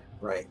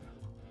 Right.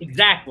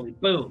 Exactly.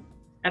 Boom.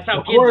 That's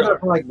how kids Or are.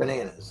 they like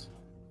bananas.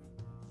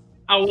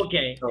 Oh,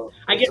 okay.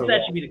 I guess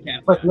that should be the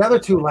cap. But the other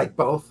two like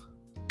both.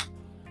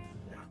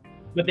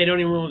 But they don't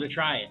even want to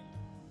try it.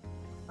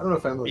 I don't know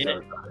if Emily's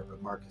ever tried it,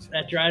 but Marcus has.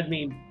 That drives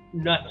me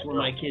nuts when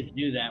my kids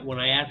do that. When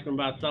I ask them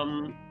about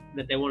something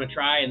that they want to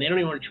try, and they don't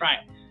even want to try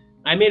it.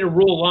 I made a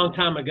rule a long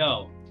time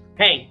ago.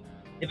 Hey,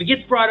 if it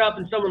gets brought up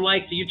and someone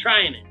likes it, you're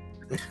trying it.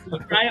 So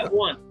try it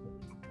once.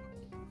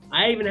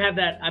 I even have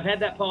that. I've had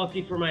that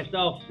policy for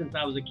myself since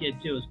I was a kid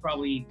too. It's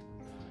probably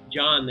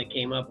John that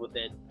came up with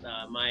it.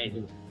 My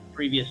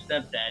previous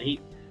stepdad.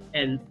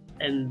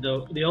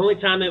 The only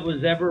time it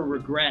was ever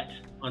regret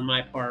on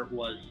my part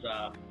was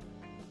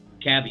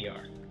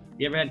caviar.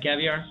 You ever had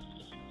caviar?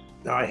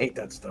 No, I hate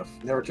that stuff.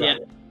 Never tried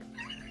it.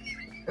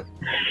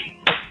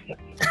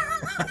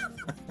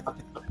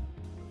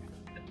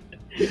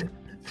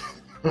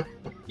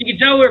 You can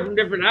tell we're from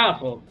different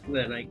households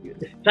then, like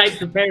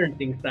types of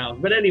parenting styles.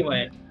 But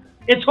anyway,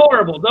 it's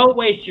horrible. Don't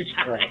waste your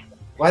time. Right.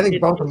 Well, I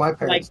think both of my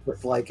parents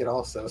dislike it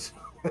also.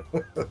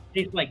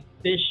 Tastes like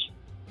fish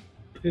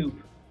poop.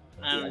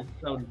 It's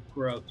so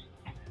gross.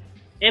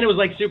 And it was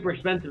like super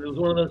expensive. It was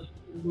one of those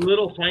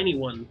little tiny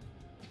ones.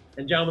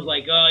 And John was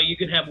like, "Oh, you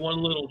can have one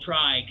little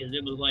try because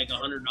it was like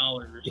 $100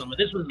 or something."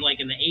 This was like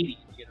in the 80s,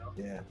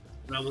 Yeah.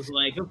 And I was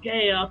like,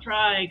 "Okay, I'll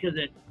try," because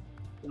it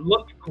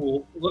looked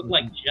cool. It looked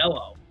like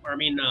Jello,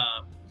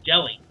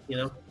 jelly.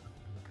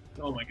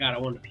 Oh my God, I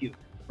wanted to puke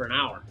for an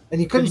hour.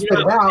 And you couldn't spit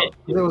it out.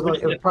 It was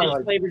probably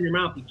like flavor in your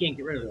mouth. You can't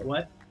get rid of it.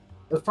 What?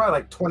 It was probably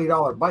like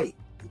 $20 bite.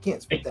 You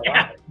can't spit that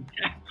out.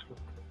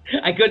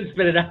 I couldn't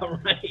spit it out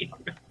right.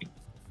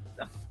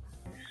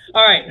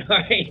 All right. So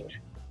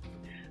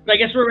I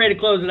guess we're ready to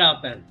close it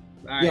out then.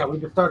 All right. Yeah, we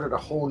just started a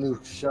whole new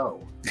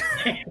show.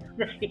 Right.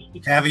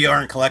 Caviar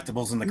and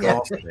collectibles in the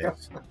crawl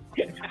space.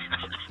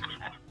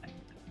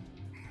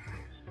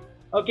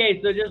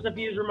 Okay, so just a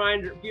few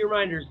reminders.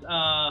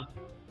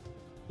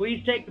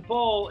 Please take the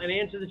poll and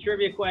answer the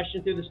trivia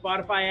question through the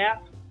Spotify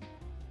app.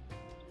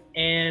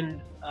 And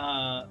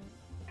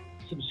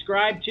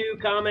subscribe to,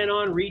 comment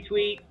on,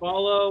 retweet,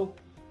 follow,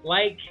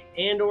 like,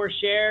 and or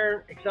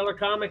share Xcellar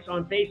Comics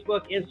on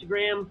Facebook,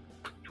 Instagram,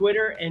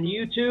 Twitter, and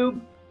YouTube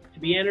to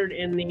be entered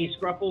in the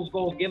Scruffles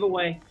Gold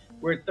giveaway.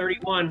 We're at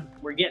 31.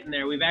 We're getting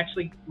there. We've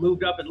actually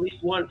moved up at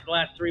least one for the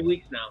last 3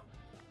 weeks now.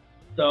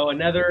 So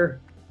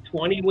another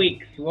 20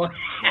 weeks, we'll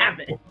have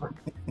it.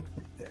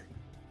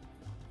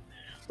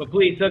 But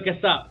please hook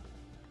us up,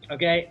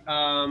 okay?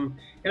 And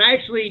I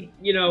actually,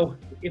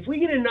 if we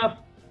get enough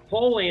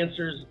poll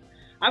answers,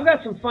 I've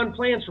got some fun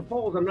plans for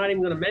polls I'm not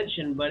even going to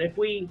mention, but if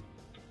we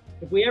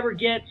ever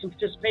get some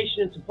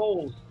participation in some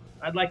polls,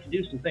 I'd like to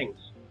do some things.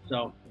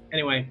 So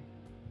anyway,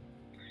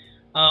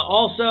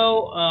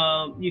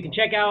 also, you can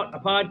check out a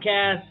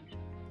podcast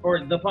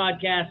or the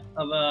podcast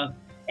of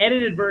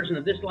edited version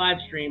of this live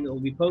stream that will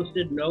be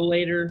posted no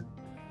later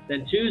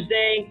than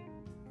Tuesday.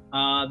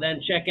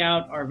 Then check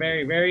out our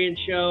Very Variant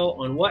show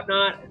on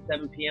Whatnot at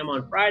 7 p.m.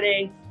 on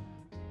Friday.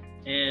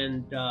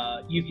 And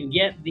you can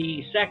get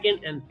the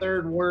second and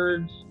third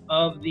words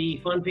of the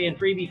Fun Fan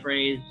Freebie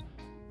phrase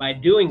by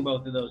doing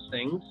both of those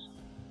things.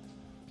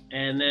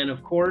 And then,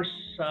 of course,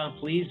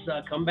 please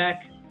come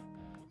back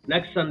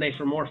next Sunday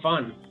for more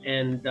fun.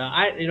 And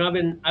I've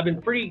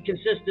been pretty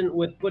consistent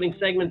with putting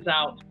segments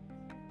out,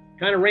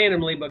 kind of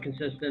randomly but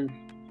consistent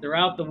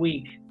throughout the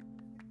week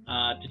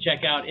to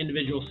check out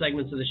individual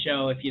segments of the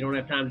show if you don't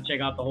have time to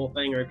check out the whole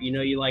thing, or if you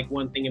know you like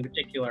one thing in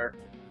particular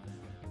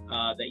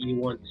that you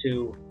want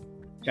to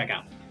check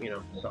out.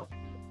 So.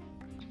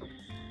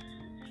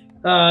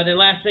 The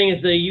last thing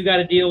is the You Got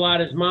a Deal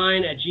Lot Is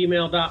Mine at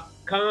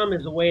gmail.com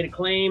is a way to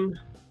claim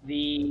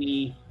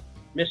the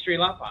mystery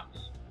lot box.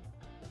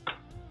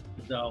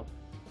 So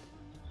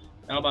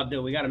how about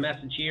do we got a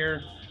message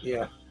here?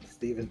 Yeah,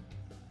 Steven.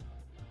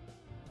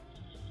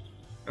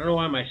 I don't know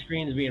why my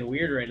screen's being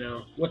weird right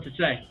now. What's it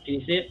say? Can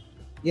you see it?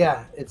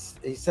 Yeah,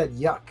 he said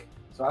yuck.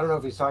 So I don't know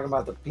if he's talking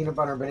about the peanut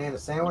butter and banana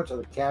sandwich or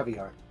the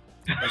caviar.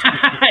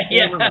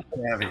 Yeah.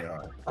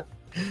 Caviar.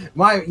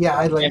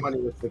 I'd lay money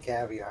with the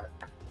caviar.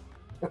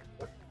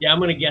 Yeah, I'm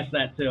gonna guess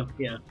that too.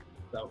 Yeah.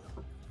 So, all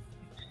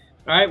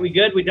right, we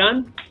good? We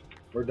done?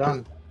 We're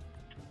done.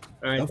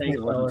 All right, Hopefully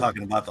thanks. we're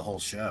talking about the whole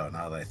show.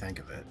 Now that I think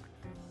of it,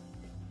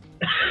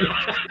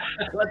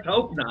 Let's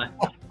hope not.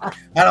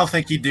 I don't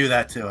think he'd do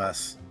that to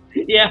us.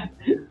 Yeah,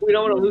 we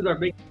don't want to lose our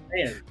big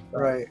fans.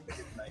 Right.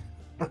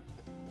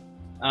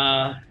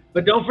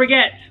 But don't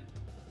forget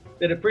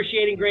that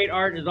appreciating great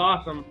art is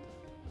awesome,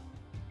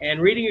 and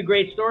reading a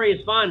great story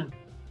is fun.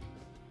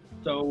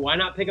 So why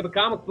not pick up a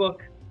comic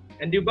book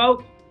and do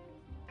both?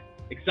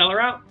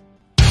 Xcellar out.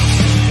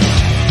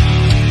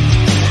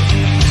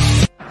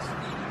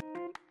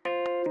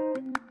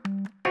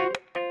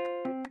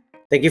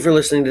 Thank you for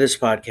listening to this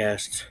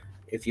podcast.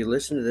 If you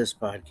listen to this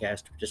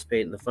podcast to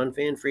participate in the Fun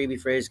Fan Freebie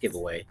Phrase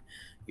giveaway,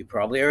 you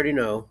probably already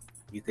know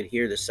you could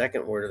hear the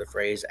second word of the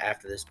phrase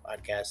after this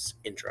podcast's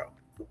intro.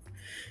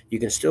 You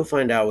can still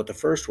find out what the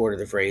first word of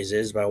the phrase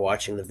is by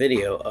watching the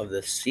video of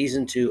the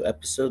Season 2,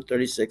 Episode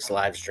 36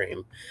 live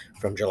stream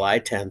from July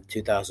 10th,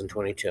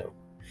 2022.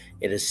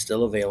 It is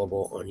still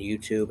available on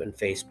YouTube and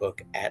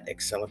Facebook at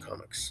Xcellar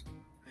Comics.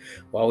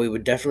 While we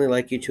would definitely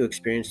like you to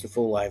experience the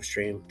full live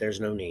stream, there's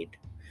no need.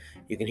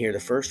 You can hear the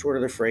first word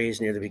of the phrase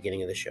near the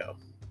beginning of the show.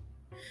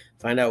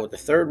 Find out what the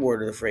third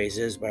word of the phrase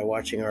is by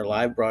watching our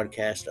live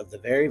broadcast of the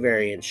Very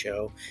Variant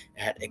show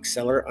at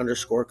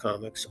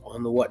Xcellar_Comics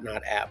on the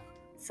Whatnot app,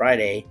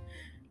 Friday,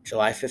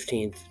 July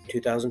 15th,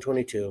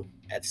 2022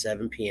 at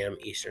 7 p.m.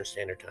 Eastern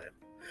Standard Time.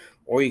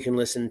 Or you can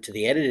listen to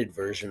the edited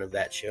version of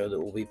that show that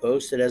will be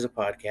posted as a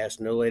podcast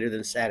no later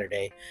than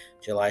Saturday,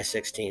 July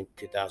 16th,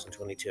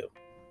 2022.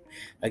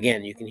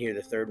 Again, you can hear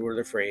the third word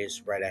of the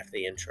phrase right after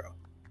the intro.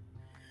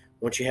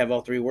 Once you have all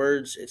three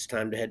words, it's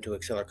time to head to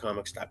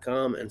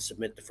XcellarComics.com and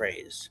submit the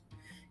phrase.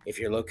 If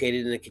you're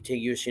located in the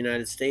contiguous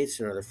United States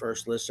and are the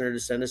first listener to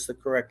send us the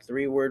correct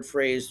three-word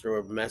phrase through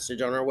a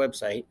message on our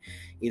website,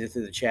 either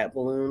through the chat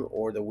balloon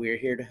or the We're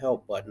Here to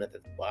Help button at the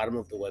bottom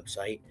of the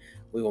website,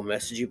 we will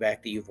message you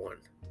back that you've won.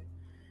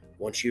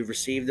 Once you've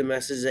received the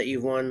message that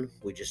you've won,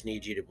 we just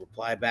need you to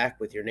reply back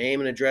with your name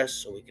and address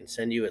so we can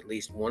send you at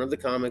least one of the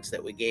comics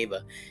that we gave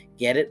a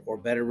Get It or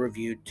Better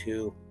review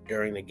to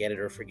during the Get It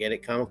or Forget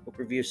It comic book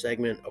review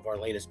segment of our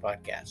latest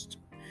podcast.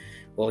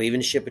 We'll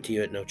even ship it to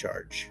you at no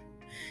charge.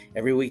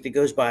 Every week that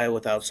goes by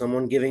without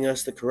someone giving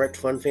us the correct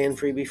Fun Fan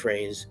Freebie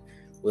phrase,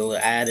 we'll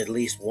add at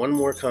least one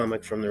more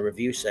comic from the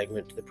review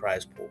segment to the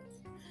prize pool.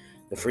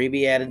 The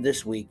freebie added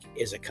this week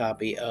is a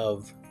copy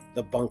of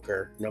The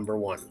Bunker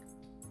 #1.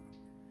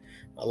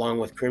 Along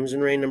with Crimson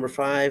Reign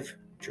 #5,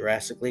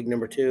 Jurassic League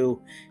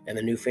 #2, and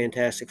the new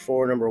Fantastic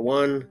Four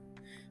 #1,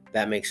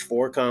 that makes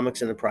 4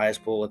 comics in the prize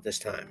pool at this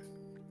time.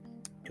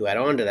 To add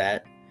on to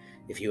that,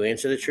 if you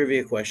answer the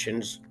trivia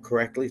questions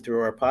correctly through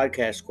our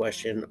podcast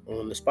question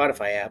on the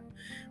Spotify app,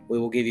 we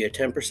will give you a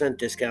 10%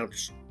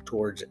 discount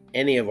towards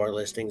any of our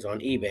listings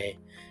on eBay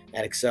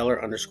at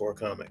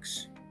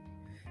Xcellar_Comics.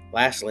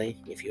 Lastly,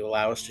 if you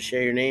allow us to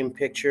share your name,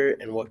 picture,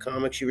 and what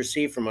comics you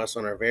receive from us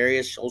on our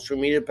various social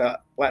media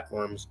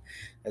platforms,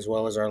 as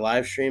well as our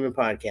live stream and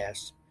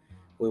podcasts,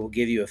 we will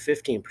give you a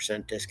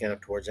 15%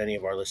 discount towards any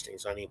of our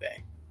listings on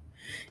eBay.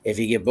 If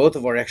you get both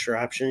of our extra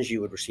options,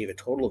 you would receive a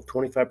total of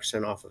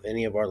 25% off of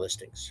any of our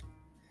listings.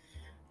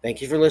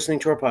 Thank you for listening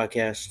to our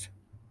podcast,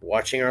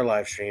 watching our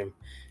live stream,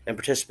 and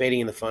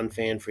participating in the Fun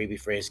Fan Freebie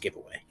Phrase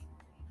giveaway.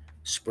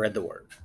 Spread the word.